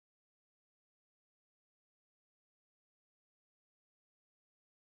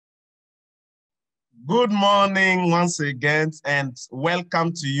Good morning once again, and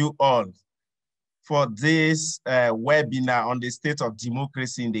welcome to you all for this webinar on the state of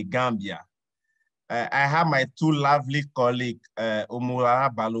democracy in the Gambia. I have my two lovely colleagues,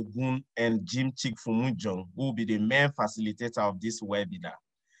 Omurara Balogun and Jim Chikfumujong, who will be the main facilitator of this webinar.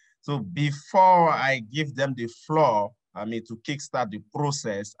 So before I give them the floor, to kickstart the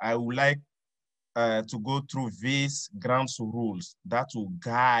process, I would like to go through these ground rules that will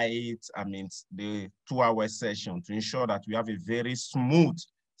guide, the 2-hour session to ensure that we have a very smooth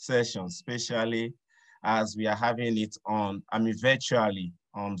session, especially as we are having it on, virtually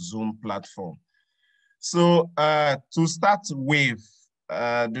on Zoom platform. So to start with,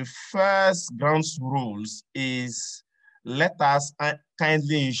 the first ground rules is let us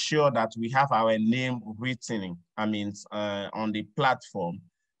kindly ensure that we have our name written, on the platform.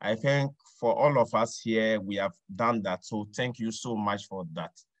 I think for all of us here, we have done that. So thank you so much for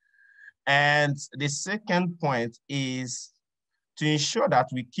that. And the second point is to ensure that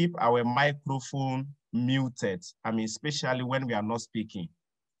we keep our microphone muted. Especially when we are not speaking,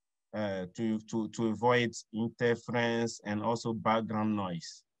 to avoid interference and also background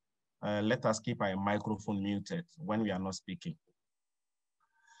noise. Let us keep our microphone muted when we are not speaking.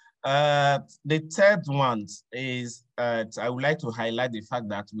 The third one is, I would like to highlight the fact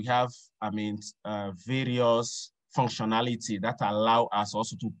that we have, various functionality that allow us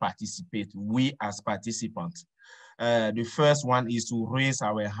also to participate, we as participants. The first one is to raise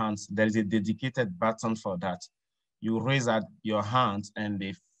our hands. There is a dedicated button for that. You raise your hands and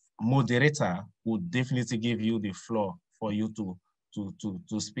the moderator would definitely give you the floor for you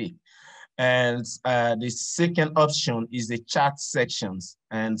to speak. And the second option is the chat sections,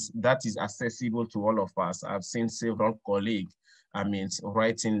 and that is accessible to all of us. I've seen several colleagues,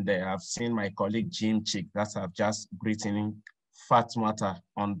 writing there. I've seen my colleague Jim Chick that have just written Fatmata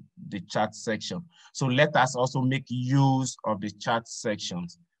on the chat section. So let us also make use of the chat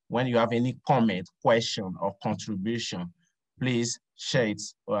sections. When you have any comment, question, or contribution, please share it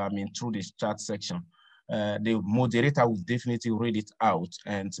through this chat section. The moderator will definitely read it out,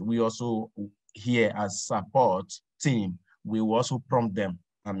 and we also here as support team, we will also prompt them,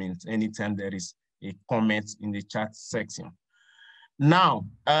 anytime there is a comment in the chat section. Now,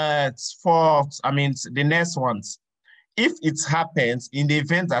 for, the next ones, if it happens, in the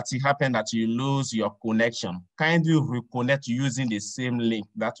event that it happened that you lose your connection, kindly reconnect using the same link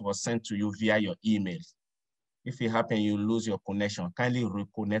that was sent to you via your email. If it happens, you lose your connection, kindly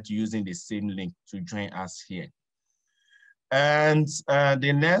reconnect using the same link to join us here. And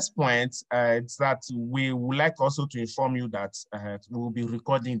the next point is that we would like also to inform you that we'll be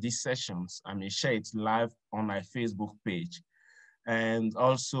recording these sessions. Share it live on our Facebook page. And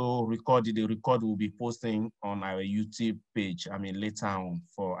also the record will be posting on our YouTube page, later on,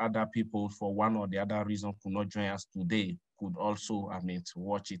 for other people, for one or the other reason could not join us today, could also,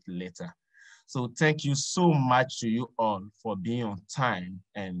 watch it later. So thank you so much to you all for being on time,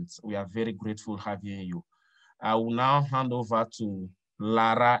 and we are very grateful having you. I will now hand over to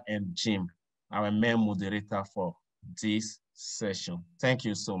Lara and Jim, our main moderator for this session. Thank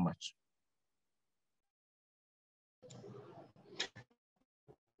you so much.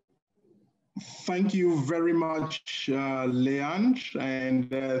 Thank you very much, Leandre,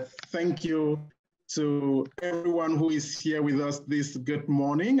 and thank you to everyone who is here with us this good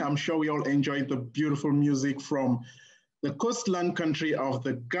morning. I'm sure we all enjoyed the beautiful music from the coastland country of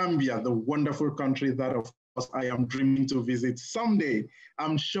the Gambia, the wonderful country that, of course, I am dreaming to visit someday.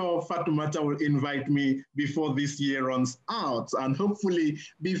 I'm sure Fatoumata will invite me before this year runs out, and hopefully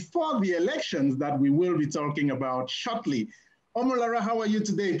before the elections that we will be talking about shortly. Omolara, how are you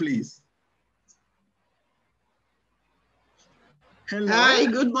today, please? Hello. Hi,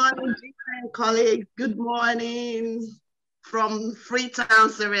 good morning, colleagues. Good morning from Freetown,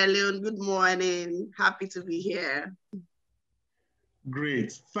 Sierra Leone. Good morning. Happy to be here.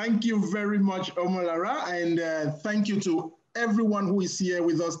 Great. Thank you very much, Omolara, and thank you to everyone who is here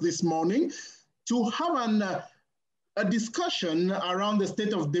with us this morning to have a discussion around the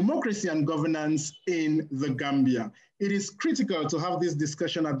state of democracy and governance in the Gambia. It is critical to have this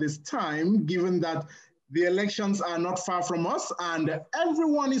discussion at this time, given that the elections are not far from us, and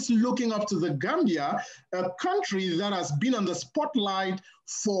everyone is looking up to the Gambia, a country that has been on the spotlight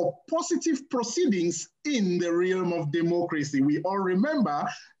for positive proceedings in the realm of democracy. We all remember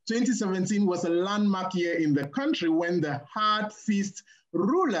 2017 was a landmark year in the country when the hard-fist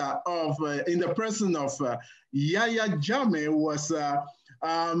ruler in the person of Yahya Jammeh was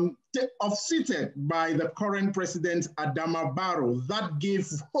offseated by the current president, Adama Barrow. That gave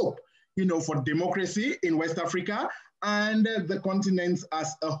hope for democracy in West Africa and the continent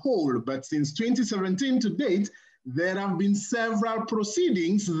as a whole. But since 2017 to date, there have been several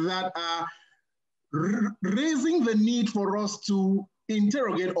proceedings that are raising the need for us to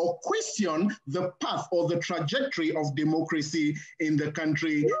interrogate or question the path or the trajectory of democracy in the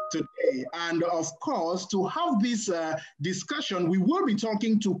country today. And of course, to have this discussion, we will be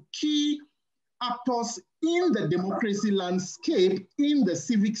talking to key actors in the democracy landscape, in the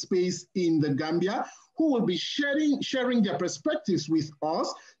civic space in the Gambia, who will be sharing their perspectives with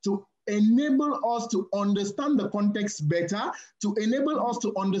us to enable us to understand the context better, to enable us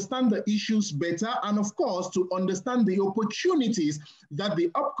to understand the issues better, and of course, to understand the opportunities that the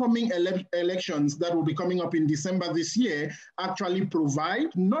upcoming elections that will be coming up in December this year actually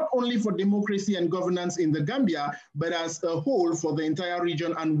provide, not only for democracy and governance in the Gambia, but as a whole for the entire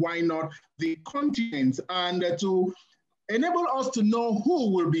region, and why not the continent. And to enable us to know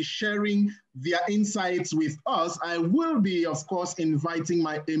who will be sharing their insights with us, I will be, of course, inviting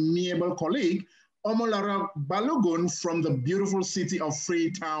my amiable colleague, Omolara Balogun from the beautiful city of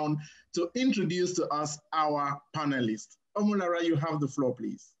Freetown to introduce to us our panelists. Omolara, you have the floor,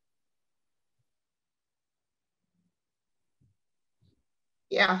 please.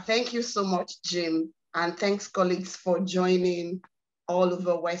 Yeah, thank you so much, Jim. And thanks, colleagues, for joining all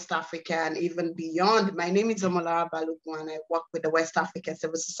over West Africa and even beyond. My name is Omolara Balogun, and I work with the West Africa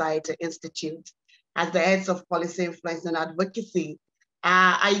Civil Society Institute as the heads of policy influence and advocacy.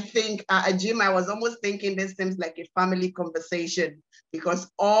 I think, Jim, I was almost thinking this seems like a family conversation because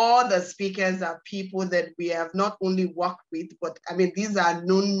all the speakers are people that we have not only worked with, but I mean, these are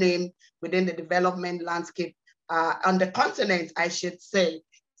known names within the development landscape on the continent, I should say.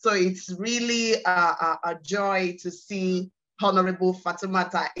 So it's really a joy to see Honorable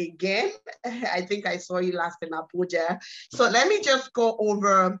Fatoumata again. I think I saw you last in Abuja. So let me just go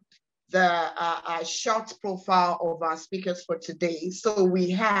over the short profile of our speakers for today. So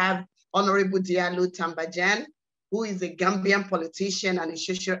we have Honorable Diallo Tambajan, who is a Gambian politician and a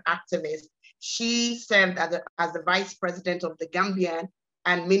social activist. She served as the Vice President of the Gambia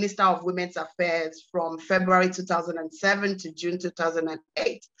and Minister of Women's Affairs from February 2007 to June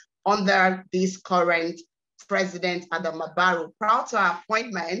 2008 under this current President Adama Barrow. Prior to her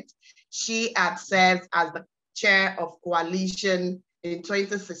appointment, she had served as the chair of coalition in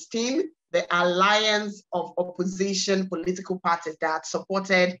 2016, the alliance of opposition political parties that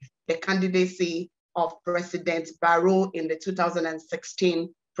supported the candidacy of President Barrow in the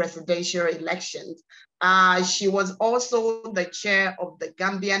 2016 presidential elections. She was also the chair of the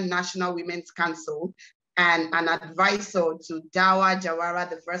Gambian National Women's Council and an advisor to Dawa Jawara,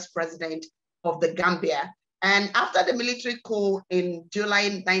 the first president of the Gambia. And after the military coup in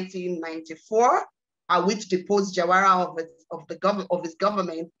July 1994, which deposed Jawara of his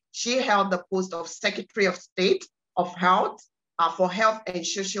government, she held the post of Secretary of State of Health for Health and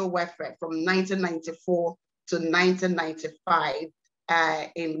Social Welfare from 1994 to 1995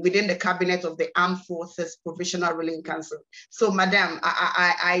 within the cabinet of the Armed Forces Provisional Ruling Council. So, Madam,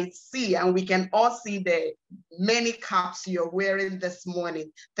 I see, and we can all see the many caps you're wearing this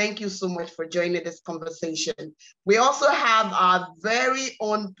morning. Thank you so much for joining this conversation. We also have our very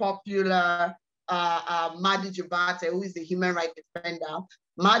own popular Madi Jubate, who is a human rights defender.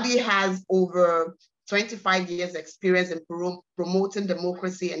 Madi has over 25 years experience in promoting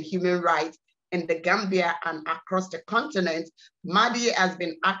democracy and human rights in the Gambia and across the continent. Madi has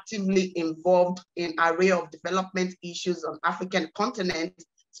been actively involved in an array of development issues on African continent,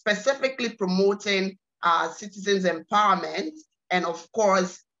 specifically promoting citizens empowerment. And of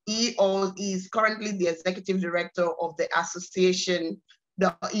course, he is currently the executive director of the association.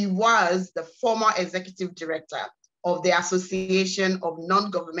 He was the former executive director of the Association of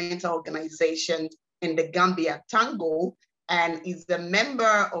Non-Governmental Organizations in the Gambia, Tango, and is a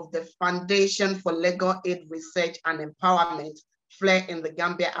member of the Foundation for Legal Aid Research and Empowerment, FLAIR, in the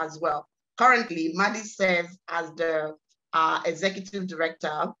Gambia as well. Currently, Madi serves as the executive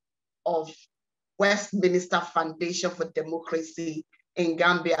director of Westminster Foundation for Democracy in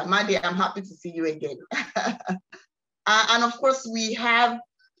Gambia. Madi, I'm happy to see you again. And of course, we have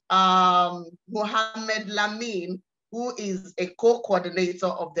Mohamed Lamin, who is a co-coordinator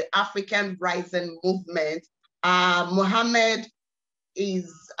of the African Rising Movement. Mohamed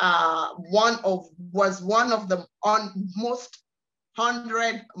is was one of the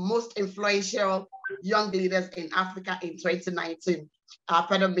 100 most influential young leaders in Africa in 2019.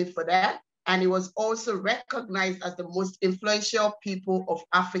 Pardon me for that. And he was also recognized as the most influential people of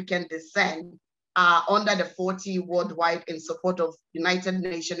African descent under the 40 worldwide in support of United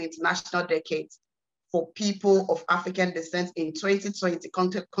Nations International Decades for people of African descent in 2020.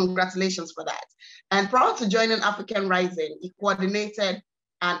 Congratulations for that. And prior to joining African Rising, he coordinated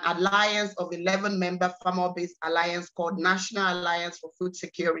an alliance of 11-member farmer-based alliance called National Alliance for Food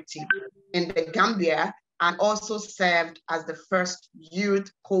Security in the Gambia, and also served as the first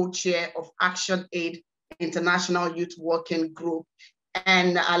youth co-chair of Action Aid International Youth Working Group.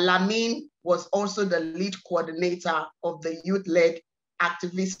 And Lamin was also the lead coordinator of the youth-led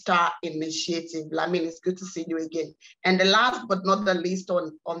Activista Initiative. Lamin, it's good to see you again. And the last but not the least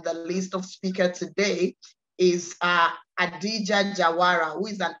on the list of speakers today is Adija Jawara, who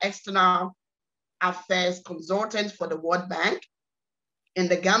is an external affairs consultant for the World Bank in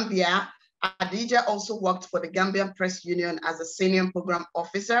the Gambia. Adija also worked for the Gambian Press Union as a senior program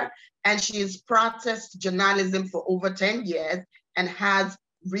officer, and she has practiced journalism for over 10 years and has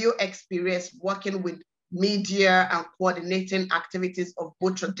real experience working with media and coordinating activities of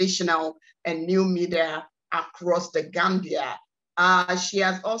both traditional and new media across the Gambia. She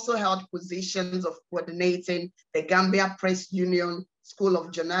has also held positions of coordinating the Gambia Press Union School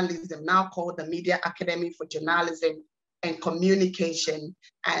of Journalism, now called the Media Academy for Journalism and Communication.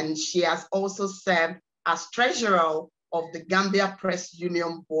 And she has also served as treasurer of the Gambia Press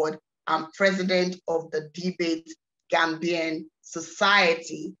Union Board and president of the Debate Gambian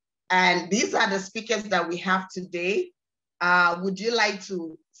Society. And these are the speakers that we have today. Would you like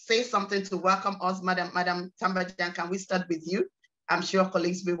to say something to welcome us, Madam Tambajang? Can we start with you? I'm sure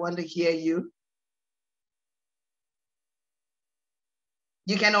colleagues will want to hear you.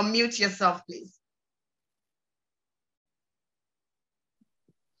 You can unmute yourself, please.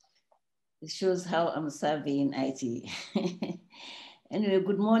 It shows how I'm savvy in IT. Anyway,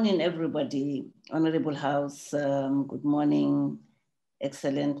 good morning, everybody. Honorable House, good morning,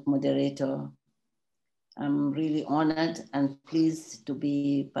 excellent moderator. I'm really honored and pleased to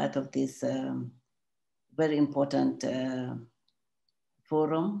be part of this very important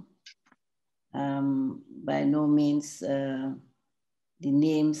forum. By no means the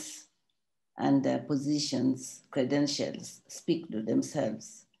names and positions, credentials speak to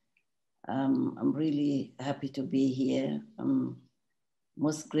themselves. I'm really happy to be here. I'm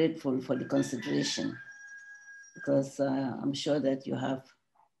most grateful for the consideration because I'm sure that you have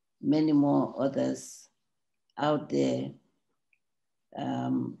many more others out there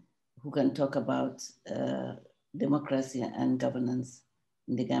who can talk about democracy and governance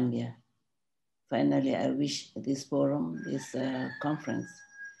in the Gambia. Finally, I wish this forum, this conference,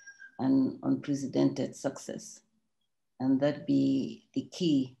 an unprecedented success, and that be the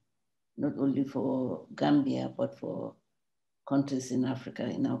key, not only for Gambia, but for countries in Africa,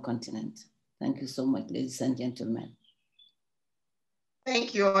 in our continent. Thank you so much, ladies and gentlemen.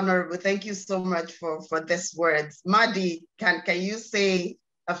 Thank you, Honorable. Thank you so much for these words. Madi, can you say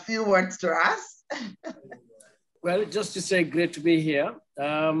a few words to us? Well, just to say, great to be here.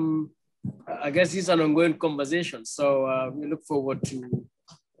 I guess it's an ongoing conversation. So we look forward to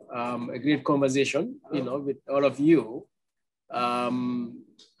a great conversation, with all of you.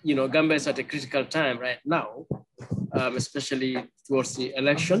 Gambia is at a critical time right now, especially towards the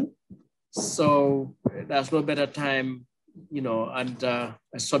election. So there's no better time, and a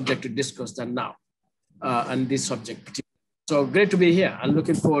subject to discuss than now, and this subject. So great to be here and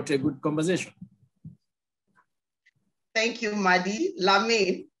looking forward to a good conversation. Thank you, Madi.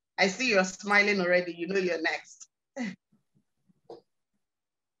 Lamin, I see you're smiling already. You know you're next.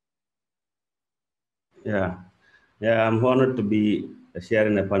 Yeah, I'm honored to be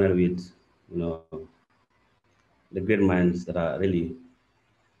sharing a panel with, the great minds that are really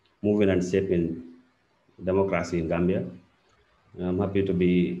moving and shaping democracy in Gambia. I'm happy to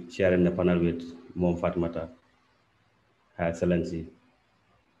be sharing the panel with Mom Fatmata, Her Excellency,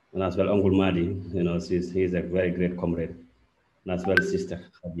 and as well Uncle Madi. He's a very great comrade, and as well Sister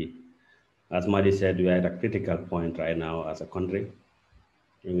Khadi. As Madi said, we are at a critical point right now as a country,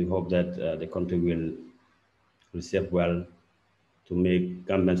 and we hope that the country will shape well to make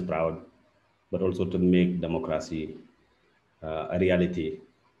Gambians proud, but also to make democracy a reality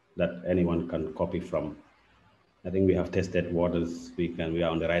that anyone can copy from. I think we have tested waters. We are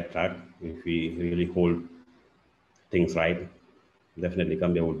on the right track. If we really hold things right, definitely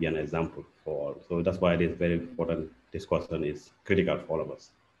Gambia would be an example for all. So that's why this very important discussion is critical for all of us.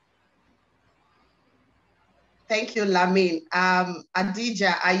 Thank you, Lamin.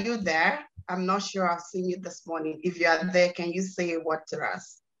 Adija, are you there? I'm not sure I've seen you this morning. If you are there, can you say a word to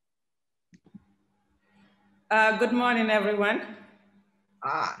us? Good morning, everyone.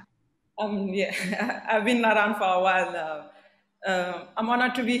 Yeah, I've been around for a while now. I'm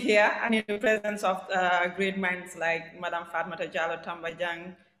honored to be here and in the presence of great minds like Madam Fatmata Jallow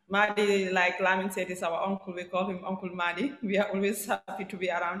Tambajang, Madi, like Lamin said, is our uncle. We call him Uncle Madi. We are always happy to be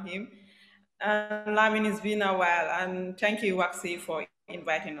around him. And Lamin, it's been a while. And thank you, WACSI, for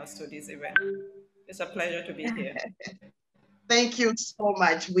inviting us to this event. It's a pleasure to be here. Thank you so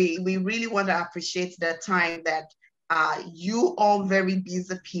much. We really want to appreciate the time that you all very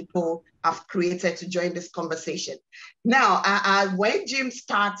busy people have created to join this conversation. Now, when Jim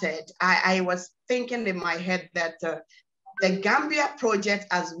started, I was thinking in my head that the Gambia project,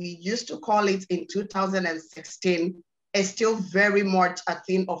 as we used to call it in 2016, is still very much a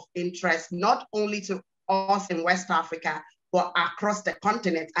thing of interest, not only to us in West Africa, but across the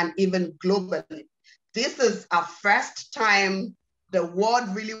continent and even globally. This is a first time the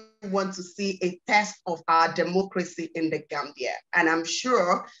world really wants to see a test of our democracy in the Gambia. And I'm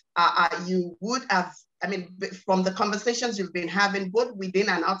sure you would have, I mean, from the conversations you've been having, both within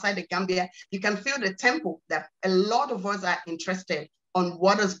and outside the Gambia, you can feel the tempo that a lot of us are interested on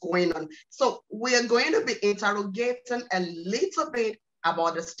what is going on. So we are going to be interrogating a little bit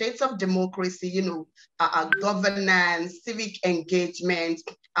about the states of democracy, you know, governance, civic engagement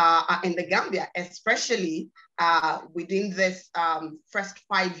in the Gambia, especially within this first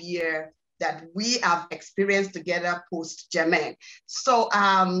 5 year that we have experienced together post-Germain. So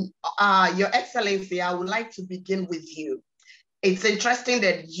Your Excellency, I would like to begin with you. It's interesting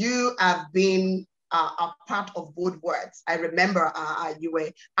that you have been a part of both worlds. I remember you were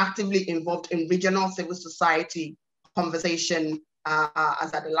actively involved in regional civil society conversation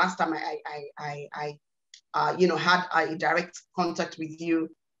as at the last time I had a direct contact with you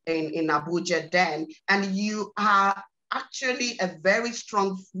in Abuja then, and you are actually a very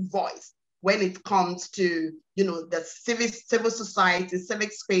strong voice when it comes to, you know, the civil society,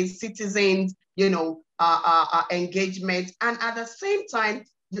 civic space, citizens, you know, engagement, and at the same time,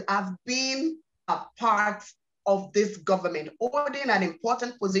 you have been a part of this government, holding an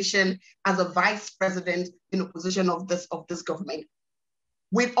important position as a vice president in a position of this government.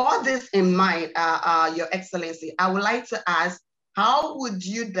 With all this in mind, Your Excellency, I would like to ask, how would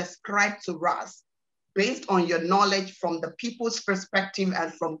you describe to us, based on your knowledge from the people's perspective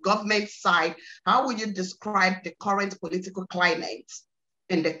and from government side, how would you describe the current political climate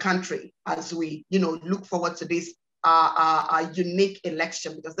in the country as we, you know, look forward to this unique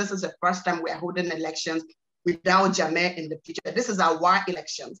election? Because this is the first time we are holding elections without Jammeh in the picture. This is our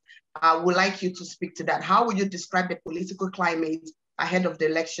elections. I would like you to speak to that. How would you describe the political climate ahead of the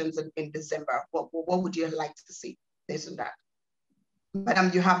elections in December? What would you like to see based on that?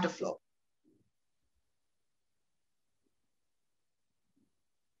 Madam, you have the floor.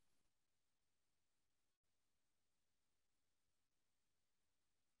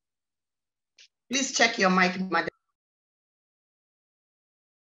 Please check your mic, madam.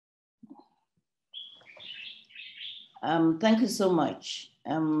 Thank you so much.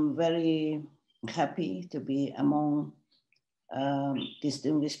 I'm very happy to be among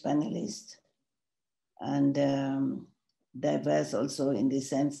distinguished panelists and diverse also in the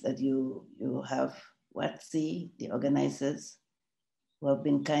sense that you have WACSI, the organizers, who have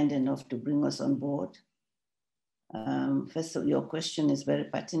been kind enough to bring us on board. First of all, your question is very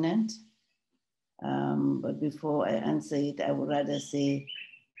pertinent. But before I answer it, I would rather say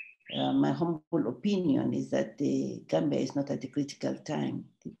my humble opinion is that the Gambia is not at a critical time.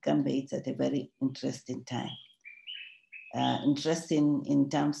 The Gambia is at a very interesting time. Interesting in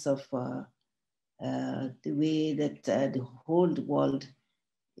terms of the way that the whole world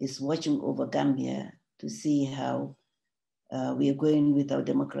is watching over Gambia to see how we are going with our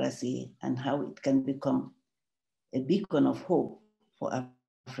democracy and how it can become a beacon of hope for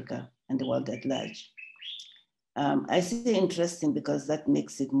Africa and the world at large. I say interesting because that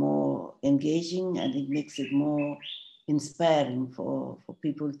makes it more engaging and it makes it more inspiring for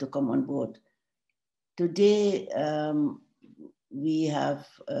people to come on board. Today, we have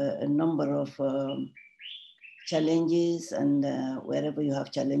a number of challenges, and wherever you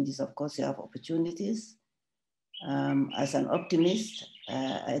have challenges, of course, you have opportunities. As an optimist,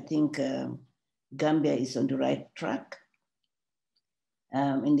 I think Gambia is on the right track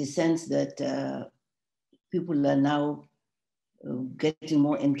in the sense that people are now getting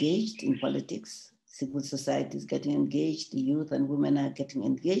more engaged in politics. Civil society is getting engaged. The youth and women are getting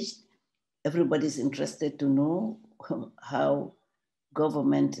engaged. Everybody's interested to know how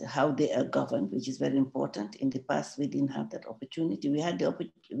they are governed, which is very important. In the past, we didn't have that opportunity. We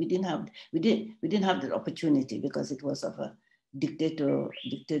didn't have that opportunity because it was of a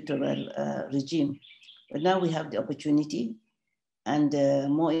dictatorial regime. But now we have the opportunity, and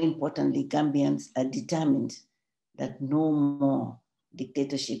more importantly, Gambians are determined that no more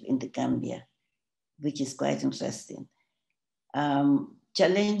dictatorship in the Gambia, which is quite interesting.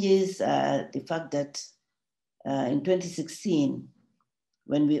 Challenges are the fact that in 2016,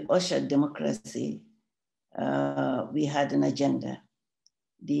 when we ushered democracy, we had an agenda.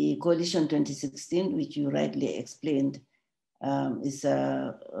 The Coalition 2016, which you rightly explained, is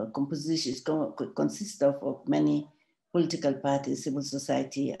a composition, consists of many political parties, civil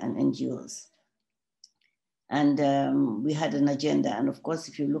society, and NGOs. And we had an agenda. And of course,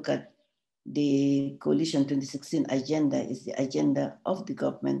 if you look at the Coalition 2016 agenda, is the agenda of the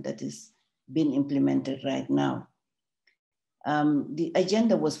government that is being implemented right now. The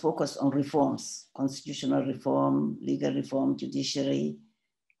agenda was focused on reforms, constitutional reform, legal reform, judiciary,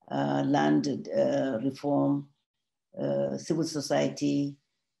 land reform, civil society,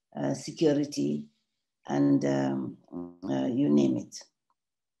 security, and you name it.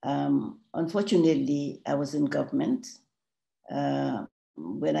 Unfortunately, I was in government.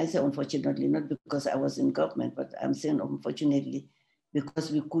 When I say unfortunately, not because I was in government, but I'm saying unfortunately,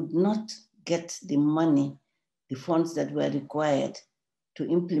 because we could not get the money, the funds that were required to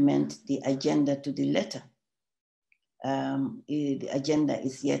implement the agenda to the letter. The agenda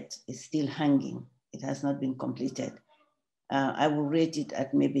is still hanging. It has not been completed. I will rate it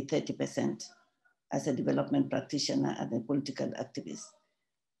at maybe 30% as a development practitioner and a political activist.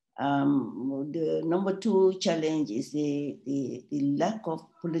 The number two challenge is the lack of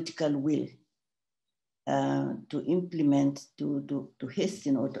political will to implement, to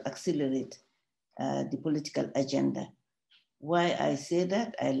hasten or to accelerate the political agenda. Why I say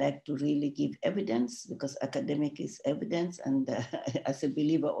that, I like to really give evidence, because academic is evidence, and as a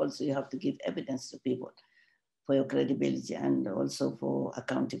believer also you have to give evidence to people for your credibility and also for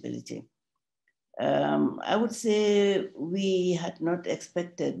accountability. I would say we had not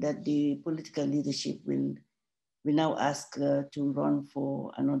expected that the political leadership will now ask to run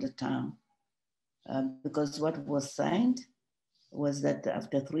for another term, because what was signed was that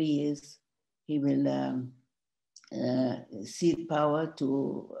after 3 years, he will cede power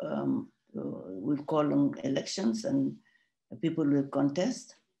to, will call on elections and people will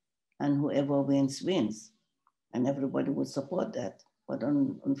contest, and whoever wins, wins. And everybody would support that. But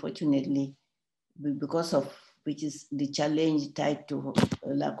unfortunately, because of, which is the challenge tied to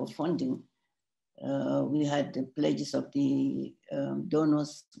lack of funding, we had the pledges of the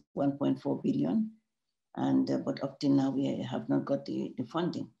donors, 1.4 billion, and but up till now we have not got the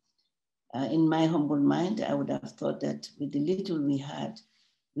funding. In my humble mind, I would have thought that with the little we had,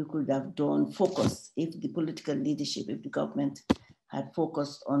 we could have done focus. If the political leadership, if the government had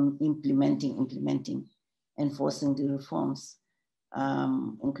focused on implementing, enforcing the reforms,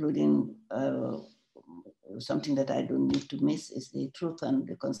 including something that I don't need to miss is the Truth and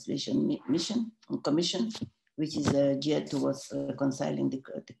Reconciliation Commission, which is geared towards reconciling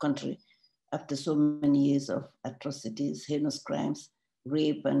the country after so many years of atrocities, heinous crimes,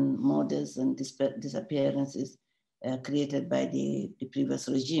 rape and murders and disappearances created by the previous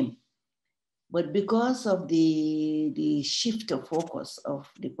regime. But because of the shift of focus of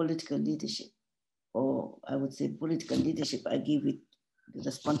the political leadership, or I would say political leadership, I give it the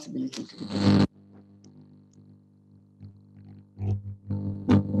responsibility to the people.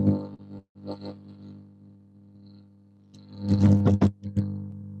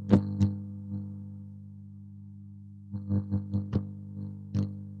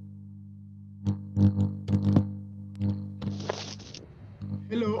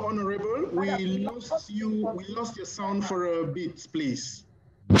 Hello, Honorable. We lost you. We lost your sound for a bit, please.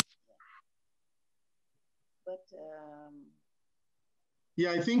 But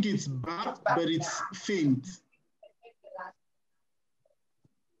yeah, I think it's back, but it's faint.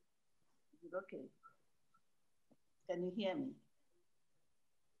 Okay. Can you hear me?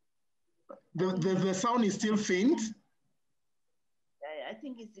 The sound is still faint. I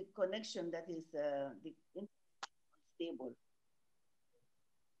think it's the connection that is unstable.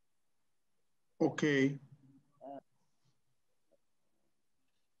 Okay.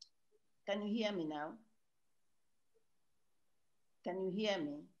 Can you hear me now? Can you hear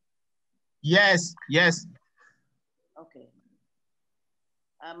me? Yes, yes. Okay.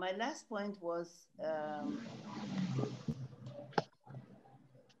 My last point was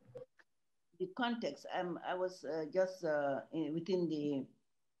the context. I was just within the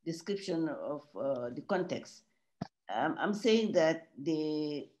description of the context. I'm saying that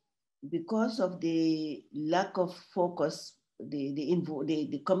because of the lack of focus,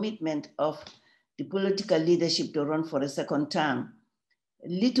 the commitment of the political leadership to run for a second term,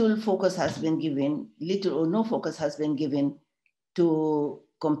 little focus has been given, little or no focus has been given to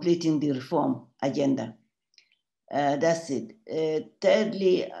completing the reform agenda. That's it.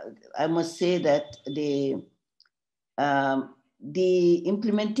 Thirdly, I must say that the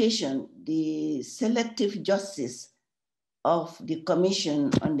implementation, the selective justice of the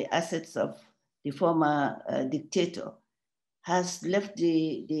Commission on the Assets of the former dictator has left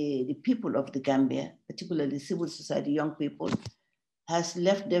the people of the Gambia, particularly civil society, young people, has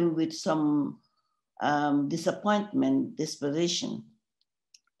left them with some disappointment, desperation.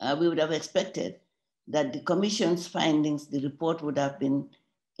 We would have expected that the Commission's findings, the report would have been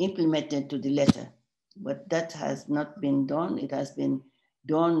implemented to the letter, but that has not been done. It has been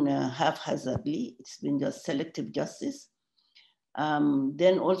done haphazardly. It's been just selective justice.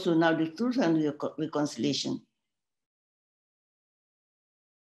 Then also now the Truth and Reconciliation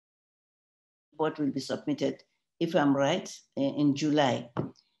report will be submitted, if I'm right, in July.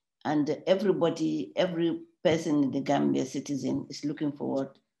 And everybody, every person in the Gambia, citizen, is looking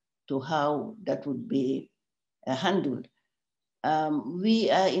forward to how that would be handled.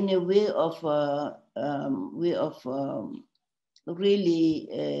 We are in a way of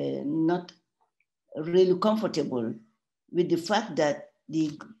really not really comfortable with the fact that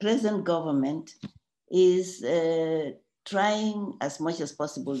the present government is trying as much as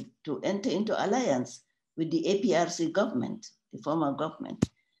possible to enter into alliance with the APRC government, the former government,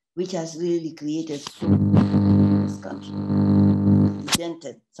 which has really created so in this country,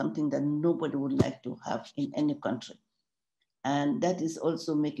 presented something that nobody would like to have in any country. And that is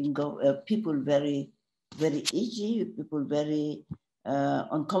also making people very, very itchy, people very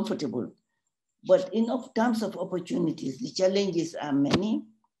uncomfortable. But in terms of opportunities, the challenges are many.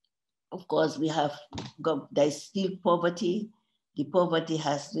 Of course, there's still poverty. The poverty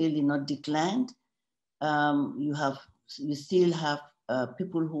has really not declined. We still have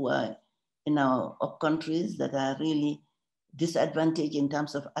people who are in our up countries that are really disadvantaged in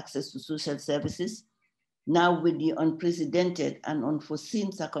terms of access to social services. Now with the unprecedented and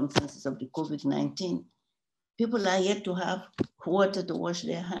unforeseen circumstances of the COVID-19, people are yet to have water to wash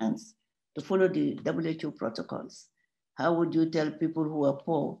their hands, to follow the WHO protocols. How would you tell people who are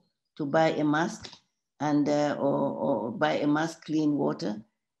poor to buy a mask and or buy a mask, clean water,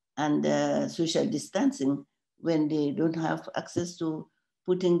 and social distancing when they don't have access to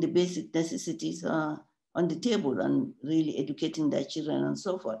putting the basic necessities on the table and really educating their children and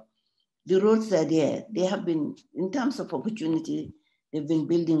so forth? The roads are there. They have been, in terms of opportunity, they've been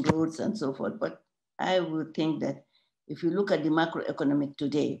building roads and so forth. But I would think that if you look at the macroeconomic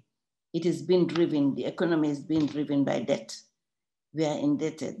today, it has been driven, the economy is being driven by debt. We are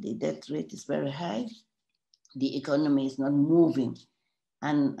indebted. The debt rate is very high. The economy is not moving.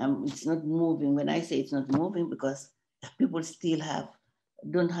 And it's not moving. When I say it's not moving, because people still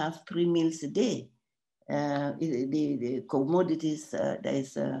don't have 3 meals a day. The commodities, there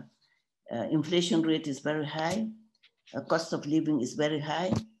is inflation rate is very high. Cost of living is very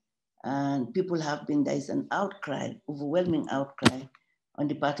high. And people there is an outcry, overwhelming outcry on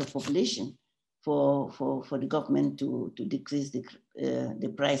the part of population for the government to decrease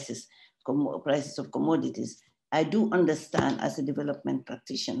the prices of commodities. I do understand as a development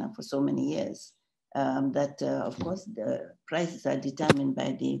practitioner for so many years that of course the prices are determined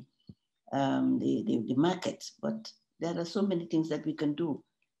by the market, but there are so many things that we can do.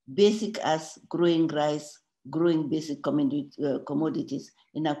 Basic as growing rice, growing basic commodities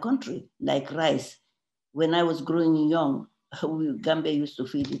in our country, like rice. When I was growing young, Gambia used to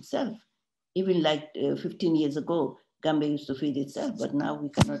feed itself. Even like 15 years ago, Gambia used to feed itself, but now we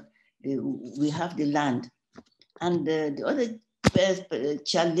cannot, we have the land. And the other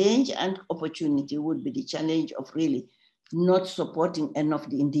challenge and opportunity would be the challenge of really not supporting enough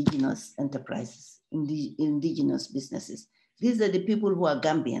the indigenous enterprises, indigenous businesses. These are the people who are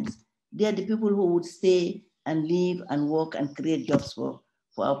Gambians. They are the people who would stay and live and work and create jobs for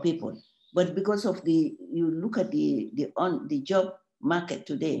our people. But because of you look at the job market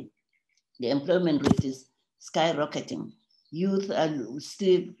today, the employment rate is skyrocketing. Youth are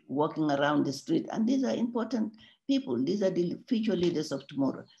still walking around the street, and these are important people. These are the future leaders of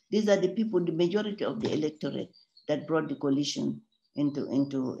tomorrow. These are the people, the majority of the electorate that brought the coalition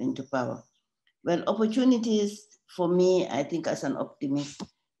into power. Well, opportunities for me, I think as an optimist,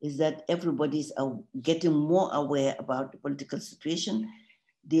 is that everybody's getting more aware about the political situation.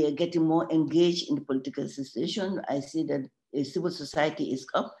 They are getting more engaged in the political situation. I see that civil society is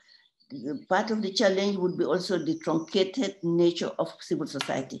up. Part of the challenge would be also the truncated nature of civil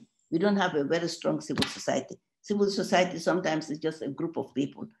society. We don't have a very strong civil society. Civil society sometimes is just a group of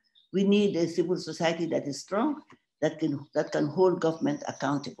people. We need a civil society that is strong, that can hold government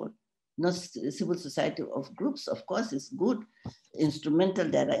accountable. Not civil society of groups, of course, is good. Instrumental,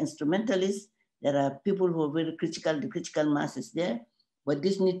 there are instrumentalists, there are people who are very critical, the critical mass is there, but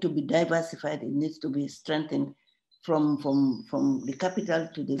this needs to be diversified, it needs to be strengthened from the capital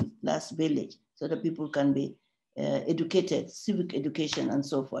to the last village, so that people can be educated, civic education and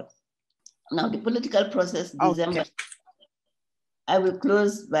so forth. Now the political process, December, I will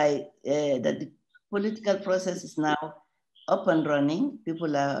close by that the political process is now up and running.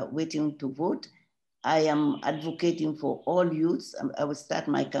 People are waiting to vote. I am advocating for all youths. I will start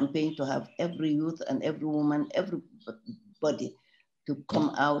my campaign to have every youth and every woman, everybody to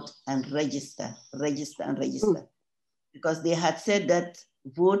come out and register. Because they had said that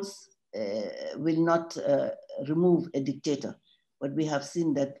votes will not remove a dictator. But we have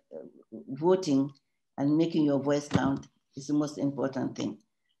seen that voting and making your voice count is the most important thing.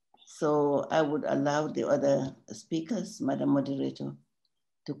 So I would allow the other speakers, Madam Moderator,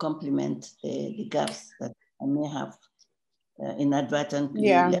 to complement the gaps that I may have inadvertently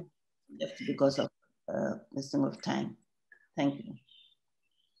left because of wasting of time. Thank you.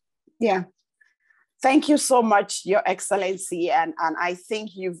 Yeah. Thank you so much, Your Excellency. And I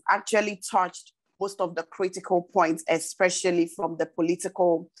think you've actually touched most of the critical points, especially from the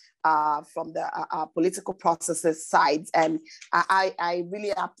political political processes side. And I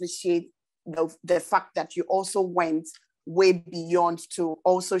really appreciate the fact that you also went way beyond to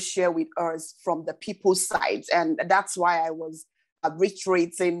also share with us from the people's side. And that's why I was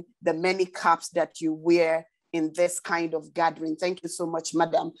reiterating the many caps that you wear in this kind of gathering. Thank you so much,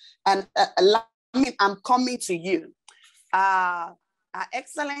 Madam. And I'm coming to you.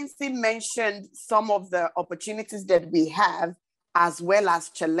 Excellency mentioned some of the opportunities that we have, as well as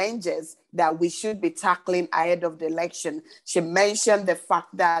challenges that we should be tackling ahead of the election. She mentioned the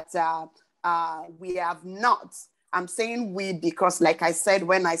fact that we have not, I'm saying we because, like I said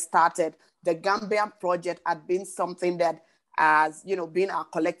when I started, the Gambia project had been something that has, been our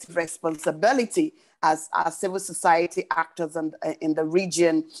collective responsibility as civil society actors in the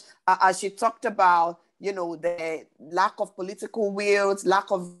region. As she talked about, the lack of political wills, lack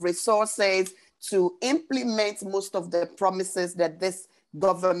of resources to implement most of the promises that this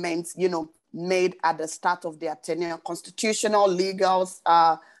government, made at the start of their tenure, constitutional, legal,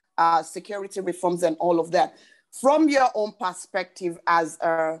 security reforms and all of that. From your own perspective as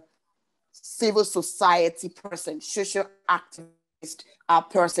a civil society person, social activist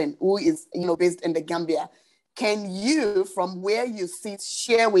person who is based in the Gambia, can you, from where you sit,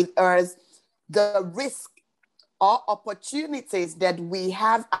 share with us the risk or opportunities that we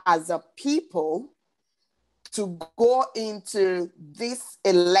have as a people to go into these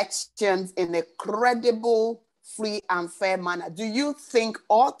elections in a credible, free and fair manner? Do you think,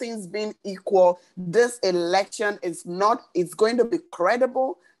 all things being equal, this election is going to be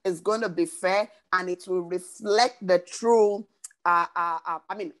credible, it's going to be fair, and it will reflect the true,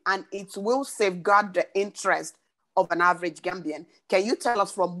 and it will safeguard the interest of an average Gambian? Can you tell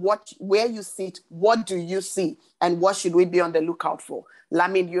us from where you sit, what do you see, and what should we be on the lookout for?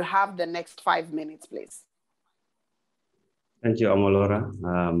 Lamin, you have the next 5 minutes, please. Thank you, Omolora.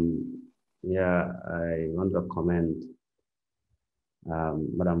 Yeah, I want to commend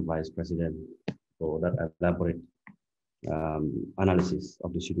Madam Vice President for that elaborate analysis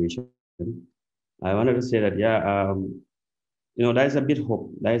of the situation. I wanted to say that, yeah, there is a bit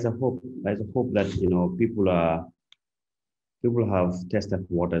hope. There is a hope that people have tested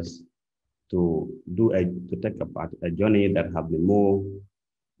waters to take a journey that have been more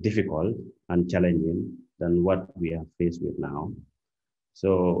difficult and challenging than what we are faced with now.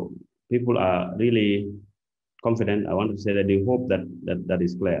 So people are really confident. I want to say that the hope that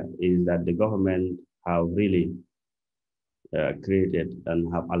is clear is that the government have really created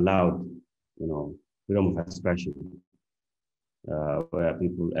and have allowed, freedom of expression, where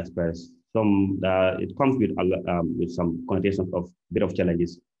people express some. It comes with some connotations of bit of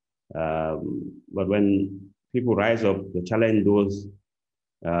challenges, but when people rise up to challenge those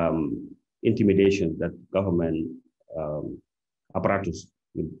intimidation that government apparatus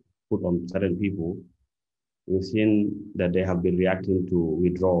will put on certain people, we've seen that they have been reacting to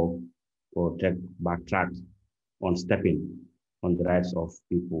withdraw or backtrack on stepping on the rights of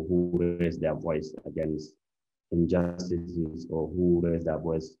people who raise their voice against injustices or who raise their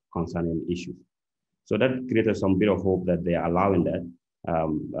voice concerning issues. So that created some bit of hope that they are allowing that,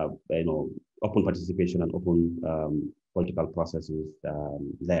 open participation and open political processes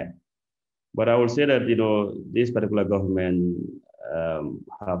there. But I will say that, this particular government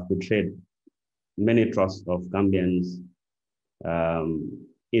have betrayed many trusts of Gambians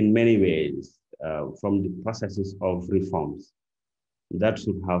in many ways, from the processes of reforms that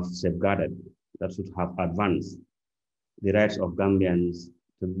should have safeguarded, that should have advanced the rights of Gambians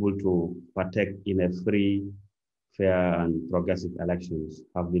to be able to partake in a free, fair, and progressive elections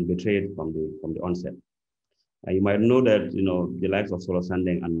have been betrayed from the onset. You might know that, the likes of Solo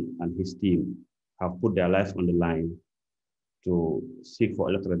Sandeng and his team have put their lives on the line to seek for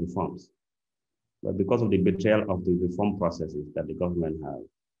electoral reforms. But because of the betrayal of the reform processes that the government has,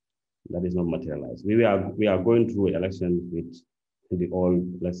 that is not materialized. We are going through elections with the old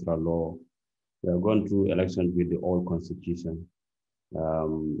electoral law. We are going through elections with the old constitution.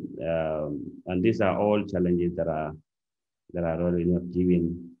 And these are all challenges that are really not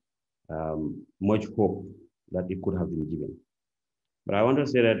giving much hope that it could have been given. But I want to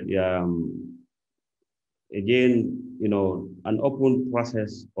say that again, an open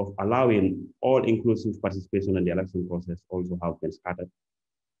process of allowing all inclusive participation in the election process also have been started.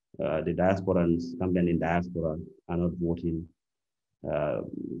 The diasporans, Gambian in diaspora, are not voting.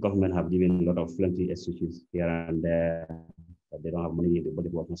 Government have given a lot of plenty excuses here and there, that they don't have money, the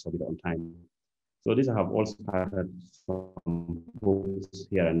budget was not sorted on time. So these have all started some hopes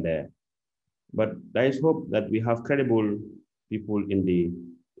here and there. But there is hope that we have credible people in the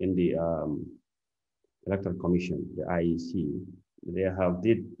Electoral Commission, the IEC. They have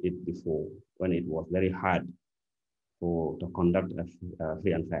did it before when it was very hard to conduct a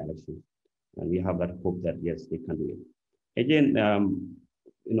free and fair election. And we have that hope that, yes, they can do it. Again,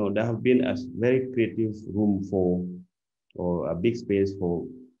 there have been a very creative room or a big space for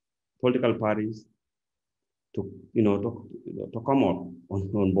political parties to come up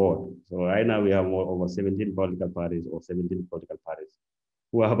on board. So right now we have over 17 political parties or 17 political parties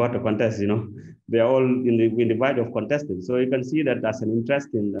who are about to contest. They are all in the verge of contesting. So you can see that that's an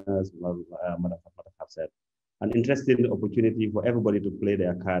interesting, as Madam have said, an interesting opportunity for everybody to play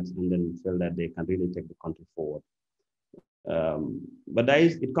their cards and then feel that they can really take the country forward. But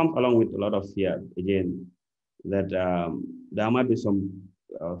it comes along with a lot of fear, again, that there might be some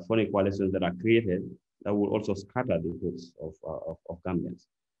funny coalitions that are created that will also scatter the hopes of Gambians.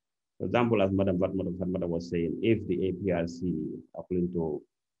 For example, as Madam Fatmata was saying, if the APRC are going to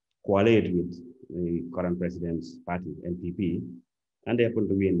coalesce with the current president's party, NPP, and they happen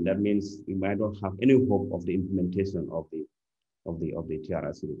to win, that means we might not have any hope of the implementation of the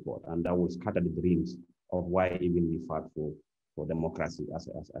TRC report, and that will scatter the dreams of why even we fought for democracy as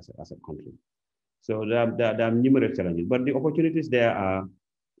a country. So there are numerous challenges, but the opportunities there are,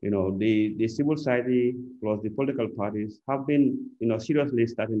 the civil society plus the political parties have been, seriously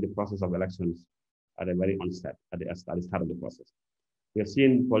starting the process of elections at the very onset, at the start of the process. We have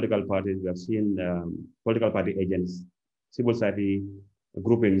seen political parties, we have seen political party agents, civil society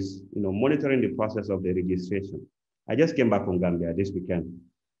groupings, monitoring the process of the registration. I just came back from Gambia this weekend,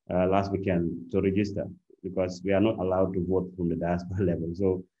 last weekend, to register, because we are not allowed to vote from the diaspora level.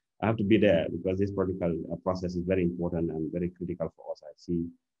 So I have to be there because this political process is very important and very critical for us, I see.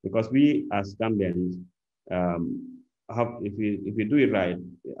 Because we as Gambians, if we do it right,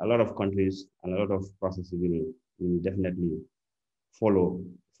 a lot of countries and a lot of processes will definitely follow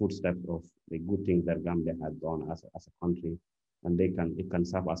footsteps of the good things that Gambia has done as a country, and it can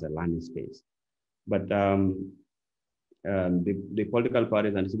serve as a learning space. But the political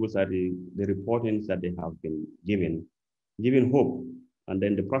parties and civil society, the reportings that they have been giving hope, and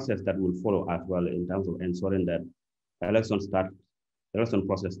then the process that will follow as well in terms of ensuring that election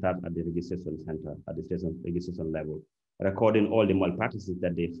process starts at the registration center, at the registration level, recording all the malpractices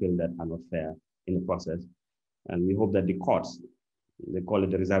that they feel that are not fair in the process. And we hope that the courts, they call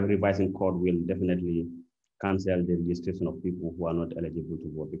it the revising court, will definitely cancel the registration of people who are not eligible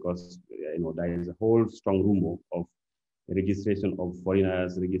to vote, because there is a whole strong rumor of registration of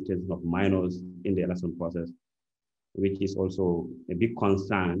foreigners, registration of minors in the election process, which is also a big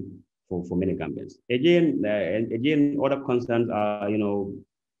concern for many Gambians. Again, other concerns are,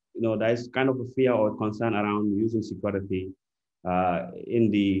 there is kind of a fear or concern around using security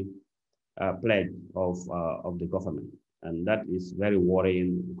in the pledge of the government. And that is very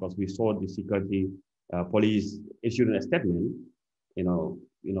worrying, because we saw the security police issuing a statement,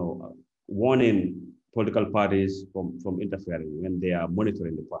 warning political parties from interfering when they are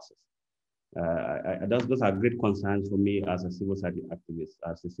monitoring the process. Those are great concerns for me as a civil society activist,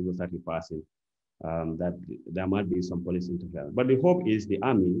 as a civil society person, that there might be some police interference. But the hope is the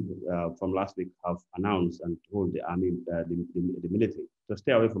army from last week have announced and told the army, the military, to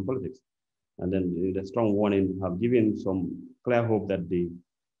stay away from politics. And then the strong warning have given some clear hope that the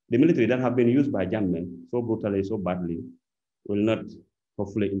military that have been used by Jammeh so brutally, so badly, will not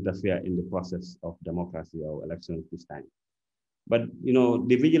hopefully interfere in the process of democracy or elections this time. But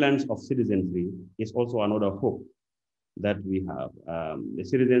the vigilance of citizenry is also another hope that we have. The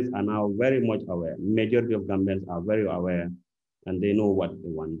citizens are now very much aware. Majority of Gambians are very aware, and they know what they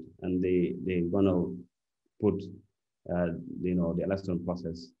want, and they're gonna put the election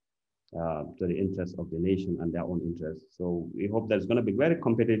process to the interests of the nation and their own interests. So we hope that it's going to be very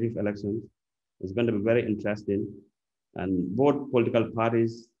competitive elections. It's going to be very interesting, and both political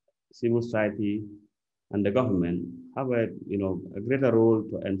parties, civil society, and the government have a greater role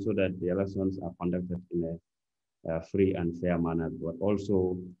to ensure that the elections are conducted in a free and fair manner, but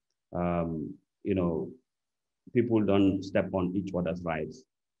also people don't step on each other's rights.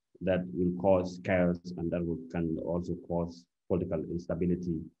 That will cause chaos, and that can also cause political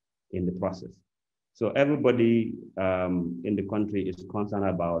instability in the process. So everybody in the country is concerned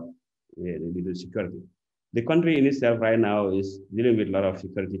about the security. The country in itself right now is dealing with a lot of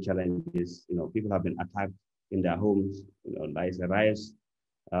security challenges. People have been attacked in their homes. There is a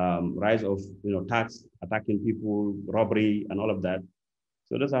rise of tax, attacking people, robbery, and all of that.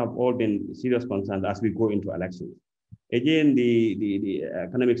 So those have all been serious concerns as we go into elections. Again, the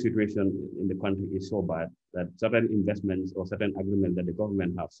economic situation in the country is so bad that certain investments or certain agreements that the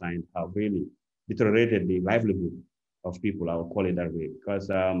government have signed have really deteriorated the livelihood of people. I will call it that way, because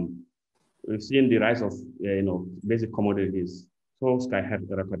we've seen the rise of basic commodities so sky high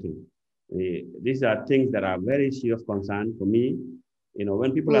rocketing. These are things that are very serious concern for me.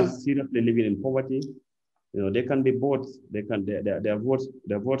 When people are seriously living in poverty, they can be both. Their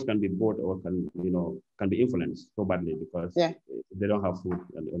votes can be both, or can be influenced so badly because they don't have food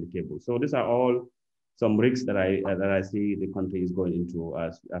on the table. So these are all some risks that I see the country is going into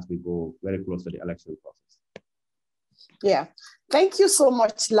as we go very close to the election process. Yeah, thank you so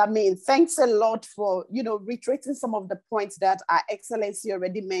much, Lamin. Thanks a lot for, reiterating some of the points that Our Excellency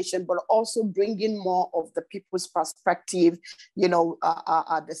already mentioned, but also bringing more of the people's perspective,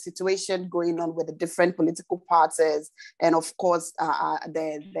 the situation going on with the different political parties, and of course,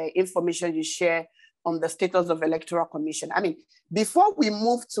 the information you share on the status of Electoral Commission. I mean, before we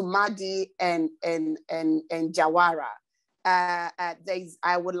move to Mahdi and Jawara,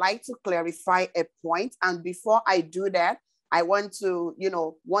 I would like to clarify a point. And before I do that, I want to,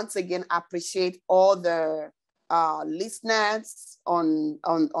 once again, appreciate all the listeners on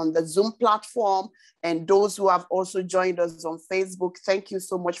the Zoom platform and those who have also joined us on Facebook. Thank you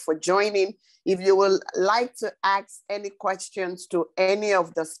so much for joining. If you would like to ask any questions to any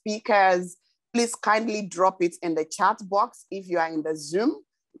of the speakers, please kindly drop it in the chat box if you are in the Zoom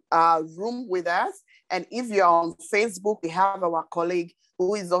room with us. And if you're on Facebook, we have our colleague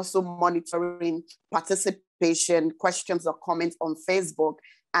who is also monitoring participation, questions or comments on Facebook,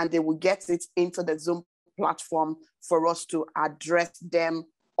 and they will get it into the Zoom platform for us to address them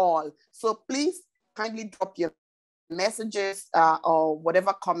all. So please kindly drop your messages or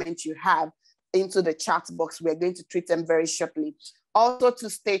whatever comments you have into the chat box. We're going to treat them very shortly. Also to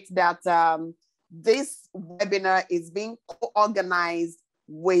state that this webinar is being co-organized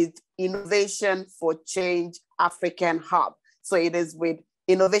with Innovation for Change African Hub. So it is with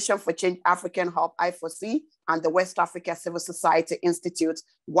Innovation for Change African Hub, I4C, and the West Africa Civil Society Institute,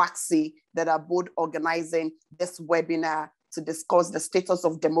 WACSI, that are both organizing this webinar to discuss the status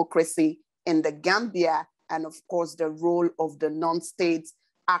of democracy in the Gambia and, of course, the role of the non-state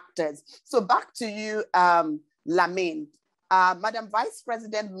actors. So back to you, Lamin. Madam Vice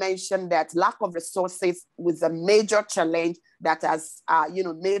President mentioned that lack of resources was a major challenge that has,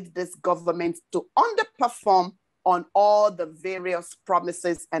 made this government to underperform on all the various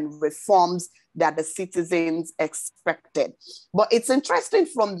promises and reforms that the citizens expected. But it's interesting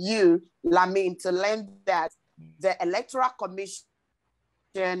from you, Lamin, to learn that the Electoral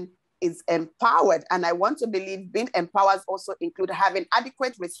Commission is empowered. And I want to believe being empowered also include having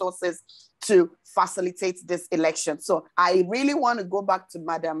adequate resources to facilitate this election. So I really want to go back to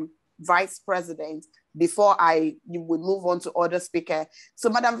Madam Vice President before you will move on to other speaker.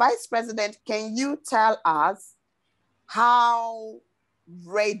 So Madam Vice President, can you tell us how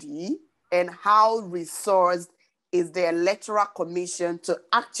ready and how resourced is the Electoral Commission to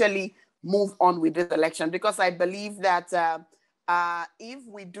actually move on with this election? Because I believe that if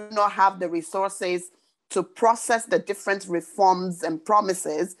we do not have the resources to process the different reforms and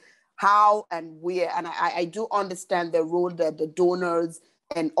promises, how and where, and I do understand the role that the donors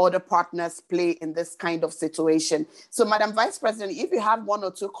and other partners play in this kind of situation. So Madam Vice President, if you have one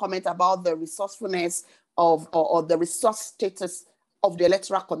or two comments about the resourcefulness of or the resource status of the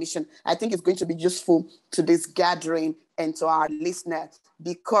Electoral Commission, I think it's going to be useful to this gathering and to our listeners,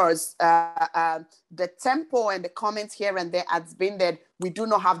 because the tempo and the comments here and there has been that we do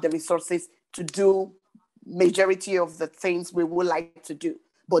not have the resources to do majority of the things we would like to do.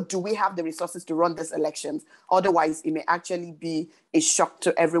 But do we have the resources to run these elections? Otherwise, it may actually be a shock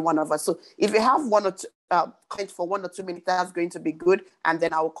to every one of us. So if you have one or two comments for 1 or 2 minutes, that's going to be good. And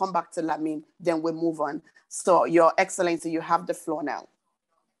then I will come back to Lamin, then we'll move on. So Your Excellency, you have the floor now.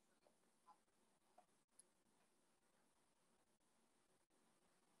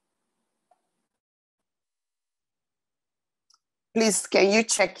 Please, can you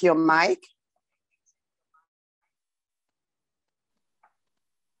check your mic?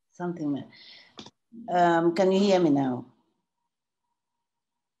 Something. Can you hear me now?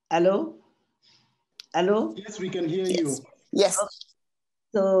 Hello? Hello? Yes, we can hear you. Yes.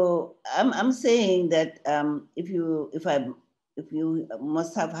 So I'm saying that if you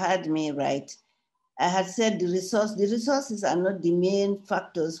must have heard me right, I had said the resources are not the main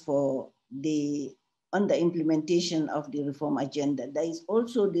factors for the under implementation of the reform agenda. There is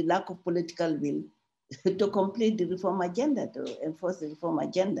also the lack of political will to complete the reform agenda, to enforce the reform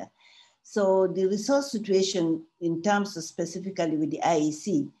agenda. So the resource situation in terms of specifically with the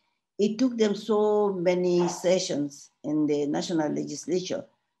IEC, it took them so many sessions in the national legislature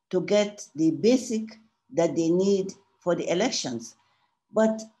to get the basic that they need for the elections.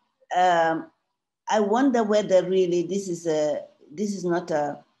 But I wonder whether really this is not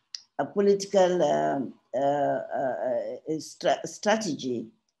a political strategy,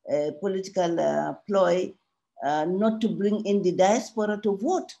 a political ploy, not to bring in the diaspora to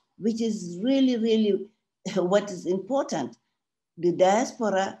vote, which is really, really what is important. The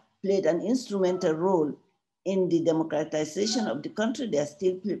diaspora played an instrumental role in the democratization of the country. They are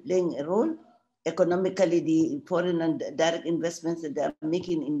still playing a role. Economically, the foreign and direct investments that they are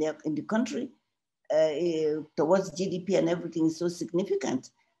making in the country towards GDP and everything is so significant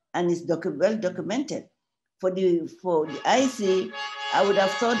and is well documented. For the IEC, I would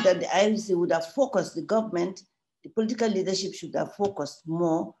have thought that the IEC would have focused, the government, the political leadership should have focused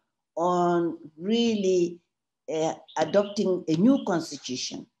more on really adopting a new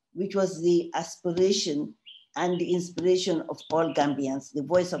constitution, which was the aspiration and the inspiration of all Gambians, the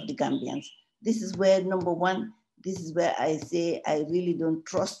voice of the Gambians. This is where, number one, this is where I say I really don't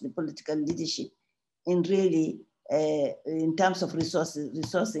trust the political leadership in really, in terms of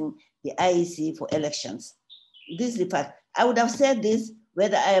resourcing the IEC for elections. This is the fact. I would have said this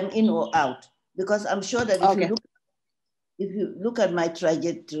whether I am in or out, because I'm sure that if you look at my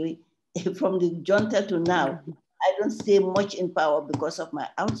trajectory from the junta to now, I don't stay much in power because of my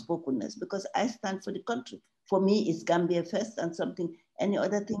outspokenness, because I stand for the country. For me, it's Gambia first and any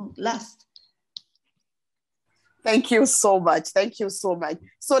other thing last. Thank you so much. Thank you so much.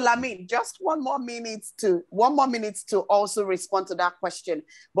 So Lamin, just one more minute to also respond to that question.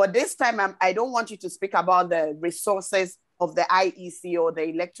 But this time, I don't want you to speak about the resources of the IEC or the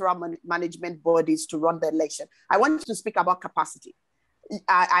electoral management bodies to run the election. I want you to speak about capacity.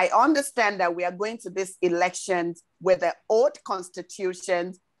 I understand that we are going to these elections with the old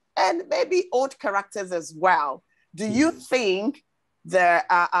constitutions and maybe old characters as well. Do you think the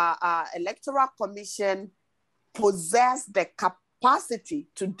Electoral Commission possess the capacity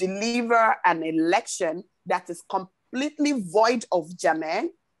to deliver an election that is completely void of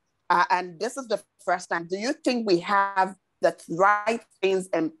germane? And this is the first time. Do you think we have the right things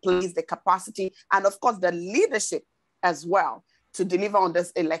in place, the capacity, and of course the leadership as well to deliver on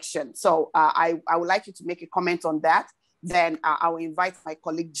this election? So I would like you to make a comment on that. Then I will invite my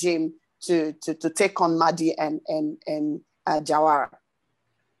colleague Jim to take on Madi and Jawara.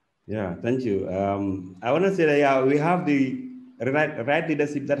 Yeah, thank you. I want to say that, yeah, we have the right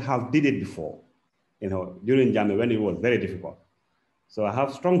leadership that have did it before, during Jammeh when it was very difficult. So I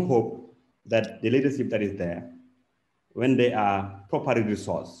have strong hope that the leadership that is there, when they are properly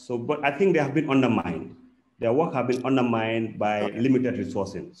resourced. So, but I think they have been undermined. Their work have been undermined by limited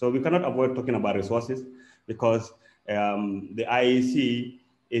resourcing. So we cannot avoid talking about resources because the IEC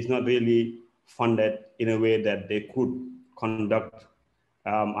is not really funded in a way that they could conduct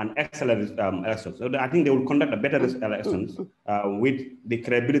an excellent election. So I think they will conduct a better elections with the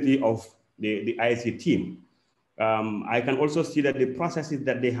credibility of the IEC team. I can also see that the processes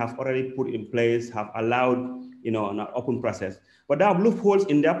that they have already put in place have allowed, an open process. But there are loopholes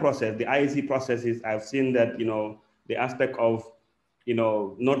in their process, the IEC processes. I've seen that, the aspect of,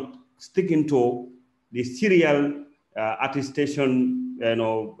 not sticking to the serial attestation,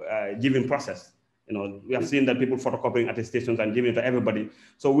 giving process. We have seen that people photocopying attestations and giving it to everybody.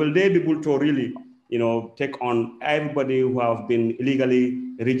 So will they be able to really, take on everybody who have been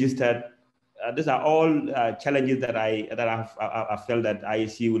illegally registered? These are all challenges that I felt that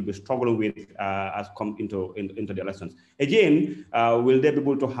IEC will be struggling with as come into the elections. Again, will they be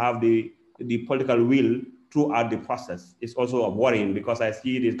able to have the political will throughout the process? It's also worrying because I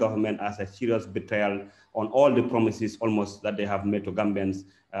see this government as a serious betrayal on all the promises almost that they have made to Gambians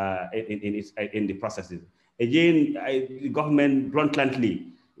in the processes. Again, the government bluntly,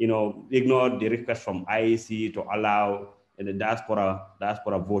 ignored the request from IEC to allow the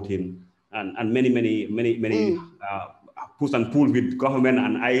diaspora voting. And many push and pull with government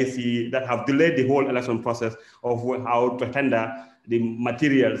and IEC that have delayed the whole election process of how to tender the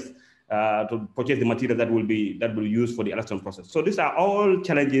materials, to purchase the material that will be used for the election process. So these are all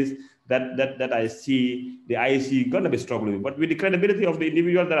challenges that I see the IEC going to be struggling with. But with the credibility of the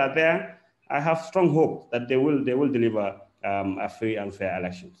individuals that are there, I have strong hope that they will deliver a free and fair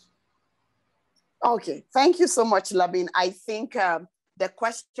elections. Okay, thank you so much, Labin. I think the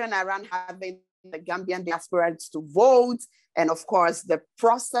question around having the Gambian diasporans to vote, and of course, the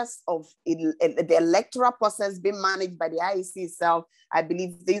process of the electoral process being managed by the IEC itself, I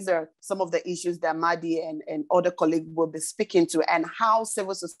believe these are some of the issues that Madi and other colleagues will be speaking to, and how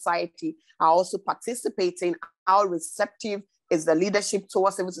civil society are also participating, how receptive is the leadership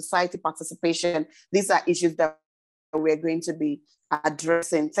towards civil society participation. These are issues that we're going to be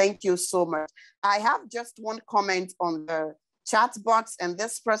addressing. Thank you so much. I have just one comment on the chat box, and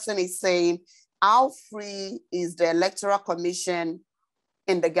this person is saying, how free is the Electoral Commission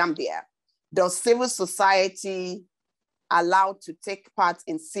in the Gambia? Does civil society allowed to take part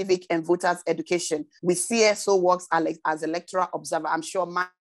in civic and voters education? With CSO works as electoral observer. I'm sure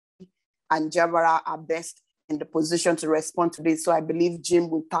Mike and Jabara are best in the position to respond to this. So I believe Jim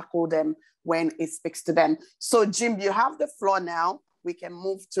will tackle them when it speaks to them. So Jim, you have the floor now. We can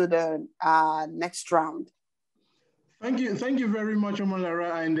move to the next round. Thank you very much,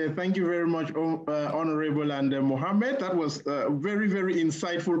 Omolara, and thank you very much, Honorable and Mohammed. That was very, very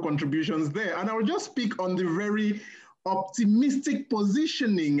insightful contributions there. And I will just speak on the very optimistic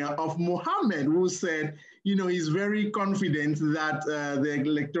positioning of Mohammed, who said, you know, he's very confident that the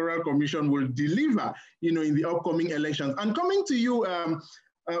Electoral Commission will deliver, you know, in the upcoming elections. And coming to you,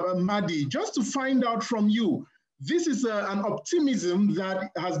 Madi, just to find out from you, this is an optimism that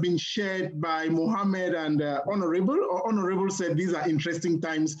has been shared by Mohammed and Honorable. Honorable said these are interesting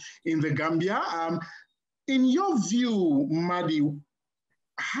times in the Gambia. In your view, Madi,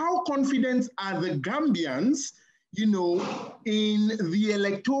 how confident are the Gambians, you know, in the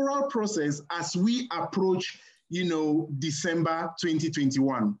electoral process as we approach, you know, December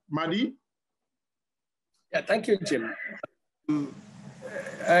 2021? Madi? Yeah, thank you, Jim.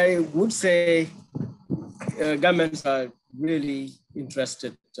 I would say governments are really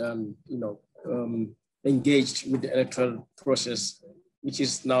interested, engaged with the electoral process, which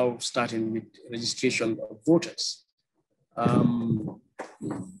is now starting with registration of voters.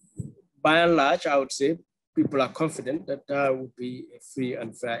 By and large, I would say people are confident that there will be a free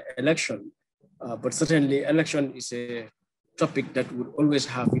and fair election. But certainly election is a topic that would always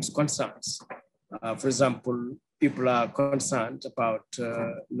have its concerns. For example, people are concerned about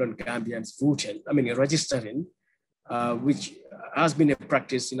non-Gambians voting, registering, which has been a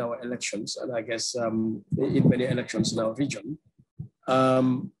practice in our elections, and I guess in many elections in our region.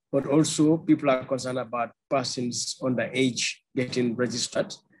 But also people are concerned about persons under age getting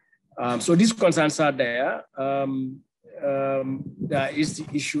registered. So these concerns are there. There is the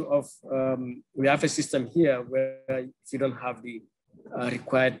issue of, we have a system here where if you don't have the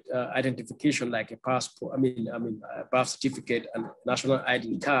required identification like a passport, a birth certificate and national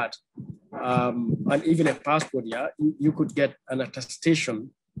ID card, and even a passport, you could get an attestation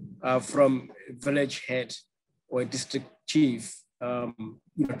from a village head or a district chief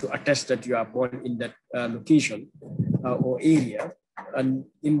to attest that you are born in that location or area. And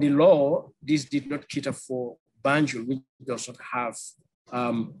in the law, this did not cater for Banjul, which does not have,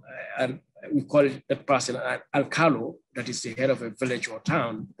 and we call it that person an alcalo, that is the head of a village or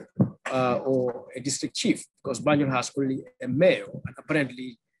town, or a district chief, because Banjul has only a mayor, and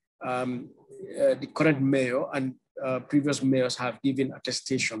apparently the current mayor and previous mayors have given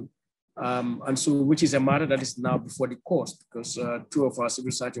attestation, and so which is a matter that is now before the courts, because two of our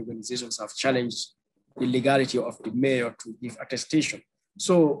civil society organizations have challenged the legality of the mayor to give attestation.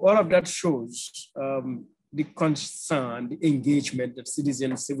 So all of that shows the concern, the engagement that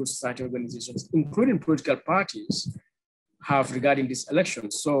citizens, civil society organizations, including political parties, have regarding this election.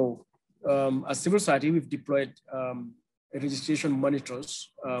 So as civil society, we've deployed registration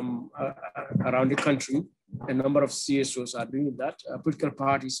monitors around the country. A number of CSOs are doing that. Political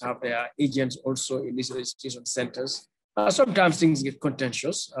parties have their agents also in these registration centers. Sometimes things get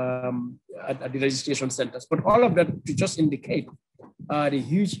contentious at the registration centers, but all of that to just indicate the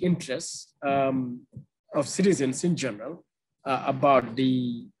huge interest of citizens in general about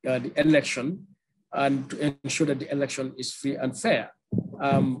the election, and to ensure that the election is free and fair.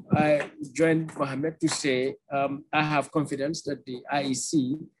 I joined Mohammed to say I have confidence that the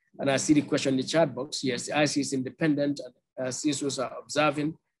IEC, and I see the question in the chat box, yes, the IEC is independent and CSOs are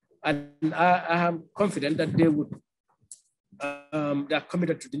observing, and I am confident that they would, they are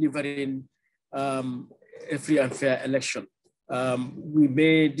committed to delivering a free and fair election. We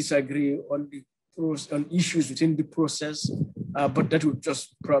may disagree on issues within the process, but that would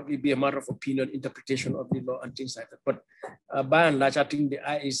just probably be a matter of opinion, interpretation of the law and things like that. But by and large, I think the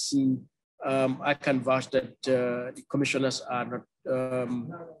IAC, I can vouch that the commissioners are not,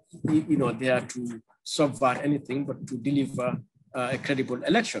 there to subvert anything, but to deliver credible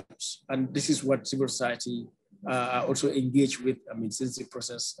elections. And this is what civil society are also engaged with, since the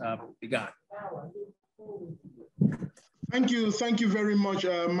process began. Thank you very much,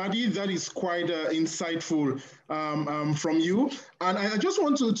 Madi. That is quite insightful from you. And I just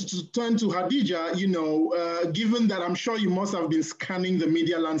want to turn to Hadija, given that I'm sure you must have been scanning the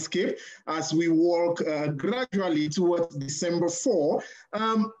media landscape as we walk gradually towards December 4.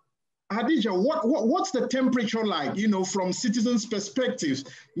 Hadija, what's the temperature like, from citizens' perspectives,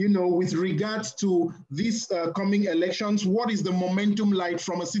 with regards to these coming elections? What is the momentum like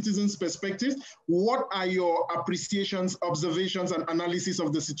from a citizen's perspective? What are your appreciations, observations, and analysis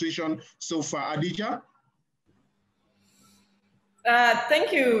of the situation so far? Hadija?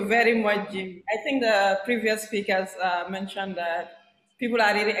 Thank you very much, Jim. I think the previous speakers mentioned that people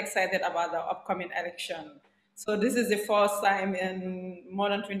are really excited about the upcoming election. So this is the first time in more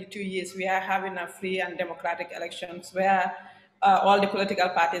than 22 years we are having a free and democratic elections where all the political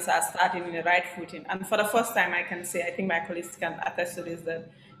parties are starting in the right footing. And for the first time, I can say, I think my colleagues can attest to this,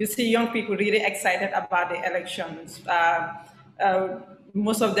 that you see young people really excited about the elections.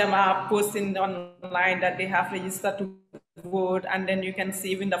 Most of them are posting online that they have registered to vote, and then you can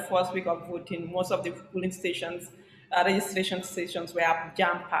see even the first week of voting, most of the polling stations, registration stations were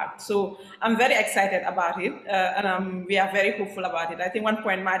jam-packed. So I'm very excited about it, and we are very hopeful about it. I think one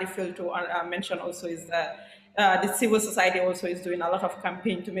point Madi failed to mention also is that the civil society also is doing a lot of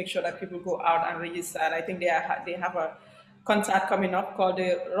campaign to make sure that people go out and register. I think they have a concert coming up called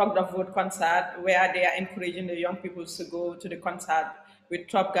the Rock the Vote concert, where they are encouraging the young people to go to the concert with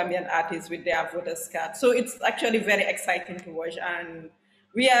top Gambian artists with their voters card. So it's actually very exciting to watch. And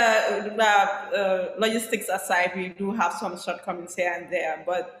we are, logistics aside, we do have some shortcomings here and there,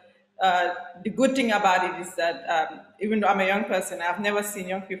 but the good thing about it is that even though I'm a young person, I've never seen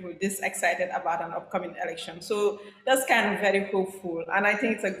young people this excited about an upcoming election. So that's kind of very hopeful. And I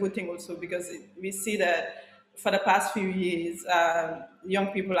think it's a good thing also because we see that for the past few years, young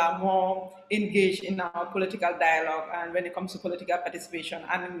people are more engaged in our political dialogue and when it comes to political participation.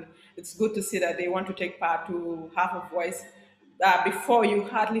 And it's good to see that they want to take part, to have a voice. Before, you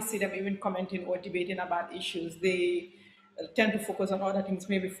hardly see them even commenting or debating about issues. They tend to focus on other things,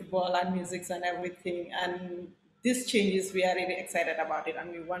 maybe football and music and everything. And these changes, we are really excited about it, and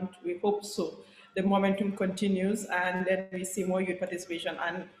we hope so. The momentum continues, and then we see more youth participation.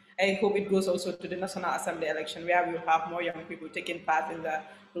 And I hope it goes also to the National Assembly election, where we will have more young people taking part in the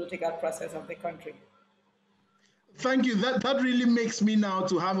political process of the country. Thank you. That really makes me now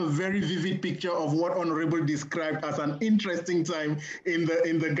to have a very vivid picture of what Honorable described as an interesting time in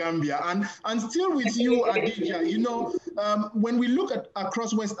the Gambia. And still with you, Adija, when we look at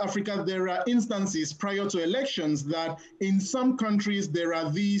across West Africa, there are instances prior to elections that in some countries there are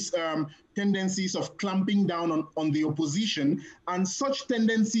these tendencies of clamping down on the opposition, and such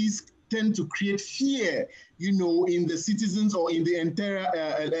tendencies tend to create fear, in the citizens or in the entire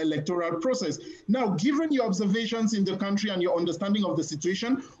electoral process. Now, given your observations in the country and your understanding of the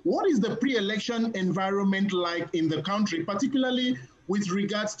situation, what is the pre-election environment like in the country, particularly with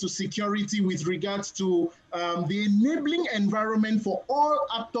regards to security, with regards to the enabling environment for all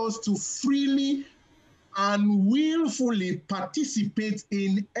actors to freely and willfully participate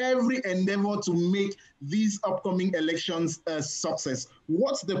in every endeavor to make these upcoming elections a success?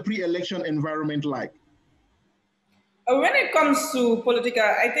 What's the pre-election environment like? When it comes to political,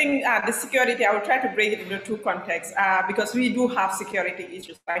 I think the security, I will try to break it into two contexts because we do have security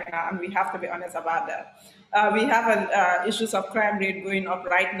issues right now, and we have to be honest about that. We have issues of crime rate going up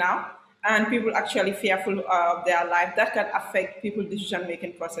right now, and people actually fearful of their life. That can affect people's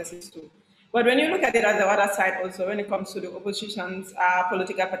decision-making processes too. But when you look at it on the other side also, when it comes to the opposition's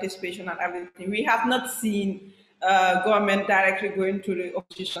political participation and everything, we have not seen government directly going to the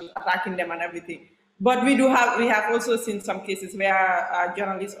opposition, attacking them and everything. But we have also seen some cases where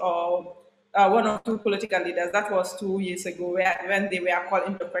journalists or one or two political leaders, that was 2 years ago, when they were called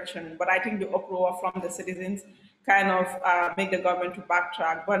into question. But I think the uproar from the citizens kind of make the government to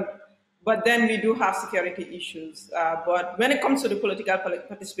backtrack. But then we do have security issues. But when it comes to the political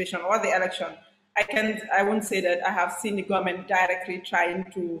participation or the election, I won't say that I have seen the government directly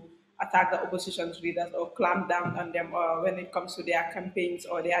trying to attack the opposition's leaders or clamp down on them when it comes to their campaigns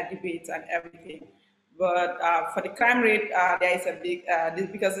or their debates and everything. But for the crime rate, there is a big,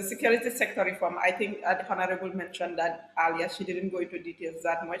 because the security sector reform, I think the Honorable mentioned that earlier, she didn't go into details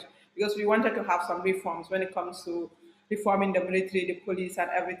that much, because we wanted to have some reforms when it comes to reforming the military, the police, and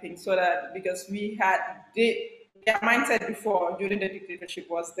everything, so that, because we had, their mindset before, during the dictatorship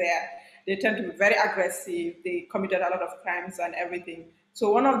was there. They tend to be very aggressive, they committed a lot of crimes and everything.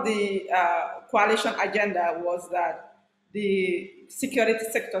 So one of the coalition agenda was that the security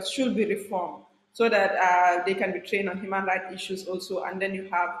sector should be reformed, so that they can be trained on human rights issues also. And then you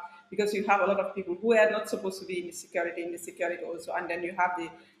have, because you have a lot of people who are not supposed to be in the security also. And then you have the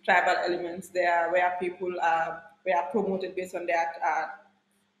tribal elements there, where people were promoted based on their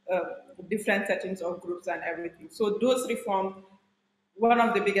different settings of groups and everything. So those reforms, one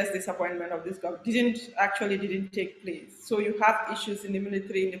of the biggest disappointment of this government didn't take place. So you have issues in the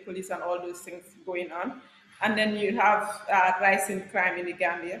military, in the police, and all those things going on. And then you have rising crime in the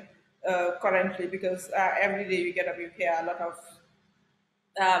Gambia currently, because every day you hear a lot of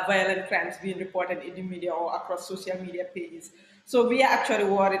violent crimes being reported in the media or across social media pages. So we are actually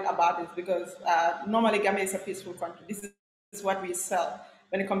worried about this, because normally Gambia is a peaceful country. This is what we sell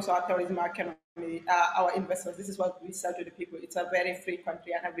when it comes to our tourism, our economy, our investors. This is what we sell to the people. It's a very free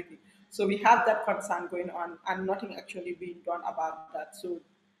country and everything. So we have that concern going on, and nothing actually being done about that. So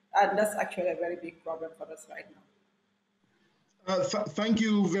that's actually a very big problem for us right now. Thank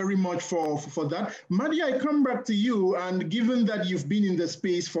you very much for that. Madi, I come back to you, and given that you've been in the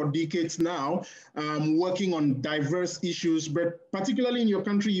space for decades now, working on diverse issues, but particularly in your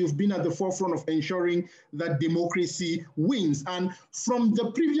country, you've been at the forefront of ensuring that democracy wins. And from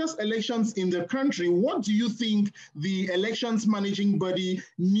the previous elections in the country, what do you think the elections managing body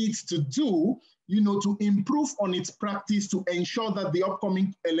needs to do, to improve on its practice to ensure that the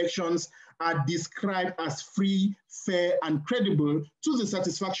upcoming elections are described as free, fair, and credible to the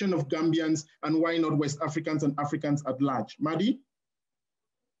satisfaction of Gambians, and why not West Africans and Africans at large? Madi?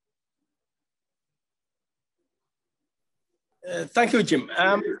 Thank you, Jim.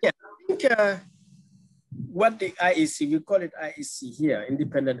 Yeah, I think what the IEC, we call it IEC here,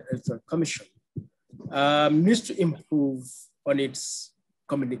 Independent Electoral Commission, needs to improve on its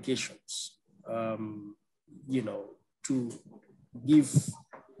communications, to give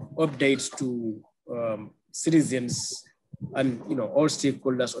updates to citizens and all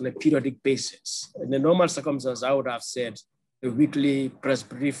stakeholders on a periodic basis. In the normal circumstances, I would have said a weekly press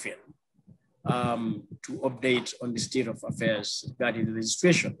briefing to update on the state of affairs regarding the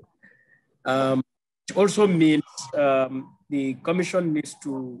registration. It also means the commission needs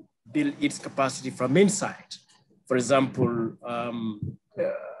to build its capacity from inside. For example,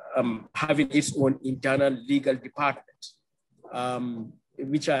 having its own internal legal department,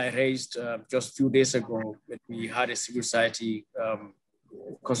 which I raised just a few days ago when we had a civil society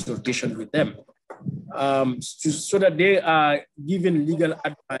consultation with them, so that they are given legal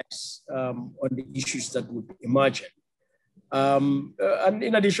advice on the issues that would emerge. And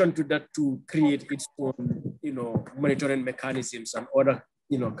in addition to that, to create its own, monitoring mechanisms and other,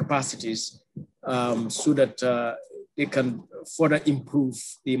 capacities, so that they can further improve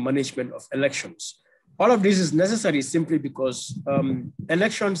the management of elections. All of this is necessary simply because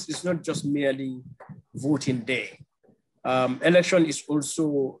elections is not just merely voting day. Election is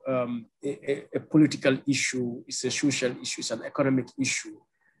also a political issue, it's a social issue, it's an economic issue.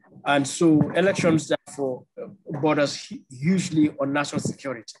 And so elections therefore borders hugely on national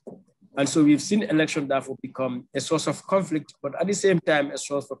security. And so we've seen election therefore become a source of conflict, but at the same time, a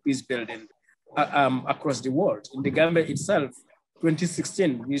source for peace building across the world. In the Gambia itself,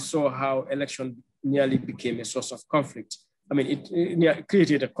 2016, we saw how election nearly became a source of conflict. I mean, it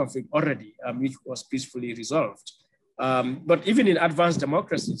created a conflict already, which was peacefully resolved. But even in advanced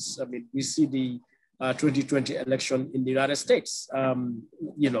democracies, I mean, we see the 2020 election in the United States,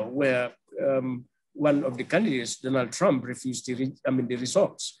 where one of the candidates, Donald Trump, refused the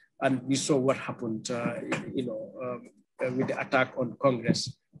results. And we saw what happened, with the attack on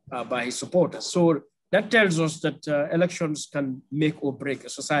Congress by his supporters. So that tells us that elections can make or break a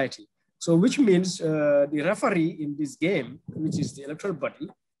society. So which means the referee in this game, which is the electoral body,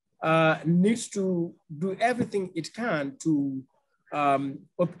 needs to do everything it can to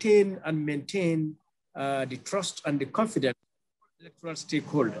obtain and maintain the trust and the confidence of electoral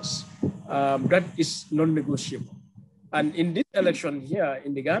stakeholders. That is non-negotiable. And in this election here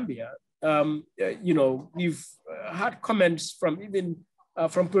in the Gambia, we've had comments from even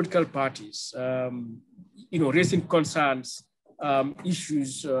from political parties, raising concerns,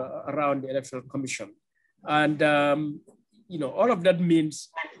 issues around the Electoral Commission. And, all of that means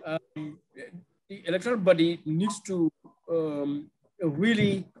the electoral body needs to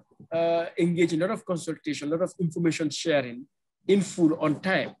really engage in a lot of consultation, a lot of information sharing in full on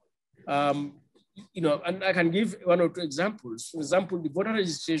time. You know, and I can give one or two examples. For example, the voter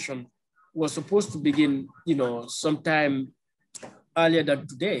registration was supposed to begin, you know, sometime earlier than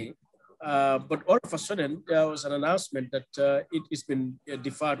today, but all of a sudden there was an announcement that it has been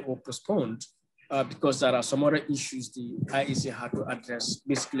deferred or postponed because there are some other issues the IEC had to address,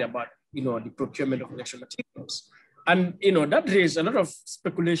 basically about, you know, the procurement of election materials. And, you know, that raised a lot of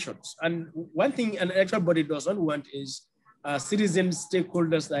speculations. And one thing an electoral body doesn't want is citizens,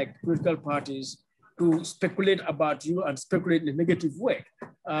 stakeholders like political parties to speculate about you and speculate in a negative way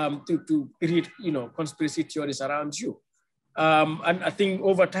to create, you know, conspiracy theories around you. And I think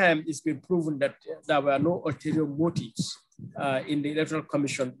over time, it's been proven that there were no ulterior motives in the Electoral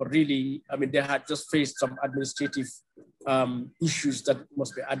Commission, but really, I mean, they had just faced some administrative issues that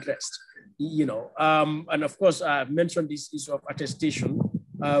must be addressed, you know. And of course, I mentioned this issue of attestation,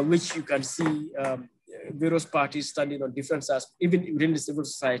 which you can see various parties standing on different sides, even within the civil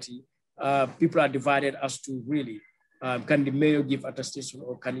society. People are divided as to really, can the mayor give attestation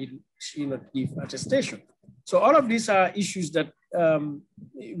or can she not give attestation? So all of these are issues that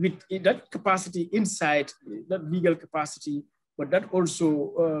with that capacity inside, that legal capacity, but that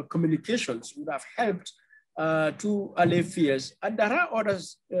also communications would have helped to allay fears. And there are other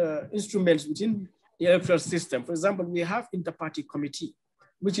instruments within the electoral system. For example, we have inter-party committee,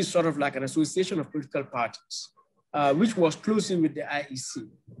 which is sort of like an association of political parties, which was closely with the IEC.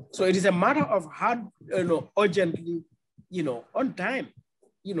 So it is a matter of how, you know, urgently, you know, on time,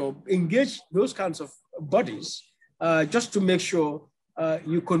 you know, engage those kinds of bodies just to make sure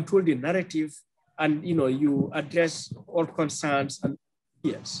you control the narrative and, you know, you address all concerns and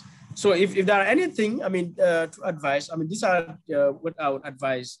fears. So if there are anything, I mean, to advise, I mean, these are what I would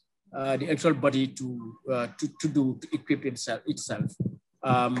advise the electoral body to do to equip itself.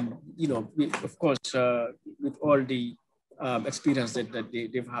 You know, of course, with all the experience that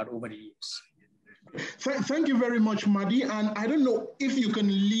they've had over the years. Thank you very much, Madi. And I don't know if you can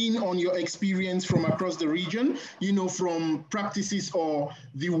lean on your experience from across the region, you know, from practices or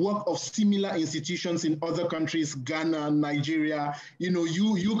the work of similar institutions in other countries, Ghana, Nigeria. You know,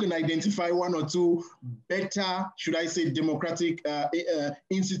 you can identify one or two better, should I say, democratic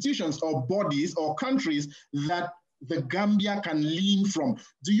institutions or bodies or countries that the Gambia can lean from.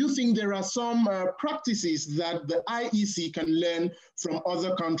 Do you think there are some practices that the IEC can learn from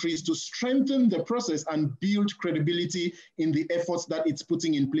other countries to strengthen the process and build credibility in the efforts that it's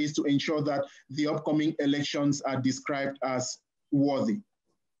putting in place to ensure that the upcoming elections are described as worthy?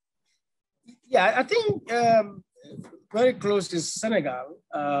 Yeah, I think very close is Senegal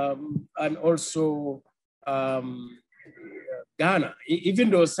and also Ghana. Even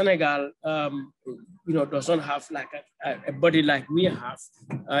though Senegal, you know, doesn't have like a body like we have,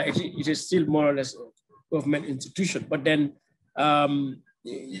 it is still more or less a government institution. But then,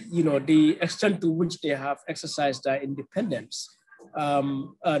 you know, the extent to which they have exercised their independence,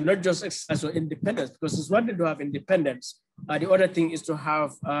 not just exercise or independence, because it's one thing to have independence. The other thing is to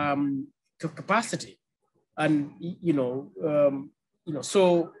have capacity, and you know,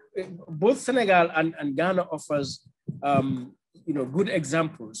 so both Senegal and Ghana offers, you know, good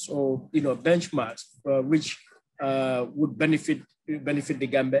examples or, you know, benchmarks which would benefit the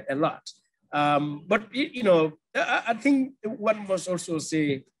Gambia a lot. But, you know, I think one must also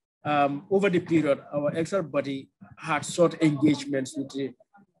say over the period, our electoral body had sought engagements with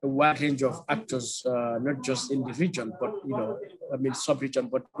a wide range of actors, not just in the region, but, you know, I mean, sub-region,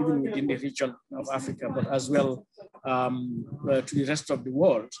 but even within the region of Africa, but as well to the rest of the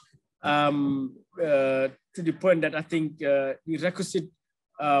world. To the point that I think the requisite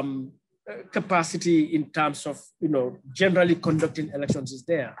capacity in terms of, you know, generally conducting elections is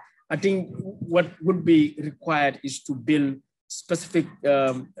there. I think what would be required is to build specific,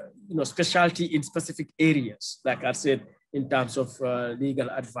 you know, specialty in specific areas, like I said, in terms of legal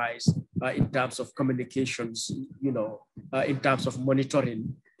advice, in terms of communications, you know, in terms of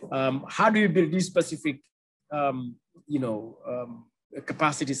monitoring. How do you build these specific, you know,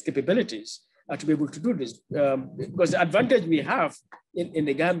 capacities, capabilities to be able to do this? Because the advantage we have in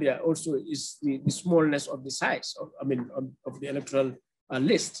the Gambia also is the smallness of the size of, I mean, of the electoral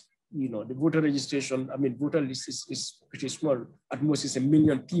list. You know, the voter registration, I mean, voter list is pretty small. At most, it's 1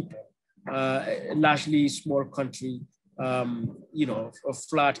 million people. Largely small country, you know,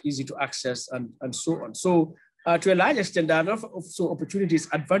 flat, easy to access, and so on. So to a large extent, there are enough also opportunities,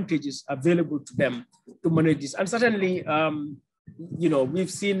 advantages available to them to manage this. And certainly, you know, we've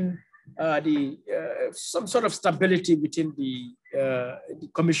seen some sort of stability within the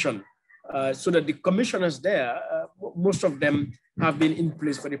commission so that the commissioners there, most of them have been in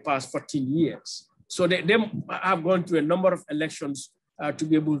place for the past 14 years. So they have gone through a number of elections to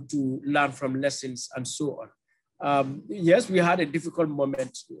be able to learn from lessons and so on. Yes, we had a difficult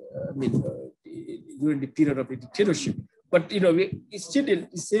moment, during the period of the dictatorship, but it's still the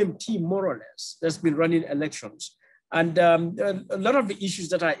same team, more or less, that's been running elections. And a lot of the issues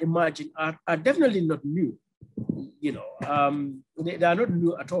that are emerging are definitely not new. They are not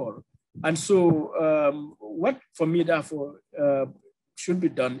new at all. And so what for me, therefore, should be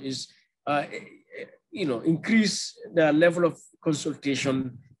done is, increase the level of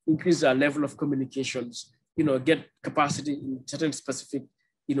consultation, increase the level of communications, get capacity in certain specific,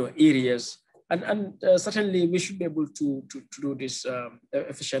 areas. And certainly we should be able to do this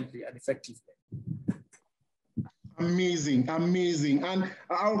efficiently and effectively. Amazing, amazing. And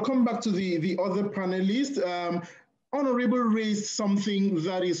I'll come back to the other panelists. Honorable raised something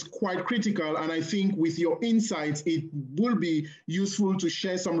that is quite critical, and I think with your insights, it will be useful to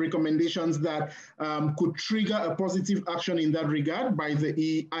share some recommendations that could trigger a positive action in that regard by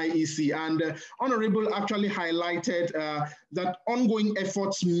the IEC. And Honorable actually highlighted that ongoing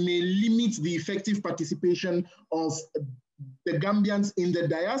efforts may limit the effective participation of the Gambians in the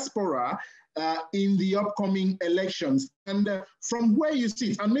diaspora in the upcoming elections. And from where you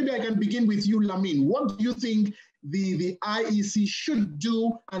sit, and maybe I can begin with you, Lamin, what do you think the IEC should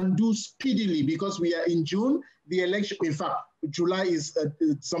do and do speedily, because we are in June, the election, in fact, July is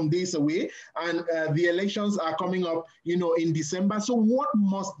some days away, and the elections are coming up, in December. So what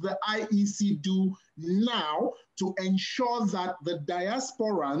must the IEC do now to ensure that the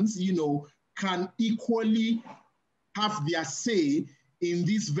diasporans, can equally have their say in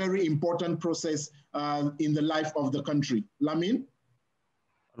this very important process in the life of the country? Lamin?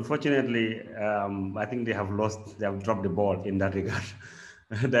 Unfortunately, I think they have dropped the ball in that regard.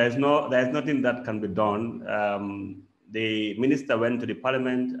 there is nothing that can be done. The minister went to the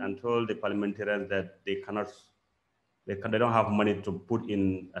parliament and told the parliamentarians that they don't have money to put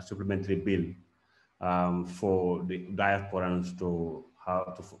in a supplementary bill for the diasporans for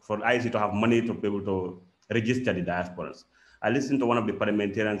the IEC to have money to be able to register the diasporans. I listened to one of the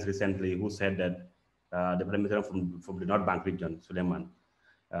parliamentarians recently who said that the parliamentarian from the North Bank region, Suleiman,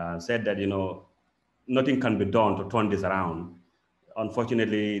 said that nothing can be done to turn this around.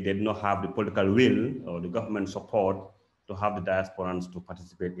 Unfortunately, they do not have the political will or the government support to have the diasporans to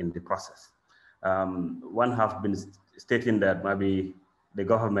participate in the process. One has been stating that maybe the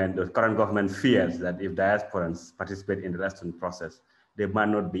current government fears that if diasporans participate in the election process, they might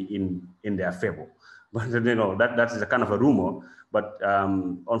not be in their favor. But that is a kind of a rumor. But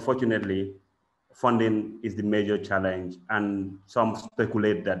unfortunately, funding is the major challenge, and some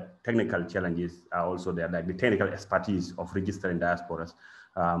speculate that technical challenges are also there, like the technical expertise of registering diasporas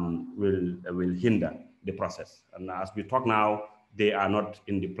will hinder the process. And as we talk now, they are not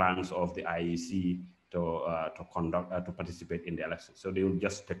in the plans of the IEC to participate in the election. So they will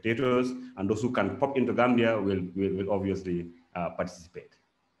just spectators, and those who can pop into Gambia will obviously participate.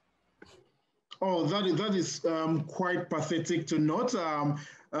 Oh, that is quite pathetic to note.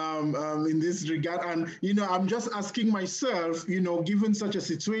 In this regard. And, I'm just asking myself, given such a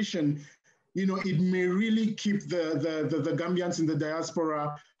situation, it may really keep the Gambians in the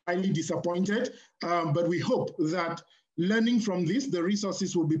diaspora highly disappointed. But we hope that learning from this, the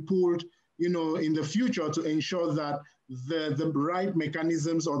resources will be pulled, in the future to ensure that the right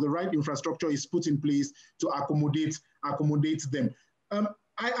mechanisms or the right infrastructure is put in place to accommodate them.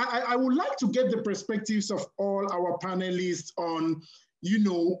 I would like to get the perspectives of all our panelists on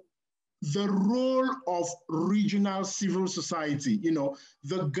the role of regional civil society.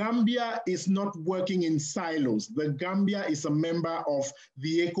 The Gambia is not working in silos. The Gambia is a member of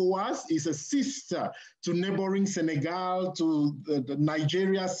the ECOWAS, is a sister to neighboring Senegal, to the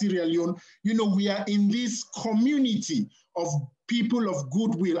Nigeria, Sierra Leone. We are in this community of people of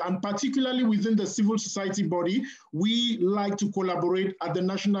goodwill, and particularly within the civil society body, we like to collaborate at the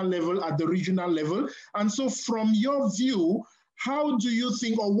national level, at the regional level. And so from your view, how do you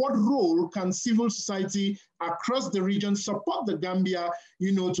think, or what role can civil society across the region support the Gambia,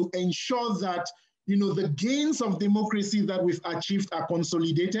 to ensure that, the gains of democracy that we've achieved are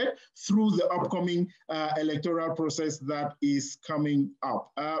consolidated through the upcoming electoral process that is coming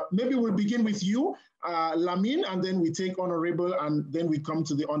up? Maybe we'll begin with you, Lamin, and then we take Honorable, and then we come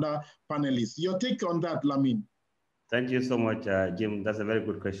to the other panelists. Your take on that, Lamin? Thank you so much, Jim. That's a very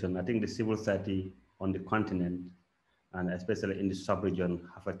good question. I think the civil society on the continent, and especially in the sub-region,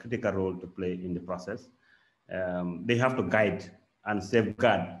 have a critical role to play in the process. They have to guide and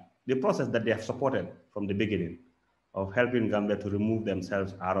safeguard the process that they have supported from the beginning. of helping Gambia to remove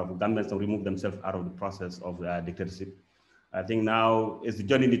themselves out of, Gambians to remove themselves out of the process of dictatorship. I think now is the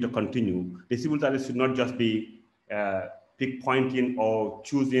journey need to continue. The civil service should not just be pinpointing or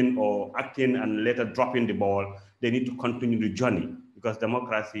choosing or acting and later dropping the ball. They need to continue the journey, because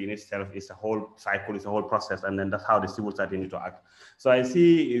democracy in itself is a whole cycle, it's a whole process, and then that's how the civil society need to act. So I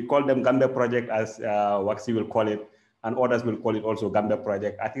see you call them Gambia Project, as WACSI will call it, and others will call it also Gambia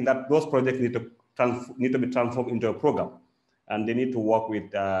Project. I think that those projects need to be transformed into a program, and they need to work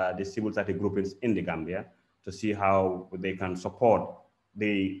with the civil society groupings in the Gambia to see how they can support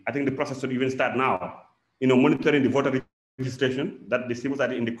the, I think the process should even start now, monitoring the voter registration that the civil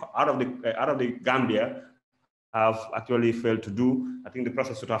society out of the Gambia have actually failed to do. I think the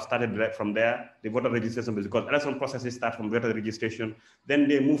process should have started right from there, the voter registration, because election processes start from voter registration. Then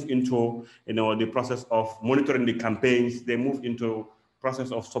they move into the process of monitoring the campaigns. They move into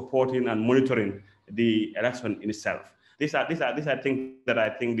process of supporting and monitoring the election in itself. These are things that I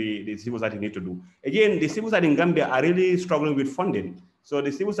think the civil society need to do. Again, the civil society in Gambia are really struggling with funding. So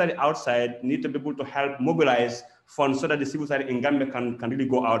the civil society outside need to be able to help mobilize funds so that the civil society in Gambia can really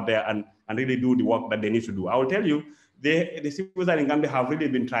go out there and really do the work that they need to do. I will tell you, the civil society in Gambia have really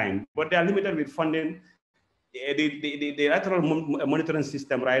been trying, but they are limited with funding. The electoral monitoring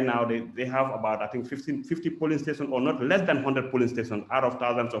system right now, they have about, I think, 50 polling stations, or not less than 100 polling stations out of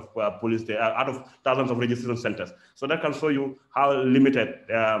thousands of thousands of registration centers. So that can show you how limited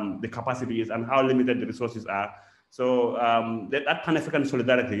the capacity is and how limited the resources are. So that Pan-African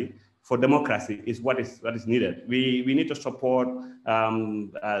solidarity for democracy is what is needed. We need to support,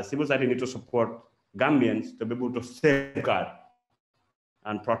 civil society need to support Gambians to be able to safeguard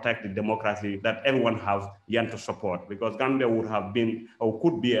and protect the democracy that everyone have yearned to support, because Gambia would have been, or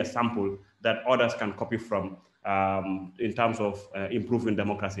could be, a sample that others can copy from in terms of improving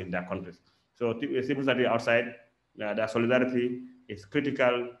democracy in their countries. So civil society outside, their solidarity is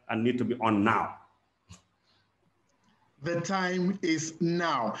critical and need to be on now. The time is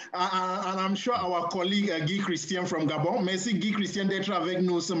now. And I'm sure our colleague Guy Christian from Gabon, merci Guy Christian d'être avec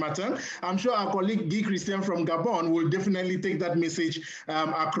nous ce matin. I'm sure our colleague Guy Christian from Gabon will definitely take that message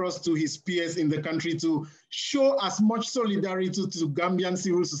across to his peers in the country to show as much solidarity to Gambian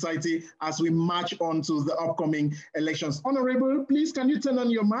civil society as we march on to the upcoming elections. Honorable, please, can you turn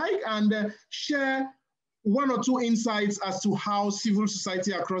on your mic and share one or two insights as to how civil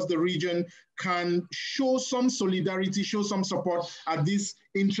society across the region can show some solidarity, show some support at this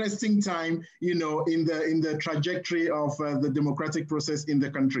interesting time, in the trajectory of the democratic process in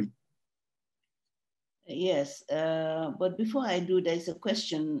the country? Yes, but before I do, there's a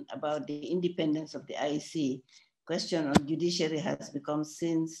question about the independence of the IEC. Question on judiciary has become,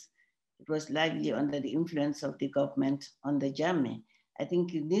 since it was largely under the influence of the government on the Jammeh. I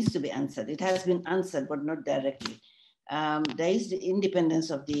think it needs to be answered. It has been answered, but not directly. There is the independence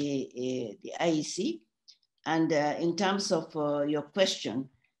of the IEC. And in terms of your question,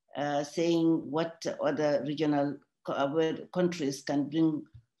 saying what other regional countries can bring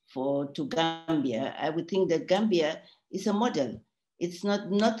to Gambia, I would think that Gambia is a model. It's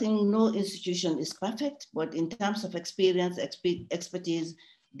no institution is perfect, but in terms of experience, expertise,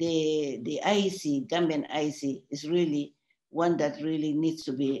 the IEC, Gambian IEC, is really one that really needs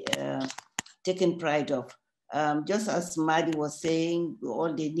to be taken pride of. Just as Madi was saying,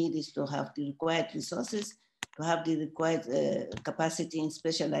 all they need is to have the required resources, to have the required capacity in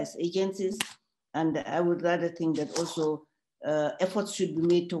specialized agencies. And I would rather think that also efforts should be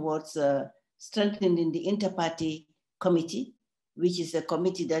made towards strengthening the inter-party committee, which is a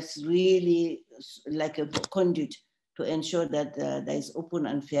committee that's really like a conduit to ensure that there is open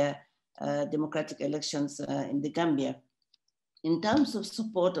and fair democratic elections in the Gambia. In terms of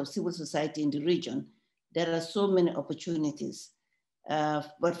support of civil society in the region, there are so many opportunities.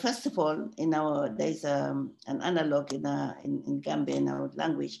 But first of all, there's an analog in Gambia, in our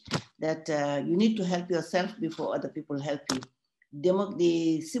language, that you need to help yourself before other people help you.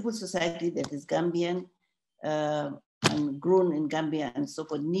 The civil society that is Gambian and grown in Gambia and so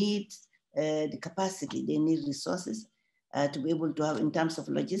forth needs the capacity, they need resources to be able to have in terms of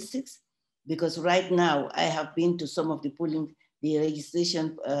logistics. Because right now, I have been to some of the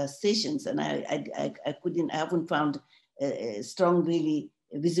registration stations, and I haven't found a strong really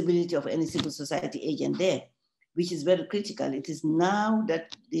visibility of any civil society agent there, which is very critical. It is now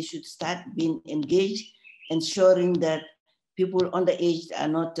that they should start being engaged, ensuring that people underage are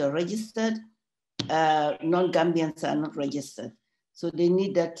not registered, non-Gambians are not registered. So they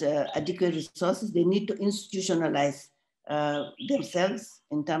need that adequate resources. They need to institutionalize themselves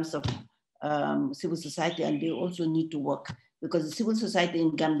in terms of civil society, and they also need to work, because the civil society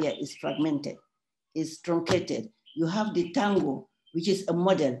in Gambia is fragmented, is truncated. You have the Tango, which is a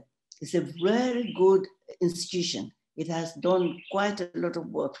model. It's a very good institution. It has done quite a lot of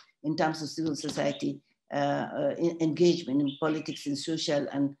work in terms of civil society engagement in politics, in social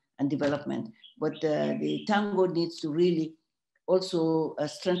and development. But the Tango needs to really also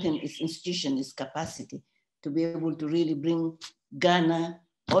strengthen its institution, its capacity to be able to really bring Ghana,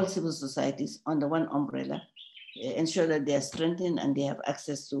 all civil societies under one umbrella, ensure that they are strengthened and they have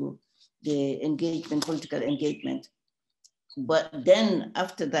access to the engagement, political engagement. But then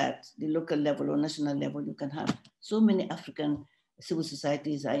after that, the local level or national level, you can have so many African civil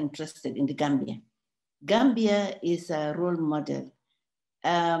societies are interested in the Gambia. Gambia is a role model.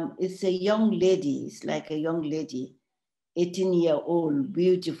 It's a young lady, it's like a young lady, 18-year-old,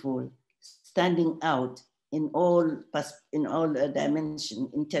 beautiful, standing out in all dimensions,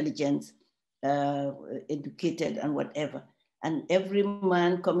 intelligence, educated and whatever. And every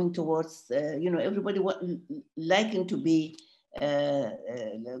man coming towards, everybody liking to be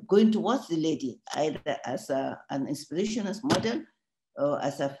going towards the lady, either as an inspiration, as model, or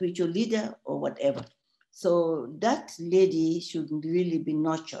as a future leader or whatever. So that lady should really be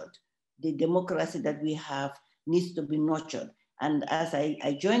nurtured. The democracy that we have needs to be nurtured. And as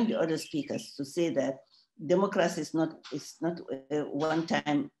I joined the other speakers to say that democracy is not a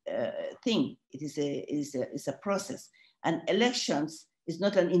one-time thing. It is a process. And elections is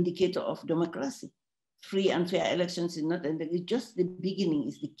not an indicator of democracy. Free and fair elections is not, it's just the beginning,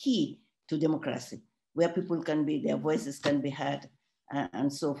 is the key to democracy, where people can be, their voices can be heard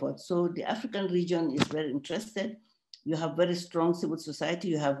and so forth. So the African region is very interested. You have very strong civil society.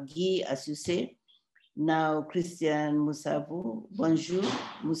 You have Guy, as you say. Now Christian Musavu, bonjour,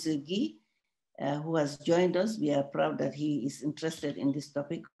 Musegi, who has joined us. We are proud that he is interested in this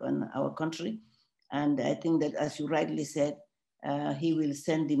topic on our country. And I think that, as you rightly said, he will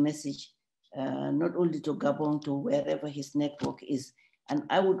send the message not only to Gabon, to wherever his network is. And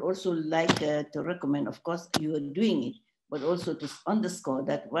I would also like to recommend, of course, you are doing it, but also to underscore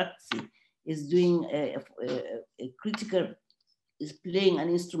that WACSI is doing a critical, is playing an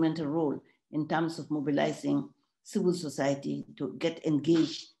instrumental role in terms of mobilizing civil society to get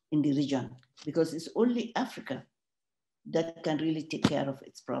engaged in the region, because it's only Africa that can really take care of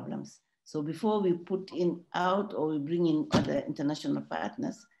its problems. So before we put out or we bring in other international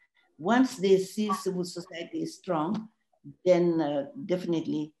partners, once they see civil society is strong, then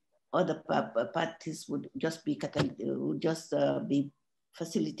definitely other parties would just be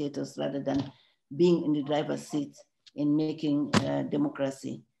facilitators rather than being in the driver's seat in making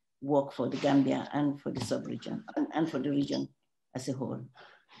democracy work for the Gambia and for the sub-region and for the region as a whole.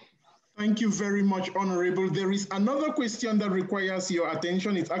 Thank you very much, Honorable. There is another question that requires your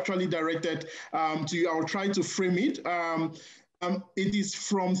attention. It's actually directed to you. I'll try to frame it. It is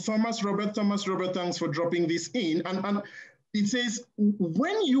from Thomas Robert. Thomas Robert, thanks for dropping this in. And it says,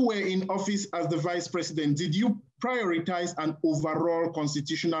 when you were in office as the Vice President, did you prioritize an overall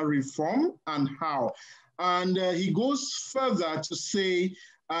constitutional reform, and how? And he goes further to say,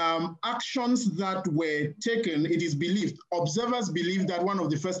 actions that were taken, it is believed, observers believe that one of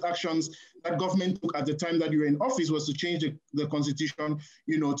the first actions that government took at the time that you were in office was to change the constitution,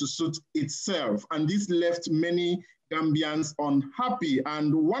 to suit itself. And this left many Gambians unhappy.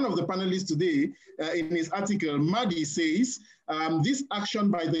 And one of the panelists today, in his article, Madi, says, this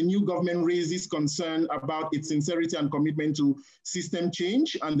action by the new government raises concern about its sincerity and commitment to system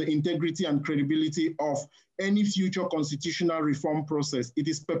change and the integrity and credibility of any future constitutional reform process. It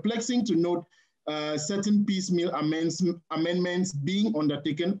is perplexing to note certain piecemeal amendments being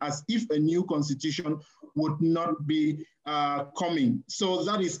undertaken as if a new constitution would not be coming. So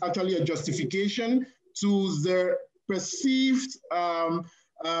that is actually a justification to the perceived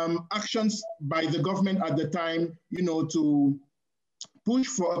actions by the government at the time, to push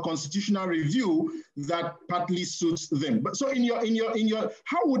for a constitutional review that partly suits them. But so in your,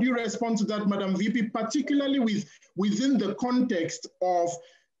 how would you respond to that, Madam VP, particularly within the context of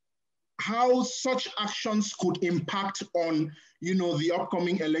how such actions could impact on, the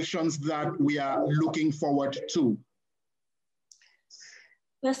upcoming elections that we are looking forward to?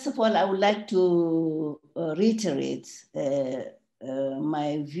 First of all, I would like to reiterate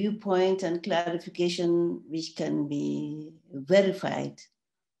my viewpoint and clarification, which can be verified,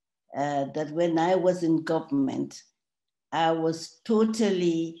 that when I was in government, I was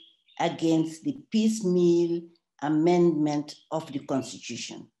totally against the piecemeal amendment of the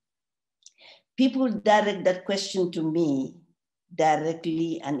Constitution. People direct that question to me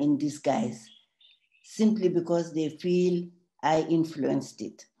directly and in disguise, simply because they feel I influenced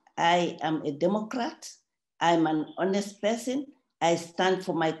it. I am a Democrat. I'm an honest person. I stand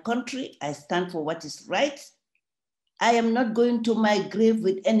for my country. I stand for what is right. I am not going to my grave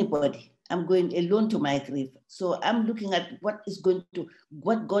with anybody. I'm going alone to my grave. So I'm looking at what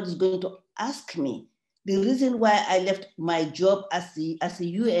God is going to ask me. The reason why I left my job as a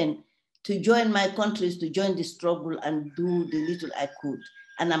UN to join my countries, to join the struggle and do the little I could.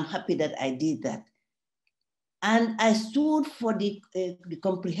 And I'm happy that I did that. And I stood for the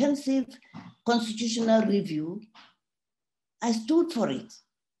comprehensive constitutional review. I stood for it.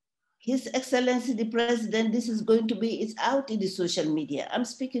 His Excellency, the President, this is going to be, it's out in the social media. I'm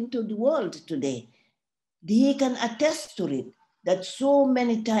speaking to the world today. He can attest to it, that so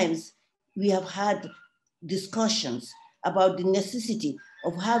many times we have had discussions about the necessity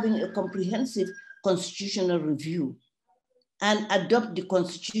of having a comprehensive constitutional review and adopt the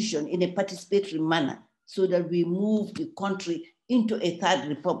constitution in a participatory manner so that we move the country into a third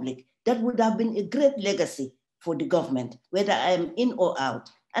republic. That would have been a great legacy for the government, whether I am in or out.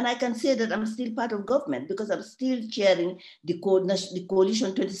 And I can say that I'm still part of government because I'm still chairing the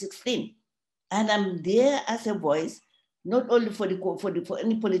coalition 2016. And I'm there as a voice, not only for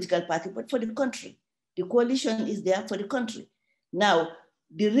any political party, but for the country. The coalition is there for the country. Now,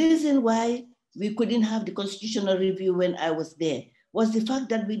 the reason why we couldn't have the constitutional review when I was there was the fact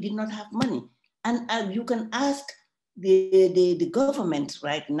that we did not have money. And you can ask the government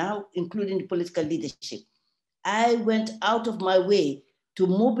right now, including the political leadership. I went out of my way to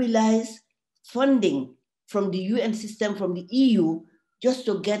mobilize funding from the UN system, from the EU, just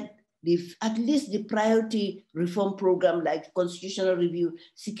to get at least the priority reform program like constitutional review,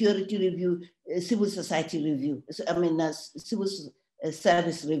 security review, civil society review, civil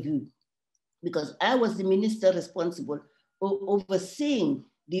service review. Because I was the minister responsible for overseeing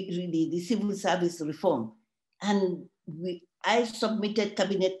the civil service reform. And I submitted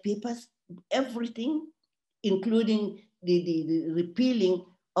cabinet papers, everything, including the repealing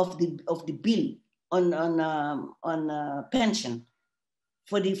of the bill on pension.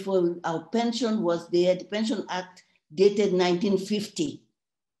 For our pension was there, the Pension Act dated 1950.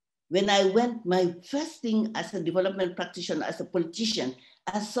 When I went, my first thing as a development practitioner, as a politician,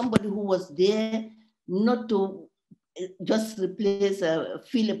 as somebody who was there not to just replace,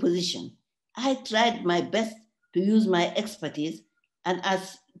 fill a position, I tried my best to use my expertise, and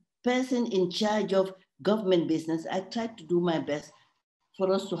as person in charge of government business, I tried to do my best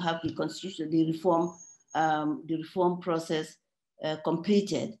for us to have the constitution, the reform process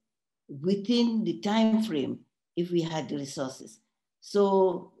completed within the time frame if we had the resources.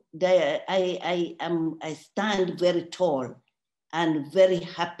 So I stand very tall and very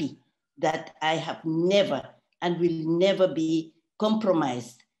happy that I have never and will never be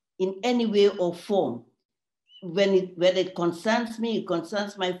compromised in any way or form. When it concerns me, it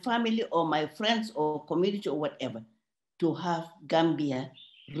concerns my family or my friends or community or whatever, to have Gambia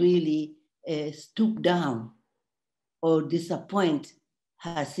really stoop down or disappoint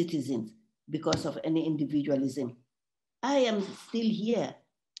her citizens because of any individualism. I am still here,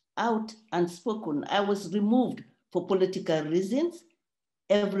 out and spoken. I was removed for political reasons.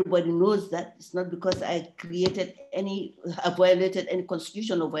 Everybody knows that. It's not because I violated any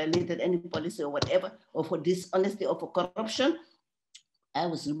constitution or violated any policy or whatever, or for dishonesty or for corruption. I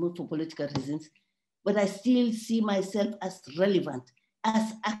was removed for political reasons, but I still see myself as relevant,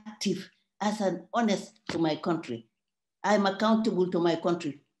 as active, as an honest to my country. I'm accountable to my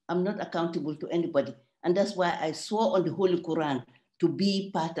country. I'm not accountable to anybody. And that's why I swore on the Holy Quran to be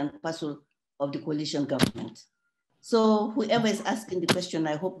part and parcel of the coalition government. So whoever is asking the question,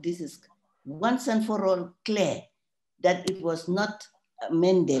 I hope this is once and for all clear that it was not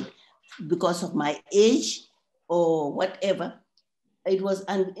amended because of my age or whatever. It was,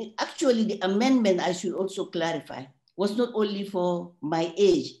 and actually the amendment, I should also clarify, was not only for my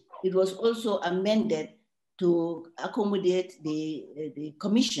age, it was also amended to accommodate the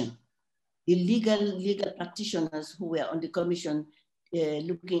commission, the legal practitioners who were on the commission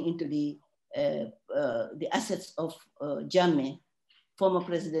looking into the assets of Jammeh, former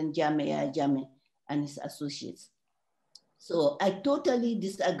President Jammeh and his associates. So I totally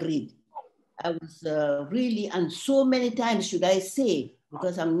disagreed. I was really, and so many times should I say,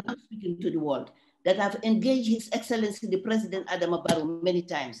 because I'm now speaking to the world, that I've engaged His Excellency the President Adama Barrow many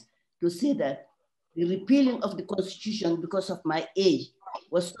times to say that the repealing of the Constitution because of my age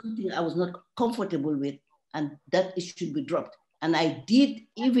was something I was not comfortable with, and that it should be dropped. And I did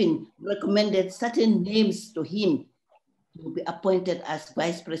even recommended certain names to him to be appointed as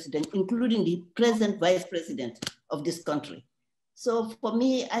Vice President, including the present Vice President of this country. So for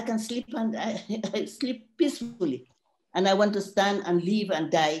me, I can sleep and I sleep peacefully. And I want to stand and live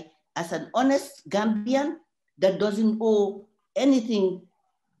and die as an honest Gambian that doesn't owe anything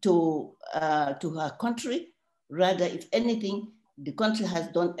to her country, Rather, if anything, the country has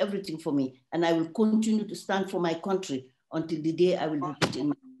done everything for me, and I will continue to stand for my country until the day I will be put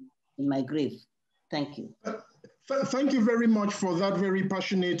in my grave. Thank you. Thank you very much for that very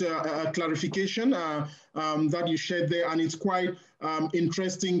passionate clarification that you shared there, and it's quite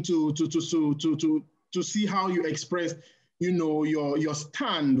interesting to see how you expressed, you know, your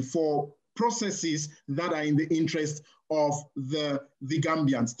stand for processes that are in the interest of the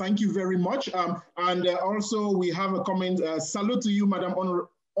Gambians. Thank you very much. And also we have a comment. Salute to you, Madam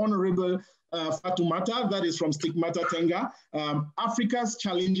Honorable Fatoumata, that is from Stigmata Tenga. Africa's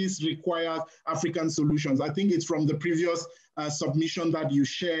challenges require African solutions. I think it's from the previous submission that you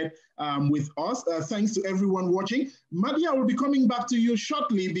shared with us. Thanks to everyone watching. Madi, I will be coming back to you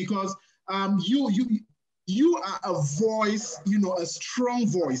shortly because you are a voice, you know, a strong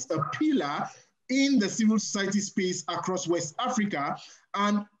voice, a pillar in the civil society space across West Africa.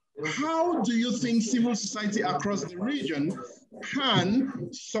 And how do you think civil society across the region can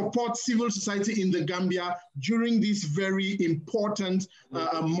support civil society in the Gambia during these very important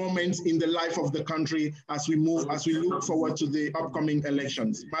moments in the life of the country as we look forward to the upcoming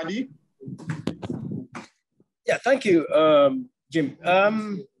elections? Madi? Yeah, thank you, Jim.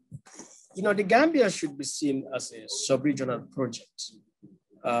 You know, the Gambia should be seen as a sub-regional project,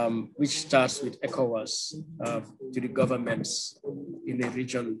 which starts with ECOWAS to the governments in the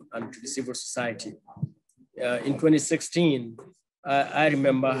region and to the civil society. In 2016, I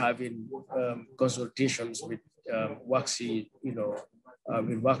remember having consultations with WACSI, you know,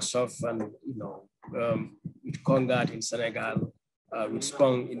 with WACSI and, you know, with CONGAD in Senegal, with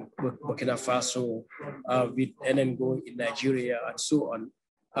SPONG in Burkina Faso, with NNGO in Nigeria, and so on.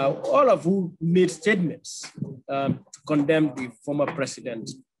 All of who made statements to condemn the former president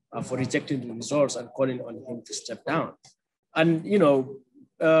for rejecting the results and calling on him to step down. And, you know,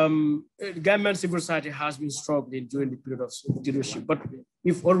 Gambian civil society has been struggling during the period of dictatorship, but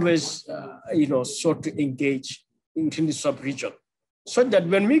we've always, you know, sought to engage within the sub-region. So that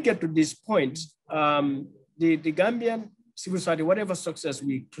when we get to this point, the Gambian civil society, whatever success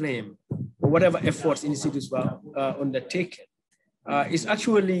we claim, or whatever efforts initiatives were undertaken, is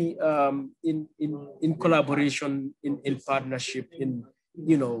actually in collaboration, in partnership, in,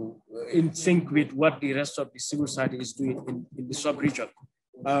 you know, in sync with what the rest of the civil society is doing in the sub-region.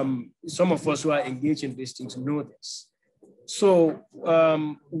 Some of us who are engaged in these things know this. So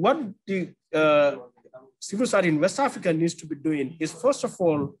what the civil society in West Africa needs to be doing is, first of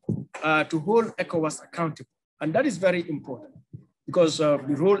all, to hold ECOWAS accountable. And that is very important because of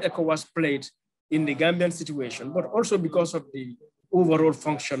the role ECOWAS played in the Gambian situation, but also because of the overall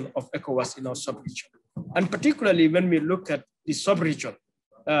function of ECOWAS in our sub-region. And particularly when we look at the sub-region,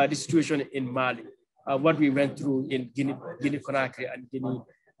 the situation in Mali, what we went through in Guinea-Conakry and Guinea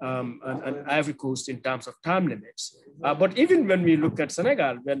and Ivory Coast in terms of time limits. But even when we look at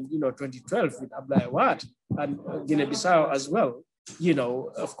Senegal, when, you know, 2012 with Abdoulaye Wade and Guinea-Bissau as well, you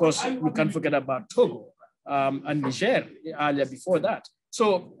know, of course, we can't forget about Togo and Niger earlier before that.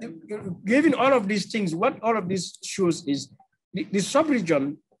 So given all of these things, what all of this shows is the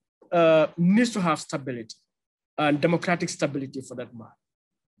sub-region needs to have stability and democratic stability for that matter.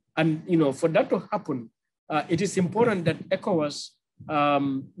 And, you know, for that to happen, it is important that ECOWAS,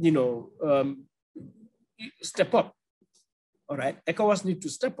 you know, step up, all right? ECOWAS need to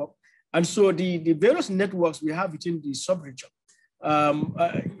step up. And so the various networks we have within the sub-region,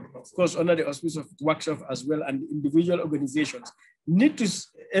 of course, under the auspices of WACSI as well, and individual organizations, need to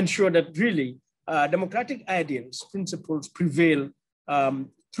ensure that really democratic ideals, principles prevail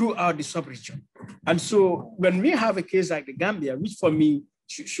throughout the sub-region. And so when we have a case like the Gambia, which for me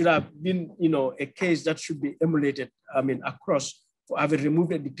should have been, you know, a case that should be emulated, I mean, across, for having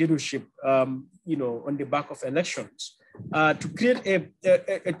removed a dictatorship, you know, on the back of elections, to create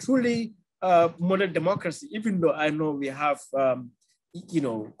a truly model democracy, even though I know we have, you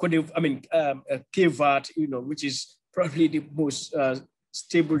know, KVAT, you know, which is probably the most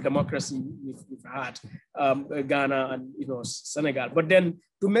stable democracy we've had, Ghana and, you know, Senegal. But then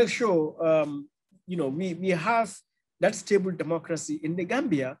to make sure, you know, we have that stable democracy in the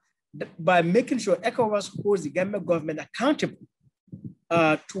Gambia by making sure ECOWAS holds the Gambia government accountable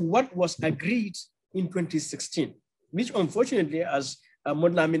to what was agreed in 2016, which unfortunately, as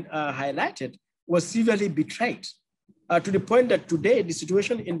Modlamin highlighted, was severely betrayed to the point that today the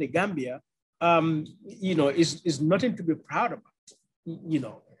situation in the Gambia, you know, is nothing to be proud about, you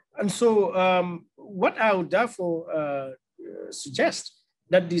know. And so what I would therefore suggest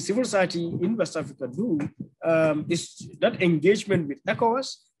that the civil society in West Africa do is that engagement with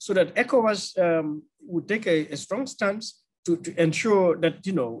ECOWAS, so that ECOWAS would take a strong stance to ensure that,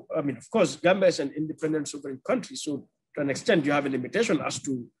 you know, I mean, of course, Gambia is an independent sovereign country. So to an extent, you have a limitation as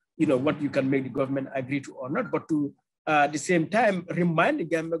to, you know, what you can make the government agree to or not, but to at the same time, remind the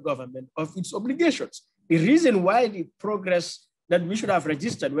Gambia government of its obligations. The reason why the progress that we should have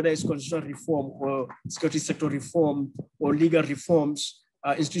registered, whether it's constitutional reform or security sector reform or legal reforms,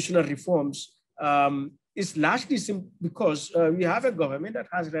 institutional reforms, is largely because we have a government that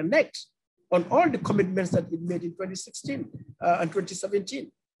has reneged on all the commitments that it made in 2016 and 2017.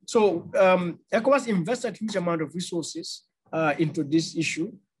 So ECOWAS invested a huge amount of resources into this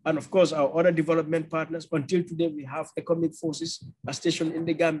issue. And of course, our other development partners, until today, we have economic forces stationed in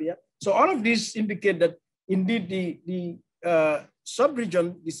the Gambia. So all of these indicate that indeed the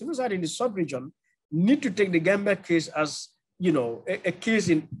sub-region, the civil society in the sub-region need to take the Gambia case as, you know, a case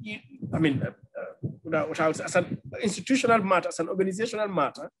in, I mean, as an institutional matter, as an organizational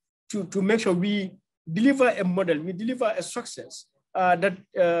matter, to make sure we deliver a model, we deliver a success that,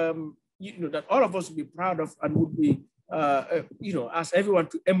 you know, that all of us would be proud of and would be, you know, ask everyone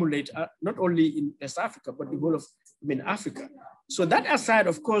to emulate, not only in West Africa, but the whole of Africa. So that aside,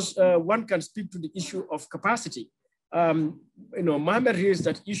 of course, one can speak to the issue of capacity. You know, Mohammed raised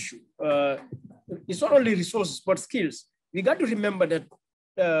that issue. It's not only resources, but skills. We got to remember that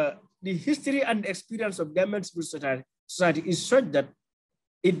the history and experience of Gambian civil society is such that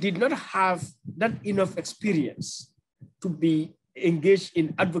it did not have that enough experience to be engaged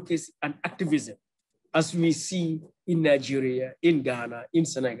in advocacy and activism, as we see in Nigeria, in Ghana, in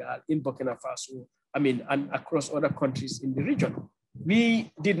Senegal, in Burkina Faso, and across other countries in the region.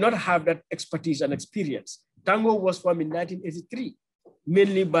 We did not have that expertise and experience. Tango was formed in 1983,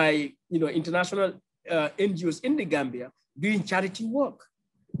 mainly by, you know, international NGOs in the Gambia doing charity work.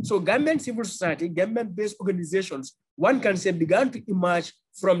 So Gambian civil society, Gambian-based organizations, one can say began to emerge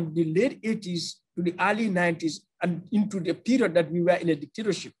from the late 80s to the early 90s and into the period that we were in a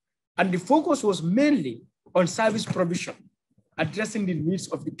dictatorship. And the focus was mainly on service provision, addressing the needs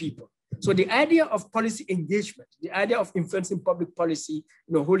of the people. So the idea of policy engagement, the idea of influencing public policy,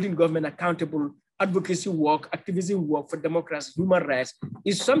 you know, holding government accountable, advocacy work, activism work for democracy, human rights,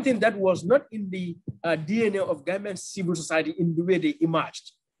 is something that was not in the DNA of Gambian civil society in the way they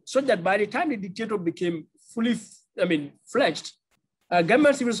emerged. So that by the time the dictator became fully, fledged,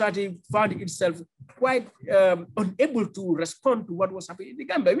 Gambian civil society found itself quite unable to respond to what was happening in the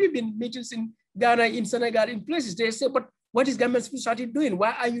Gambia. We've been meetings in Ghana, in Senegal, in places. They say, but what is Gambian civil society doing?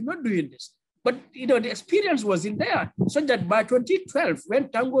 Why are you not doing this? But, you know, the experience was in there. So that by 2012, when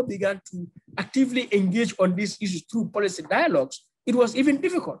Tango began to actively engage on these issues through policy dialogues, it was even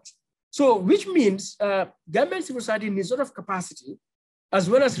difficult. So, which means Gambian civil society needs a lot of capacity as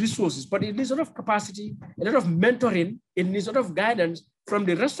well as resources, but it needs a lot of capacity, a lot of mentoring, it needs a lot of guidance from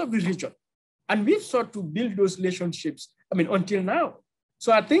the rest of the region. And we've sought to build those relationships, until now.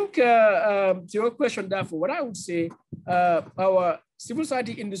 So I think to your question, therefore, what I would say, our civil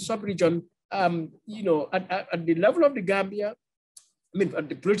society in the sub-region, you know, at the level of the Gambia, at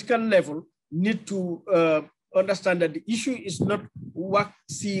the political level, need to understand that the issue is not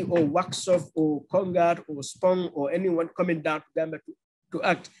WACSI or WACSOF or CONGAD or SPONG or anyone coming down to Gambia to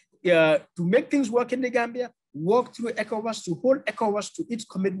act. To make things work in the Gambia, work through ECOWAS, to hold ECOWAS to its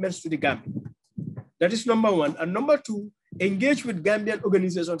commitments to the Gambia. That is number one. And number two, engage with Gambian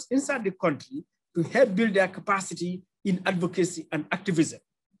organizations inside the country to help build their capacity in advocacy and activism.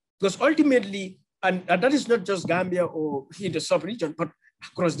 Because ultimately, and that is not just Gambia or in the sub-region, but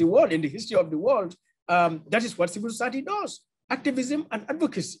across the world, in the history of the world, that is what civil society does, activism and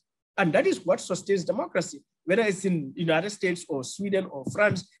advocacy. And that is what sustains democracy. Whether it's in the United States or Sweden or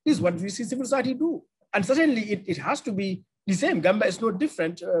France, this is what we see civil society do. And certainly it has to be the same. Gambia is no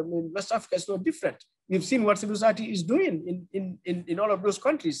different. West Africa is no different. We've seen what civil society is doing in all of those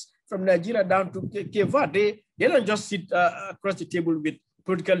countries, from Nigeria down to Cape Verde. They don't just sit across the table with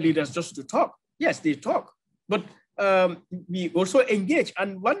political leaders just to talk. Yes, they talk, but we also engage.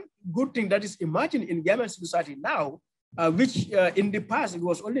 And one good thing that is emerging in Gambian civil society now, which in the past, it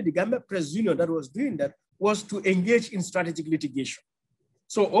was only the Gambia Press Union that was doing that, was to engage in strategic litigation.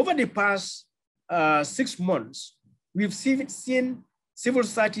 So over the past 6 months, we've seen civil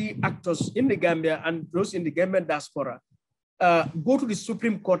society actors in the Gambia and those in the Gambian diaspora go to the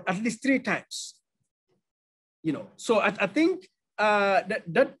Supreme Court at least 3 times. You know, so I think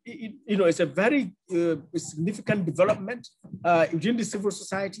that is a very significant development within the civil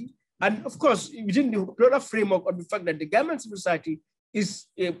society. And of course, within the broader framework of the fact that the Gambian civil society is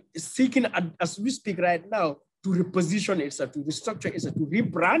seeking, as we speak right now, to reposition itself, to restructure itself, to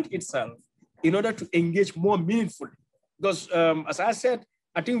rebrand itself in order to engage more meaningfully. Because as I said,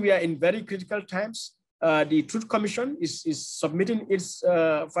 I think we are in very critical times. The Truth Commission is submitting its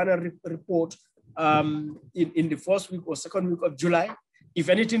final report in the first week or second week of July. If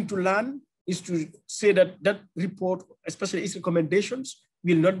anything to learn is to say that that report, especially its recommendations,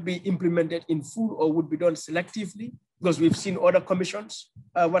 will not be implemented in full or would be done selectively, because we've seen other commissions,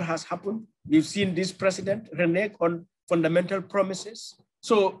 what has happened. We've seen this president renege on fundamental promises.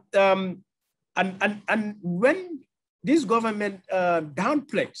 So, and when this government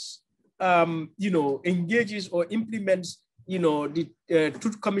downplays, engages or implements, the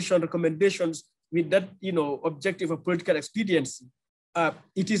Truth Commission recommendations with that, objective of political expediency,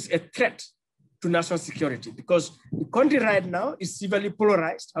 it is a threat to national security, because the country right now is severely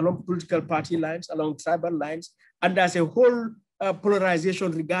polarized along political party lines, along tribal lines, and there's a whole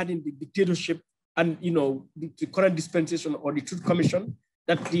polarization regarding the dictatorship and the current dispensation or the Truth Commission,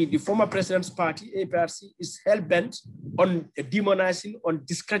 that the former president's party, APRC, is hell-bent on demonizing, on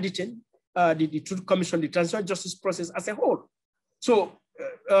discrediting the Truth Commission, the transitional justice process as a whole. So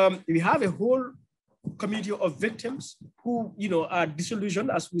we have a whole community of victims who are disillusioned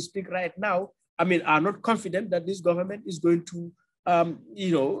as we speak right now. Are not confident that this government is going to,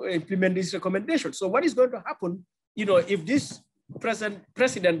 implement these recommendations. So what is going to happen, if this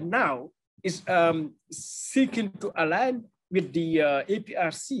president now is seeking to align with the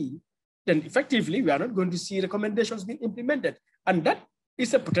APRC, then effectively we are not going to see recommendations being implemented. And that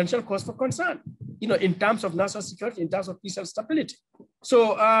is a potential cause for concern, in terms of national security, in terms of peace and stability.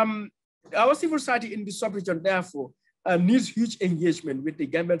 So our civil society in the sub-region, therefore, needs huge engagement with the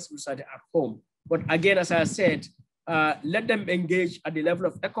Gambian civil society at home. But again, as I said, let them engage at the level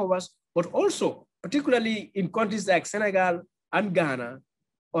of ECOWAS, but also, particularly in countries like Senegal and Ghana,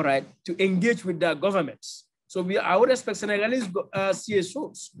 all right, to engage with their governments. So I would expect Senegalese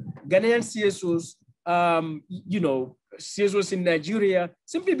CSOs, Ghanaian CSOs, CSOs in Nigeria,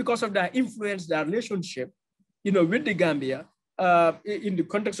 simply because of their influence, their relationship, with the Gambia, in the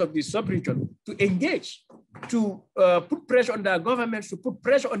context of the sub-region, to engage, to put pressure on their governments, to put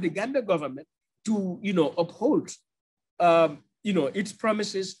pressure on the Gambia government to, uphold, its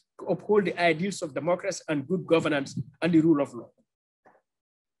promises, to uphold the ideals of democracy and good governance and the rule of law.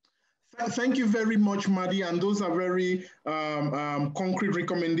 Thank you very much, Madi, and those are very concrete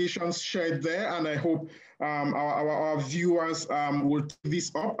recommendations shared there, and I hope our viewers will take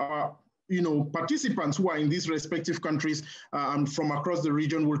this up. Our participants who are in these respective countries and from across the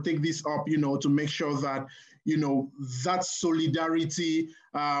region will take this up, to make sure that, that solidarity,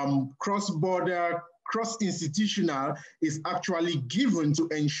 cross-border, cross-institutional is actually given to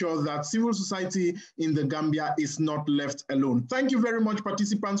ensure that civil society in the Gambia is not left alone. Thank you very much,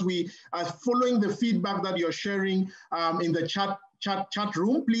 participants. We are following the feedback that you're sharing in the chat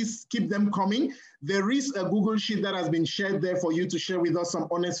room. Please keep them coming. There is a Google Sheet that has been shared there for you to share with us some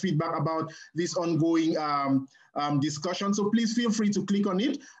honest feedback about this ongoing discussion. So please feel free to click on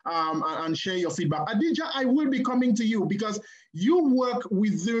it and share your feedback. Adija, I will be coming to you because you work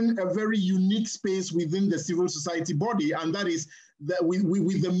within a very unique space within the civil society body, and that is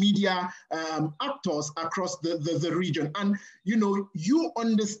with the media actors across the region. And you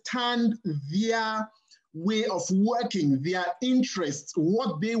understand their way of working, their interests,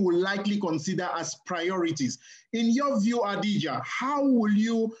 what they will likely consider as priorities. In your view, Adija, how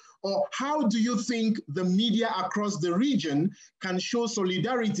do you think the media across the region can show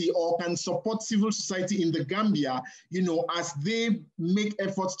solidarity or can support civil society in the Gambia, as they make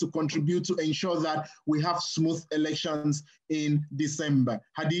efforts to contribute to ensure that we have smooth elections in December?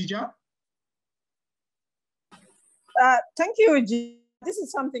 Hadija? Thank you, G. This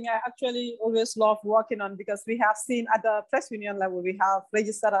is something I actually always love working on, because we have seen at the press union level, we have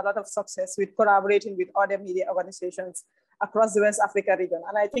registered a lot of success with collaborating with other media organizations across the West Africa region.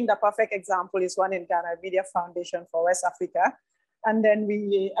 And I think the perfect example is one in Ghana, Media Foundation for West Africa. And then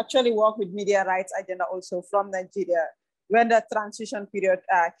we actually work with media rights agenda also from Nigeria when the transition period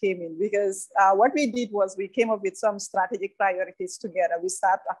came in, because what we did was we came up with some strategic priorities together. We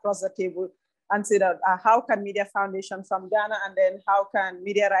sat across the table and said, how can Media Foundation from Ghana, and then how can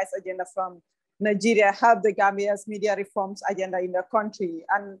media rights agenda from Nigeria help the Gambia's media reforms agenda in the country?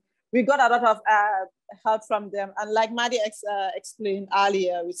 And we got a lot of help from them. And like Madi explained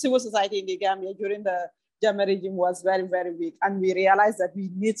earlier, with civil society in the Gambia during the Jammeh regime was very, very weak. And we realized that we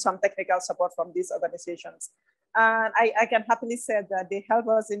need some technical support from these organizations. And I can happily say that they help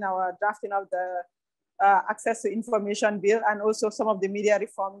us in our drafting of the access to information bill, and also some of the media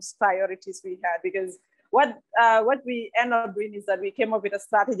reforms priorities we had, because what we end up doing is that we came up with a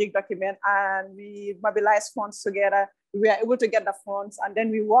strategic document and we mobilized funds together. We were able to get the funds, and then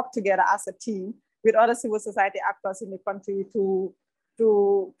we worked together as a team with other civil society actors in the country to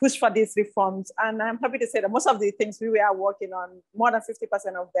push for these reforms. And I'm happy to say that most of the things we were working on, more than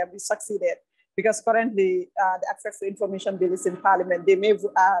 50% of them, we succeeded, because currently the access to information bill is in Parliament. They may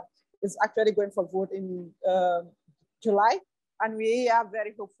is actually going for vote in July. And we are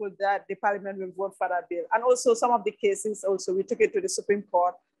very hopeful that the Parliament will vote for that bill. And also some of the cases, also we took it to the Supreme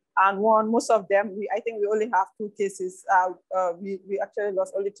Court and won most of them. I think we only have 2 cases. We actually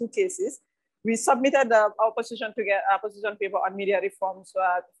lost only 2 cases. We submitted our position paper on media reforms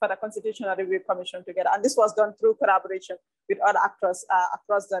for the Constitutional Review Commission together. And this was done through collaboration with other actors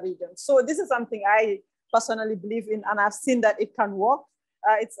across the region. So this is something I personally believe in, and I've seen that it can work.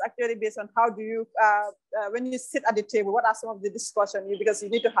 It's actually based on how do you, when you sit at the table, what are some of the discussion, because you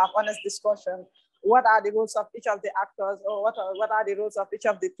need to have honest discussion. What are the roles of each of the actors, or what are the roles of each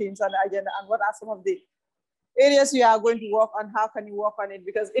of the teams on the agenda, and what are some of the areas you are going to work on, how can you work on it?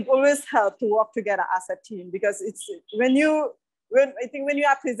 Because it always helps to work together as a team, because it's when you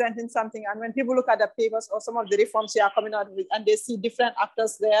are presenting something and when people look at the papers or some of the reforms you are coming out with and they see different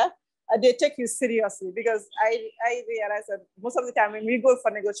actors there, they take you seriously. Because I realize that most of the time when we go for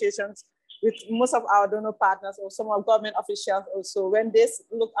negotiations with most of our donor partners or some of government officials also, when they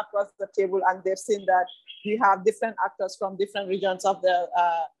look across the table and they've seen that you have different actors from different regions of the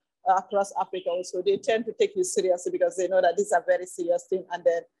across Africa also, they tend to take you seriously because they know that this is a very serious thing, and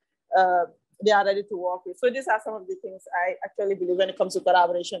then they are ready to work with. So these are some of the things I actually believe when it comes to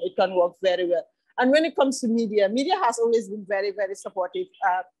collaboration, it can work very well. And when it comes to media has always been very, very supportive,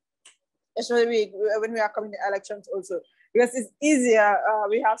 especially when we are coming to elections also, because it's easier.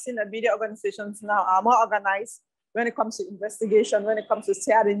 We have seen that media organizations now are more organized when it comes to investigation, when it comes to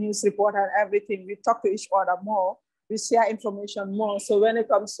sharing news report and everything. We talk to each other more. We share information more. So when it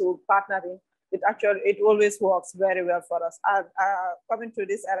comes to partnering, it always works very well for us. And coming to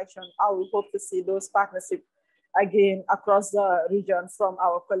this election, I will hope to see those partnerships again across the region from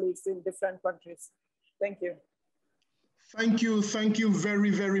our colleagues in different countries. Thank you. Thank you very,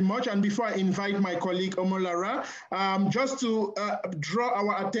 very much. And before I invite my colleague Omolara, just to draw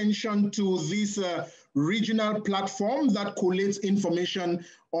our attention to this regional platform that collates information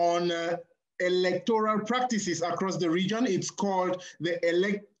on electoral practices across the region. It's called the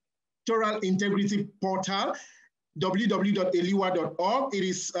Electoral Integrity Portal, www.eliwa.org.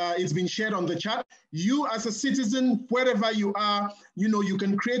 It's been shared on the chat. You as a citizen, wherever you are, you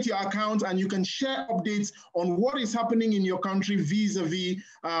can create your account and you can share updates on what is happening in your country vis-a-vis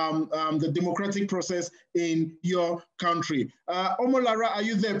the democratic process in your country. Omolara, are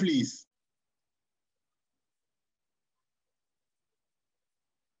you there, please?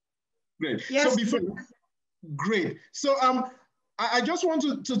 Great. Yes. So great. So I just want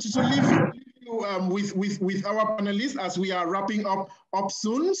to leave you with our panelists as we are wrapping up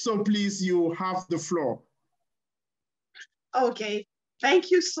soon. So please, you have the floor. Okay. Thank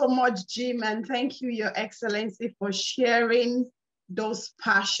you so much, Jim, and thank you, Your Excellency, for sharing those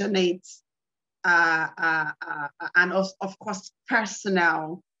passionate and of course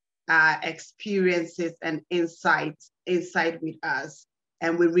personal experiences and insights with us.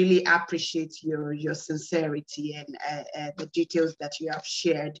 And we really appreciate your sincerity and the details that you have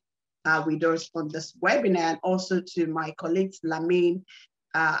shared with us on this webinar, and also to my colleagues Lamin,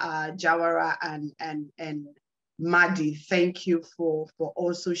 Jawara, and Madi. Thank you for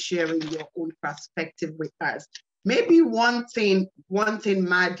also sharing your own perspective with us. Maybe one thing,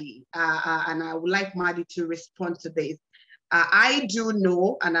 Madi, and I would like Madi to respond to this. I do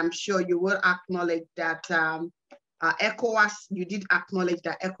know, and I'm sure you will acknowledge that ECOWAS, you did acknowledge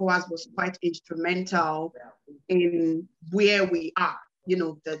that ECOWAS was quite instrumental in where we are,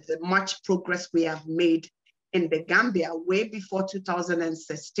 the much progress we have made in the Gambia way before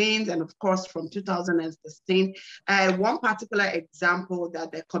 2016, and of course from 2016. One particular example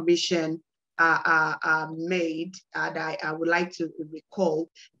that the Commission made that I would like to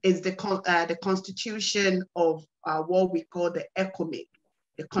recall is the constitution of what we call the ECOMIG,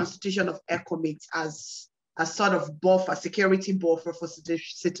 the constitution of ECOMIG as a sort of buffer, security buffer for the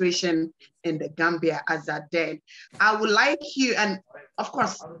situation in the Gambia as at then. I would like you, and of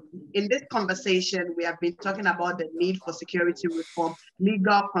course, in this conversation, we have been talking about the need for security reform,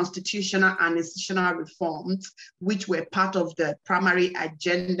 legal, constitutional, and institutional reforms, which were part of the primary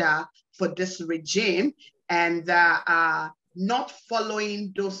agenda for this regime, and not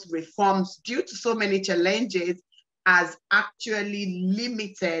following those reforms due to so many challenges has actually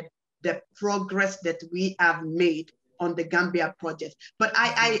limited the progress that we have made on the Gambia project. But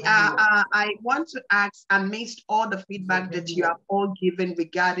I want to ask, amidst all the feedback that you have all given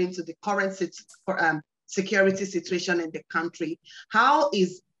regarding to the current security situation in the country, how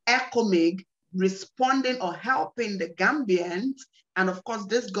is ECOMIG responding or helping the Gambians, and of course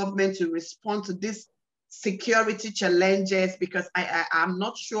this government to respond to these security challenges, because I'm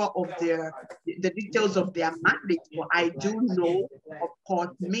not sure of the details of their mandate, but I do know, of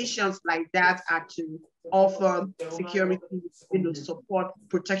course, missions like that are to offer security, support,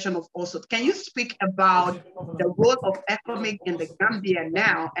 protection of all sorts. Can you speak about the role of ECOMIC in the Gambia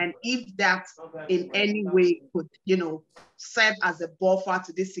now, and if that in any way could, serve as a buffer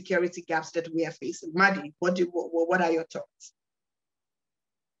to these security gaps that we are facing? Madi, what are your thoughts?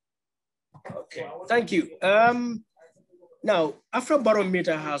 Okay, thank you. Now,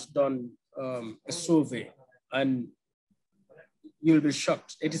 Afrobarometer has done a survey, and you'll be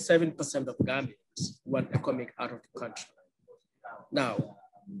shocked, 87% of Gambians want ECOMIC out of the country. Now,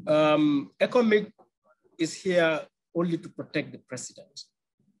 ECOMIC is here only to protect the president.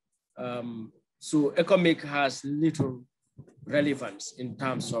 So ECOMIC has little relevance in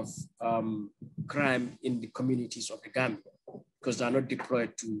terms of crime in the communities of the Gambia, because they are not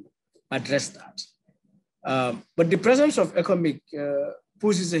deployed to address that. But the presence of ECOMIC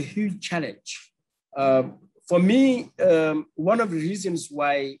poses a huge challenge. For me, one of the reasons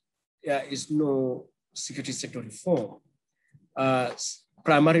why there is no security sector reform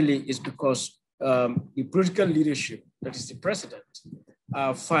primarily is because the political leadership, that is the president,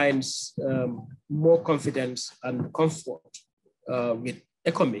 finds more confidence and comfort with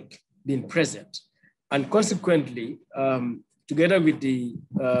ECOMIC being present. And consequently, together with the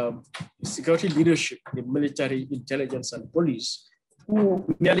security leadership, the military, intelligence, and police, who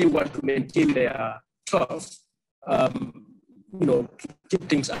merely want to maintain their turf, keep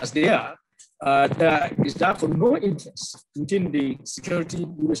things as they are, there is therefore no interest within the security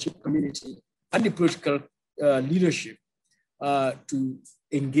leadership community and the political leadership to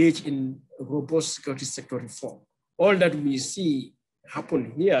engage in robust security sector reform. All that we see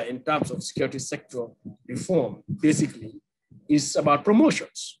happen here in terms of security sector reform, basically, is about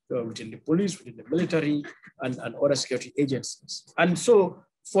promotions within the police, within the military, and other security agencies. And so,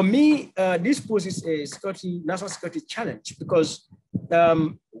 for me, this poses a national security challenge, because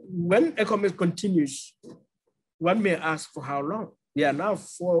when ECOMIC continues, one may ask for how long? We are now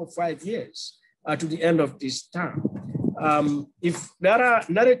 4 or 5 years to the end of this term. If there are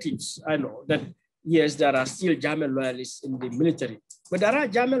narratives, I know that, yes, there are still German loyalists in the military, but there are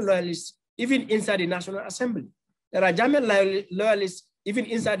German loyalists even inside the National Assembly. There are German loyalists even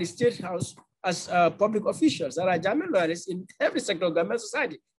inside the State House as public officials. There are German loyalists in every sector of Gambian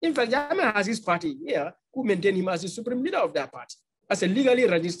society. In fact, German has his party here who maintain him as the supreme leader of that party, as a legally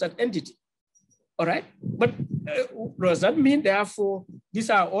registered entity. All right? But does that mean, therefore, these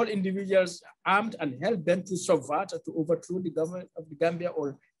are all individuals armed and hell-bent to subvert or to overthrow the government of the Gambia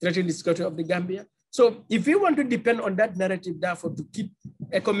or threaten the security of the Gambia? So if we want to depend on that narrative, therefore, to keep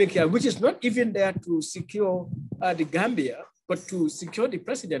ECOMIC here, which is not even there to secure the Gambia, but to secure the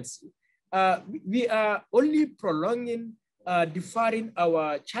presidency, we are only prolonging, deferring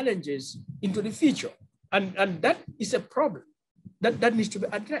our challenges into the future. And that is a problem that needs to be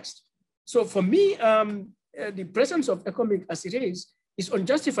addressed. So for me, the presence of ECOMIC as it is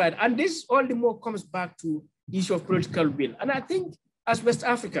unjustified. And this all the more comes back to the issue of political will. And I think as West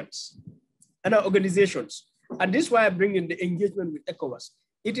Africans and our organizations, and this is why I bring in the engagement with ECOWAS,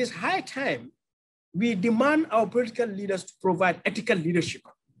 it is high time we demand our political leaders to provide ethical leadership,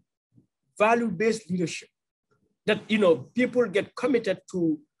 value-based leadership, that people get committed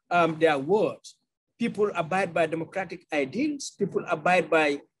to their words, people abide by democratic ideals, people abide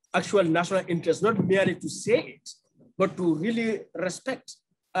by actual national interests, not merely to say it, but to really respect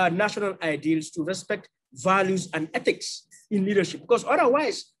national ideals, to respect values and ethics in leadership. Because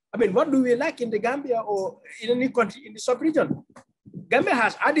otherwise, I mean, what do we lack in the Gambia or in any country in the sub-region? Gambia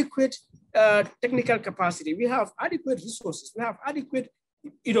has adequate technical capacity. We have adequate resources. We have adequate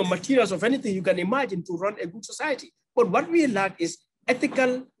materials of anything you can imagine to run a good society. But what we lack is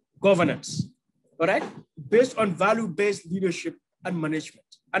ethical governance, all right? Based on value-based leadership and management.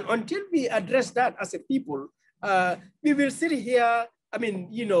 And until we address that as a people, we will sit here, I mean,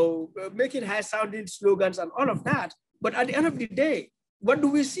 making high-sounding slogans and all of that. But at the end of the day, what do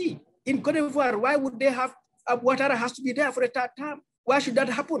we see? In Cote d'Ivoire, why would they have Ouattara has to be there for a third term? Why should that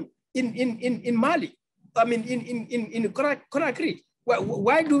happen in Mali? I mean, in Conakry?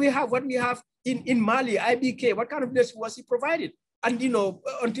 Why do we have what we have in Mali, IBK? What kind of leadership was he provided? And,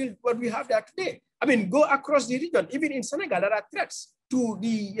 until what we have there today. I mean, go across the region. Even in Senegal, there are threats to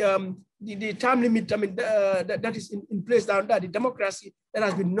the term limit, I mean, that is in place down there, the democracy that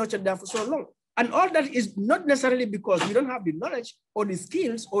has been nurtured there for so long. And all that is not necessarily because we don't have the knowledge or the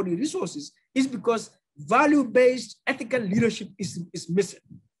skills or the resources. It's because value-based ethical leadership is missing.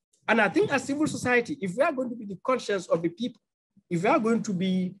 And I think as civil society, if we are going to be the conscience of the people, if we are going to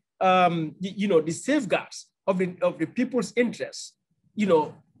be the safeguards of the people's interests,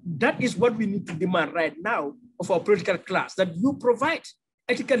 that is what we need to demand right now of our political class, that you provide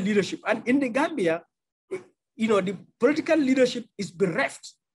ethical leadership. And in the Gambia, the political leadership is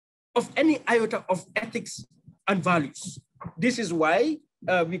bereft of any iota of ethics and values. This is why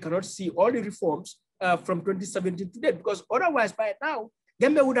we cannot see all the reforms from 2017 to date, because otherwise by now,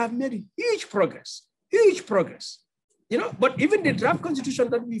 Gambia would have made huge progress. But even the draft constitution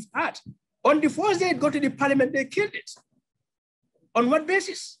that we've had, on the first day it got to the parliament, they killed it. On what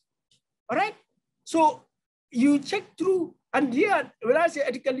basis? All right. So you check through, and here, when I say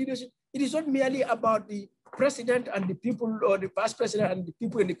ethical leadership, it is not merely about the president and the people, or the vice president and the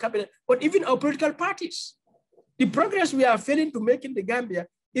people in the cabinet, but even our political parties. The progress we are failing to make in the Gambia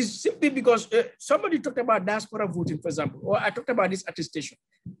is simply because somebody talked about diaspora voting, for example, or I talked about this attestation.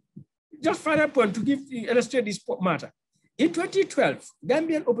 Just final point to illustrate this matter. In 2012,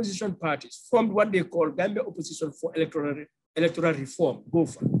 Gambian opposition parties formed what they call Gambia Opposition for Electoral Reform,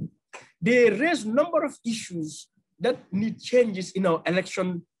 GOFA. They raised a number of issues that need changes in our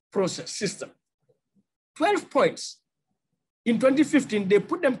election process system. 12 points. In 2015, they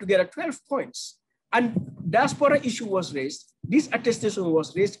put them together, 12 points. And diaspora issue was raised, this attestation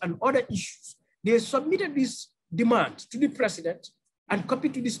was raised, and other issues. They submitted this demand to the president and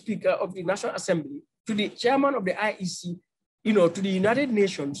copied to the Speaker of the National Assembly, to the chairman of the IEC, to the United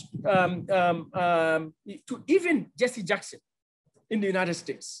Nations, to even Jesse Jackson in the United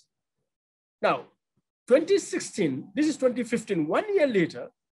States. Now, 2016, this is 2015, 1 year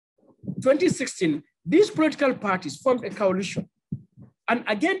later, 2016, these political parties formed a coalition. And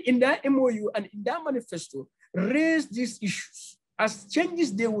again, in their MOU and in their manifesto, raised these issues as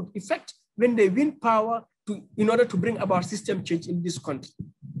changes they would effect when they win power in order to bring about system change in this country.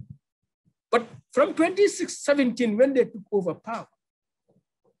 But from 2017, when they took over power,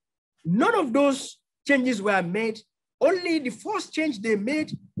 none of those changes were made. Only the first change they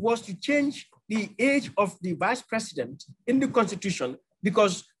made was to change the age of the vice president in the constitution,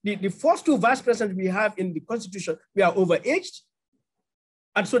 because the first two vice presidents we have in the constitution, we are overaged.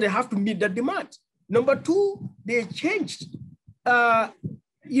 And so they have to meet that demand. Number two, they changed, another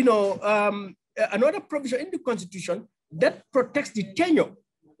provision in the constitution that protects the tenure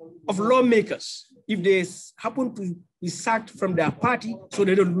of lawmakers if they happen to be sacked from their party so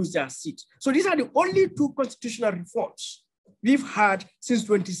they don't lose their seat. So these are the only two constitutional reforms we've had since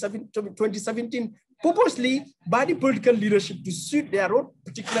 2017, purposely by the political leadership to suit their own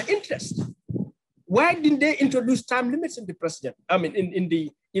particular interest. Why didn't they introduce time limits in the president?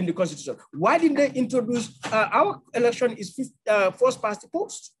 In the constitution? Why didn't they introduce our election is first past the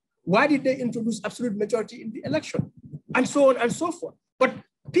post? Why did they introduce absolute majority in the election? And so on and so forth. But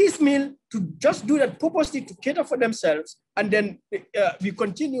piecemeal, to just do that purposely to cater for themselves, and then we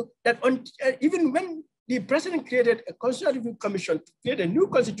continue that even when the president created a constitutional commission to create a new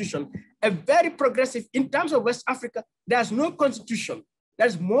constitution, a very progressive, in terms of West Africa, there's no constitution that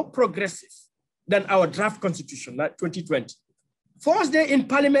is more progressive than our draft constitution, like 2020. First day in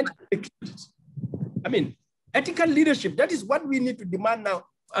parliament, ethical leadership, that is what we need to demand now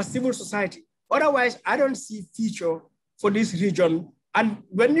as civil society. Otherwise, I don't see future for this region. And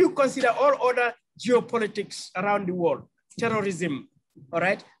when you consider all other geopolitics around the world, terrorism, all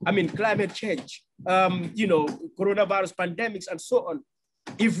right? Climate change, coronavirus pandemics and so on.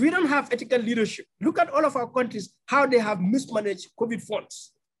 If we don't have ethical leadership, look at all of our countries, how they have mismanaged COVID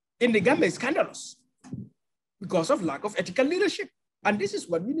funds. In the Gambia, it's scandalous because of lack of ethical leadership. And this is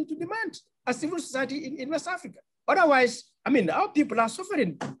what we need to demand as civil society in West Africa. Otherwise, our people are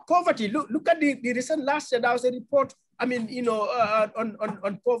suffering poverty. Look at the recent last year, there was a report,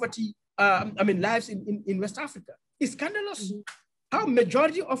 on poverty, lives in West Africa. It's scandalous how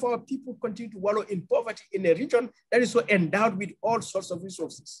majority of our people continue to wallow in poverty in a region that is so endowed with all sorts of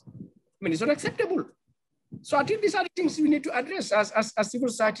resources. It's not acceptable. So I think these are the things we need to address as civil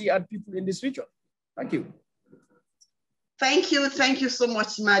society and people in this region. Thank you. Thank you so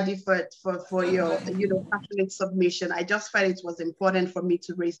much, Madi, for your passionate submission. I just felt it was important for me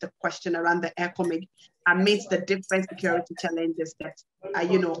to raise the question around the economic amidst the different security challenges that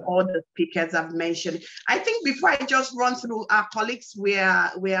all the speakers have mentioned. I think before I just run through our colleagues,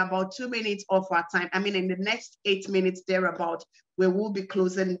 we're about 2 minutes off our time. In the next 8 minutes thereabout, we will be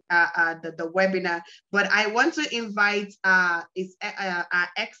closing the webinar. But I want to invite Our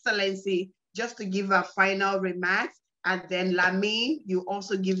Excellency just to give our final remarks. And then Lamin, you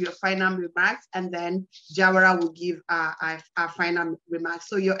also give your final remarks, and then Jawara will give our final remarks.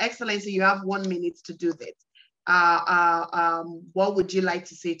 So Your Excellency, you have 1 minute to do this. what would you like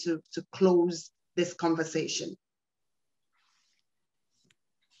to say to close this conversation?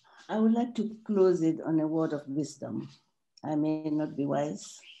 I would like to close it on a word of wisdom. I may not be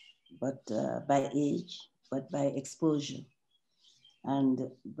wise, but by age, but by exposure and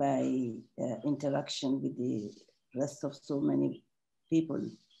by interaction with the rest of so many people,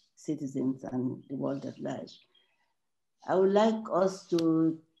 citizens, and the world at large. I would like us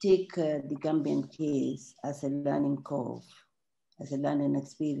to take the Gambian case as a learning curve, as a learning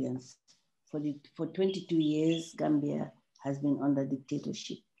experience. For 22 years, Gambia has been under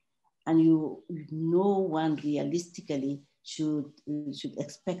dictatorship. And no one realistically should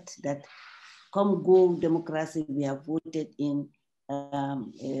expect that come go democracy, we have voted in a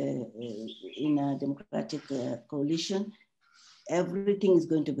democratic coalition, everything is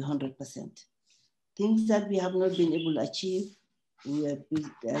going to be 100%. Things that we have not been able to achieve,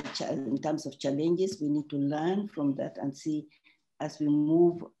 in terms of challenges, we need to learn from that and see as we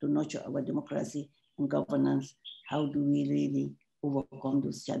move to nurture our democracy and governance, how do we really overcome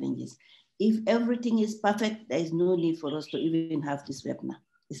those challenges. If everything is perfect, there is no need for us to even have this webinar.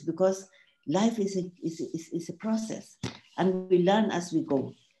 It's because life is a process and we learn as we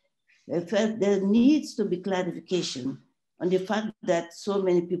go. There needs to be clarification on the fact that so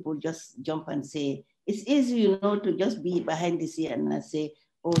many people just jump and say, it's easy, to just be behind the scene and say,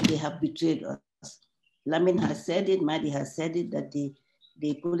 oh, they have betrayed us. Lamin has said it, Madi has said it, that the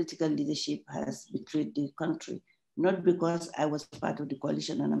political leadership has betrayed the country. Not because I was part of the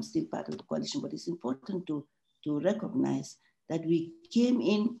coalition and I'm still part of the coalition, but it's important to recognize that we came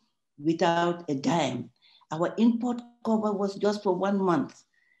in without a dime. Our import cover was just for 1 month.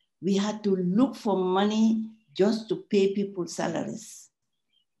 We had to look for money just to pay people's salaries.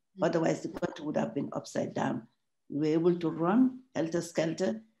 Otherwise, the country would have been upside down. We were able to run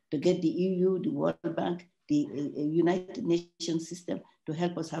helter-skelter to get the EU, the World Bank, the United Nations system to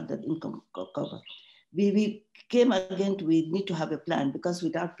help us have that income cover. We came again to, we need to have a plan, because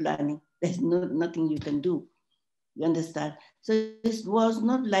without planning, there's nothing you can do. You understand? So this was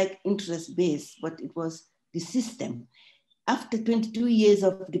not like interest-based, but it was the system. After 22 years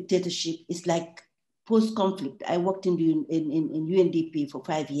of dictatorship, it's like post-conflict. I worked in UNDP for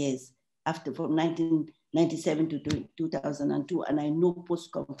 5 years, from 1997 to 2002, and I know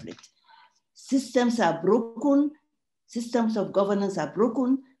post-conflict. Systems are broken, systems of governance are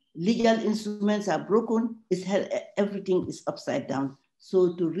broken, legal instruments are broken, everything is upside down.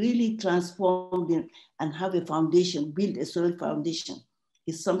 So to really transform them and have a foundation, build a solid foundation,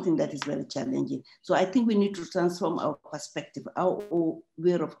 is something that is very challenging. So I think we need to transform our perspective, our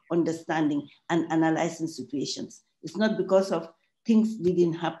way of understanding and analyzing situations. It's not because of things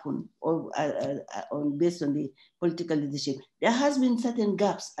didn't happen or based on the political leadership. There has been certain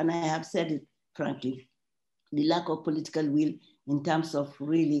gaps, and I have said it frankly, the lack of political will in terms of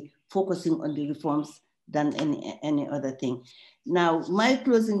really focusing on the reforms than any other thing. Now, my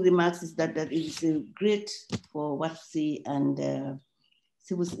closing remarks is that it is great for WACSI and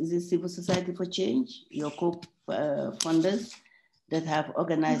Civil Society for Change, your co-funders that have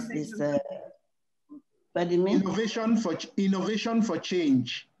organized this. Pardon me? Innovation for Change. Innovation Africa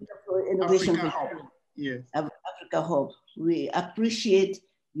for Hub. Change. Yes. Africa Hub. We appreciate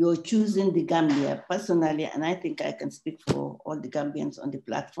your choosing the Gambia personally, and I think I can speak for all the Gambians on the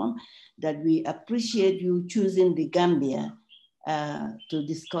platform, that we appreciate you choosing the Gambia to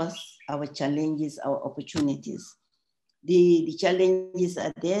discuss our challenges, our opportunities. The challenges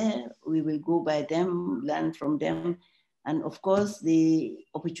are there, we will go by them, learn from them, and of course the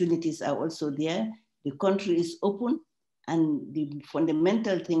opportunities are also there. The country is open, and the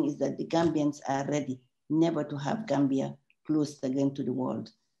fundamental thing is that the Gambians are ready never to have Gambia closed again to the world.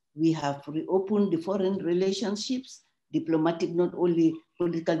 We have reopened the foreign relationships, diplomatic, not only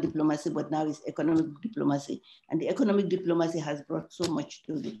political diplomacy, but now it's economic diplomacy. And the economic diplomacy has brought so much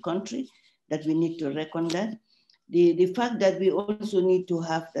to the country that we need to reckon that. The fact that we also need to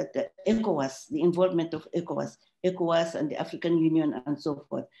have that ECOWAS, the involvement of ECOWAS and the African Union and so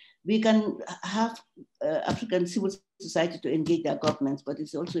forth. We can have African civil society to engage their governments, but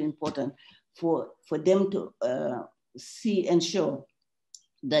it's also important for them to ensure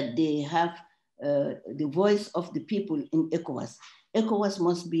that they have the voice of the people in ECOWAS. ECOWAS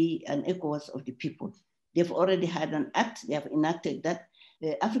must be an ECOWAS of the people. They've already had an act, they have enacted that.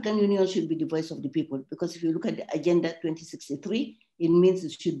 The African Union should be the voice of the people, because if you look at the Agenda 2063, it means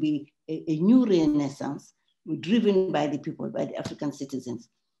it should be a new renaissance driven by the people, by the African citizens.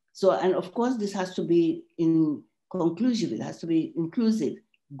 So, and of course, this has to be conclusive, it has to be inclusive,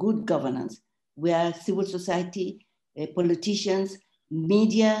 good governance, where civil society, politicians,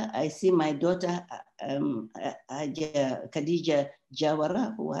 media, I see my daughter Khadija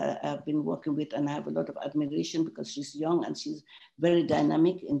Jawara, who I've been working with, and I have a lot of admiration because she's young and she's very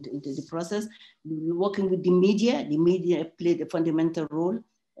dynamic into the process. Working with the media played a fundamental role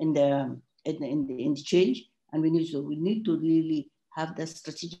in the change, and we need to really have the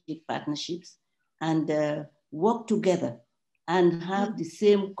strategic partnerships and work together and have the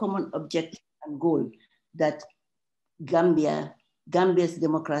same common objective and goal that Gambia's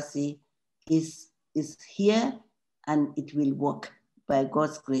democracy is here and it will work by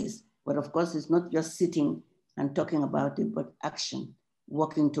God's grace. But of course, it's not just sitting and talking about it, but action,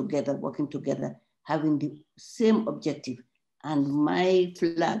 working together, having the same objective. And my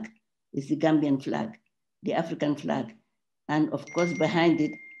flag is the Gambian flag, the African flag. And of course, behind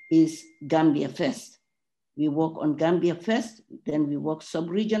it is Gambia first. We work on Gambia first, then we work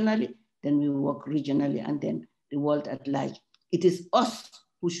sub-regionally, then we work regionally, and then the world at large. It is us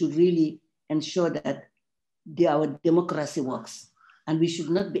who should really ensure that our democracy works. And we should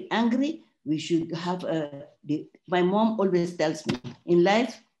not be angry. We should have my mom always tells me, in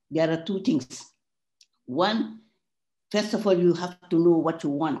life, there are two things. One, first of all, you have to know what you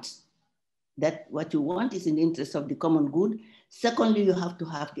want. That what you want is in the interest of the common good. Secondly, you have to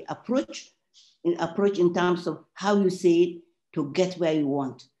have the approach in terms of how you say it to get where you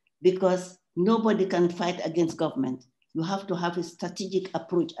want. Because nobody can fight against government. You have to have a strategic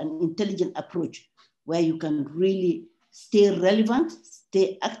approach, an intelligent approach, where you can really stay relevant,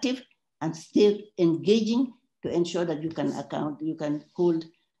 stay active, and stay engaging to ensure that you can hold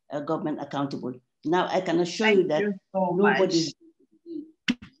a government accountable. Now, I can assure you that nobody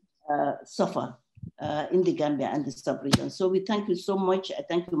suffer in the Gambia and the sub-region. So we thank you so much. I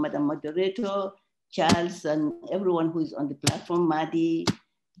thank you, Madam Moderator, Charles, and everyone who is on the platform, Madi,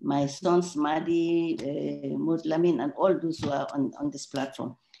 my sons, Madi, Lamin, and all those who are on this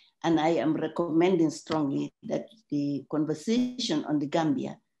platform. And I am recommending strongly that the conversation on the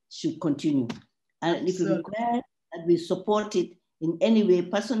Gambia should continue. And if you require that we support it in any way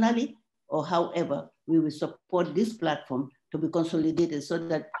personally or however, we will support this platform to be consolidated so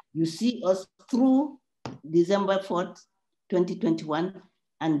that you see us through December 4th, 2021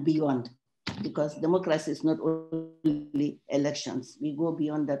 and beyond. Because democracy is not only elections. We go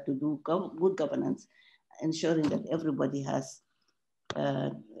beyond that to do good governance, ensuring that everybody has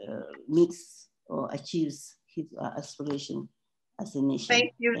meets or achieves his aspiration as a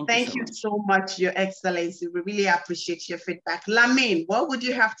nation. Thank you so much, Your Excellency. We really appreciate your feedback. Lamin, what would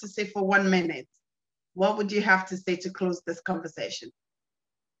you have to say for 1 minute? What would you have to say to close this conversation?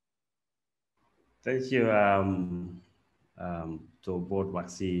 Thank you to both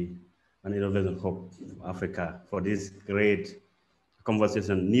WACSI and Innovation Hub Africa for this great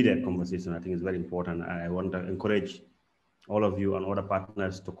conversation, needed conversation. I think it's very important. I want to encourage all of you and other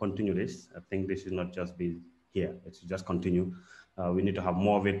partners to continue this. I think this should not just be here, it should just continue. We need to have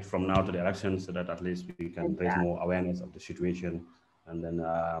more of it from now to the elections so that at least we can raise more awareness of the situation and then,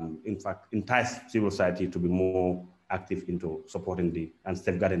 in fact, entice civil society to be more active into supporting and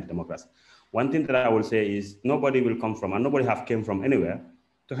safeguarding the democracy. One thing that I will say is nobody will come from, and nobody have came from anywhere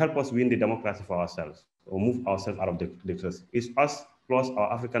to help us win the democracy for ourselves or move ourselves out of the dictatorship. It's us plus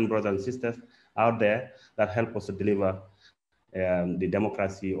our African brothers and sisters out there that help us to deliver the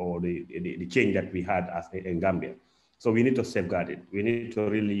democracy or the change that we had in Gambia. So we need to safeguard it. We need to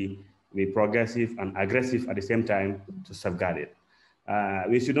really be progressive and aggressive at the same time to safeguard it.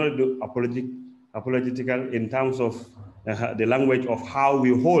 We should not do apologetical in terms of the language of how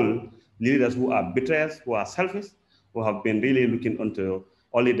we hold leaders who are betrayers, who are selfish, who have been really looking into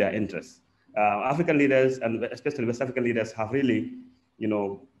only their interests. African leaders, and especially West African leaders, have really,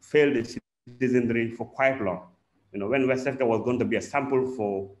 failed the citizenry for quite long. When West Africa was going to be a sample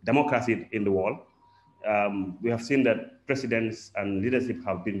for democracy in the world, we have seen that presidents and leadership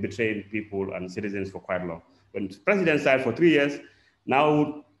have been betraying people and citizens for quite long. When presidents died for 3 years,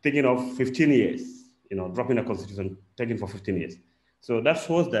 now thinking of 15 years, dropping a constitution, taking for 15 years. So that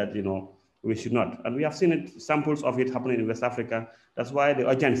shows that, we should not. And we have seen samples of it happening in West Africa. That's why the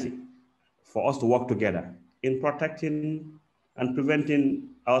urgency for us to work together in protecting and preventing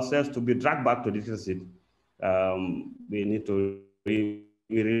ourselves to be dragged back to dictatorship. We need to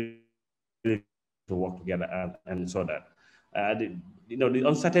really work together and so that the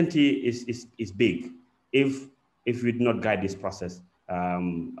uncertainty is big if we do not guide this process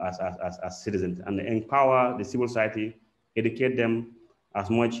as citizens and empower the civil society, educate them as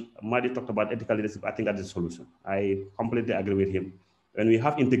much. Madi talked about ethical leadership. I think that's the solution. I completely agree with him. When we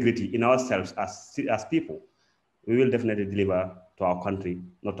have integrity in ourselves as people, we will definitely deliver to our country,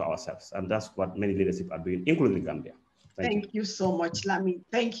 not to ourselves. And that's what many leadership are doing, including Gambia. Thank you so much, Lamin.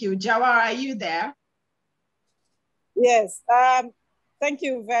 Thank you. Jawar, are you there? Yes, thank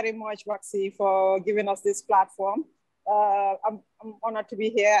you very much, WACSI, for giving us this platform. I'm honored to be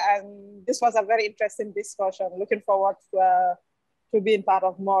here, and this was a very interesting discussion. Looking forward to being part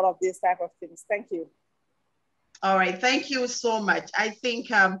of more of these type of things. Thank you. All right, thank you so much. I think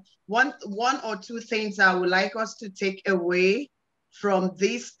one or two things I would like us to take away from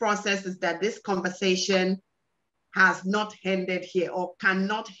this process is that this conversation has not ended here or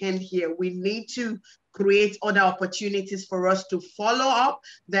cannot end here. We need to create other opportunities for us to follow up.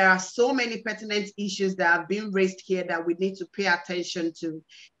 There are so many pertinent issues that have been raised here that we need to pay attention to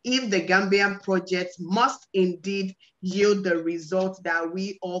if the Gambian project must indeed yield the results that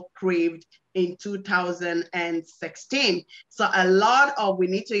we all craved in 2016. So we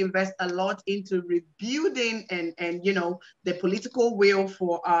need to invest a lot into rebuilding and you know, the political will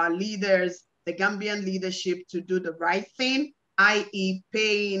for our leaders, the Gambian leadership, to do the right thing, i.e.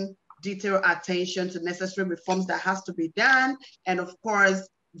 paying detailed attention to necessary reforms that has to be done. And of course,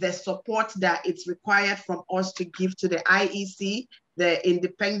 the support that it's required from us to give to the IEC, the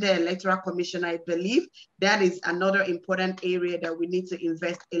Independent Electoral Commission. I believe that is another important area that we need to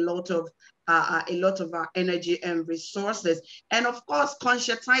invest a lot of our energy and resources. And of course,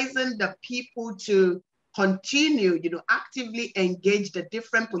 conscientizing the people to continue, you know, actively engage the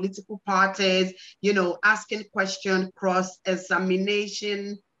different political parties, you know, asking questions,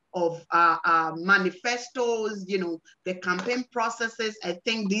 cross-examination of manifestos, you know, the campaign processes. I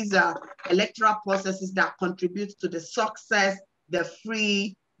think these are electoral processes that contribute to the success, the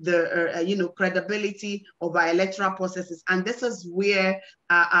free, you know, credibility of our electoral processes. And this is where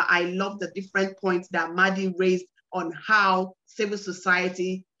I love the different points that Madi raised on how civil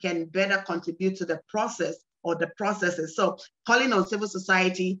society can better contribute to the process or the processes. So calling on civil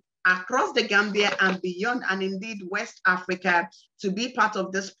society across the Gambia and beyond, and indeed West Africa, to be part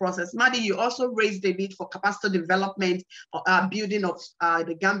of this process. Madi, you also raised the need for capacity development, building of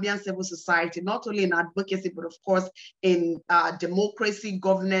the Gambian civil society, not only in advocacy, but of course in democracy,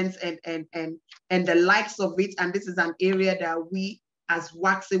 governance, and the likes of it. And this is an area that we as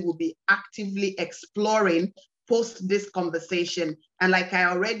WACSI will be actively exploring post this conversation. And like I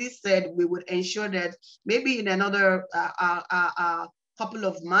already said, we would ensure that maybe in another couple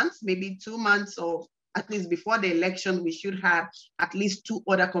of months, maybe 2 months, or at least before the election, we should have at least 2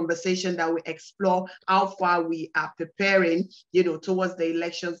 other conversations that will explore how far we are preparing, you know, towards the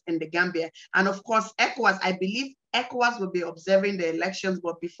elections in the Gambia. And of course, ECOWAS, I believe ECOWAS will be observing the elections,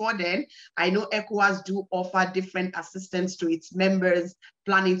 but before then, I know ECOWAS do offer different assistance to its members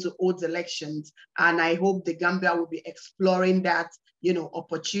planning to hold elections. And I hope the Gambia will be exploring that, you know,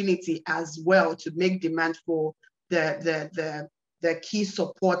 opportunity as well to make demand for the key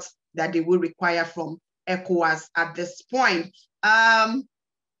supports that they will require from ECOWAS at this point.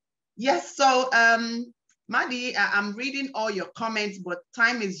 Yes, so Madi, I'm reading all your comments, but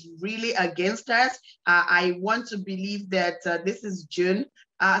time is really against us. I want to believe that this is June.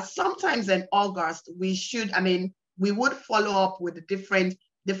 Sometimes in August, we would follow up with the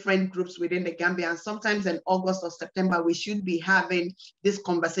different groups within the Gambia. And sometimes in August or September, we should be having this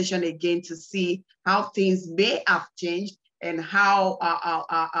conversation again to see how things may have changed and how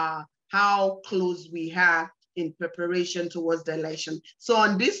close we are in preparation towards the election. So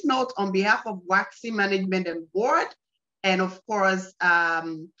on this note, on behalf of WACSI Management and Board, and of course,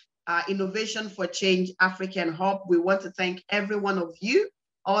 Innovation for Change African Hub, we want to thank every one of you,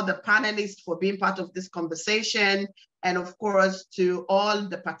 all the panelists, for being part of this conversation, and of course, to all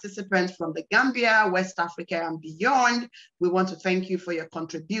the participants from the Gambia, West Africa, and beyond. We want to thank you for your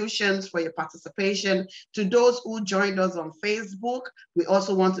contributions, for your participation. To those who joined us on Facebook, we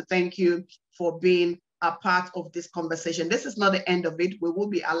also want to thank you for being a part of this conversation. This is not the end of it. We will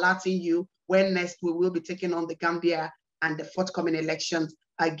be alerting you when next we will be taking on the Gambia and the forthcoming elections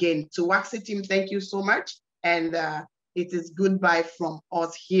again. To WACSI team, thank you so much. And it is goodbye from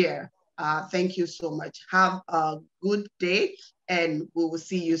us here. Thank you so much. Have a good day, and we will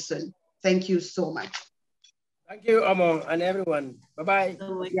see you soon. Thank you so much. Thank you, Amo, and everyone. Bye-bye.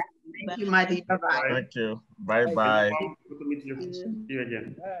 Yeah, thank you, Madi. Bye-bye. Thank you. Bye-bye. Good to meet you. See you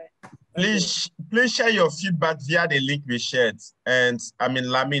again. Bye. Please share your feedback via the link we shared. And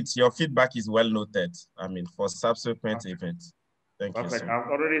Lamit, your feedback is well noted. For subsequent events. Thank you. Perfect.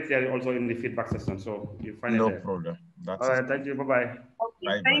 I've already shared also in the feedback session, so you find it there. No problem. All right. Thank you. Bye-bye. Okay,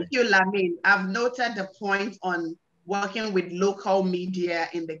 bye-bye. Thank you, Lamin. I've noted the point on working with local media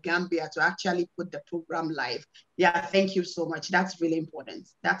in the Gambia to actually put the program live. Yeah, thank you so much. That's really important.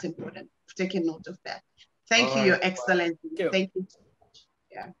 That's important. Taking note of that. Thank you, Your Excellency. Thank you so much.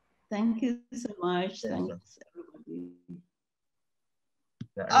 Yeah. Thank you so much. Thanks, everybody.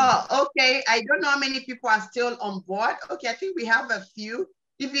 Oh, okay. I don't know how many people are still on board. Okay, I think we have a few.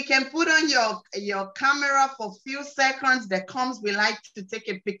 If you can put on your camera for a few seconds, the comms we like to take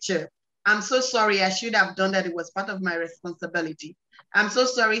a picture. I'm so sorry. I should have done that. It was part of my responsibility. I'm so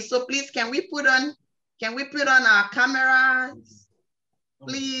sorry. So please, can we put on our cameras?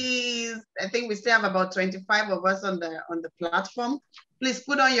 Please. I think we still have about 25 of us on the platform. Please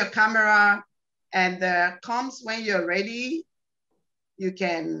put on your camera and the comms when you're ready. You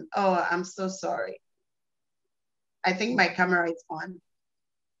can, oh, I'm so sorry. I think my camera is on.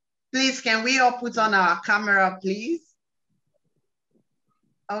 Please, can we all put on our camera, please?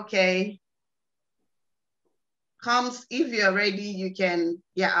 Okay. Comms, if you're ready, you can,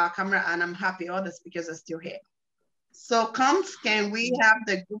 yeah, our camera, and I'm happy all the speakers are still here. So comms, can we have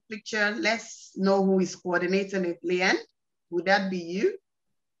the group picture? Let's know who is coordinating it. Leanne, would that be you?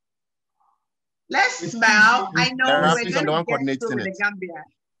 Let's smile. I know we're going to get through with the Gambia.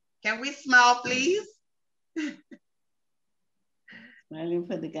 Can we smile, please? Smiling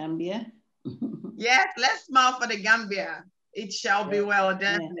for the Gambia. Yes, let's smile for the Gambia. It shall be well,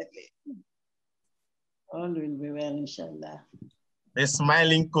 definitely. Yeah. All will be well, inshallah. The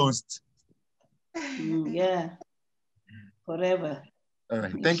smiling coast. Yeah, forever. All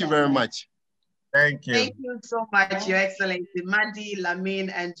right. Thank you very much. Thank you. Thank you so much, Your Excellency. Madi, Lamin,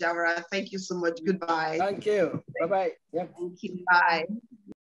 and Jawara. Thank you so much. Goodbye. Thank you. Bye-bye. Yep. Thank you. Bye.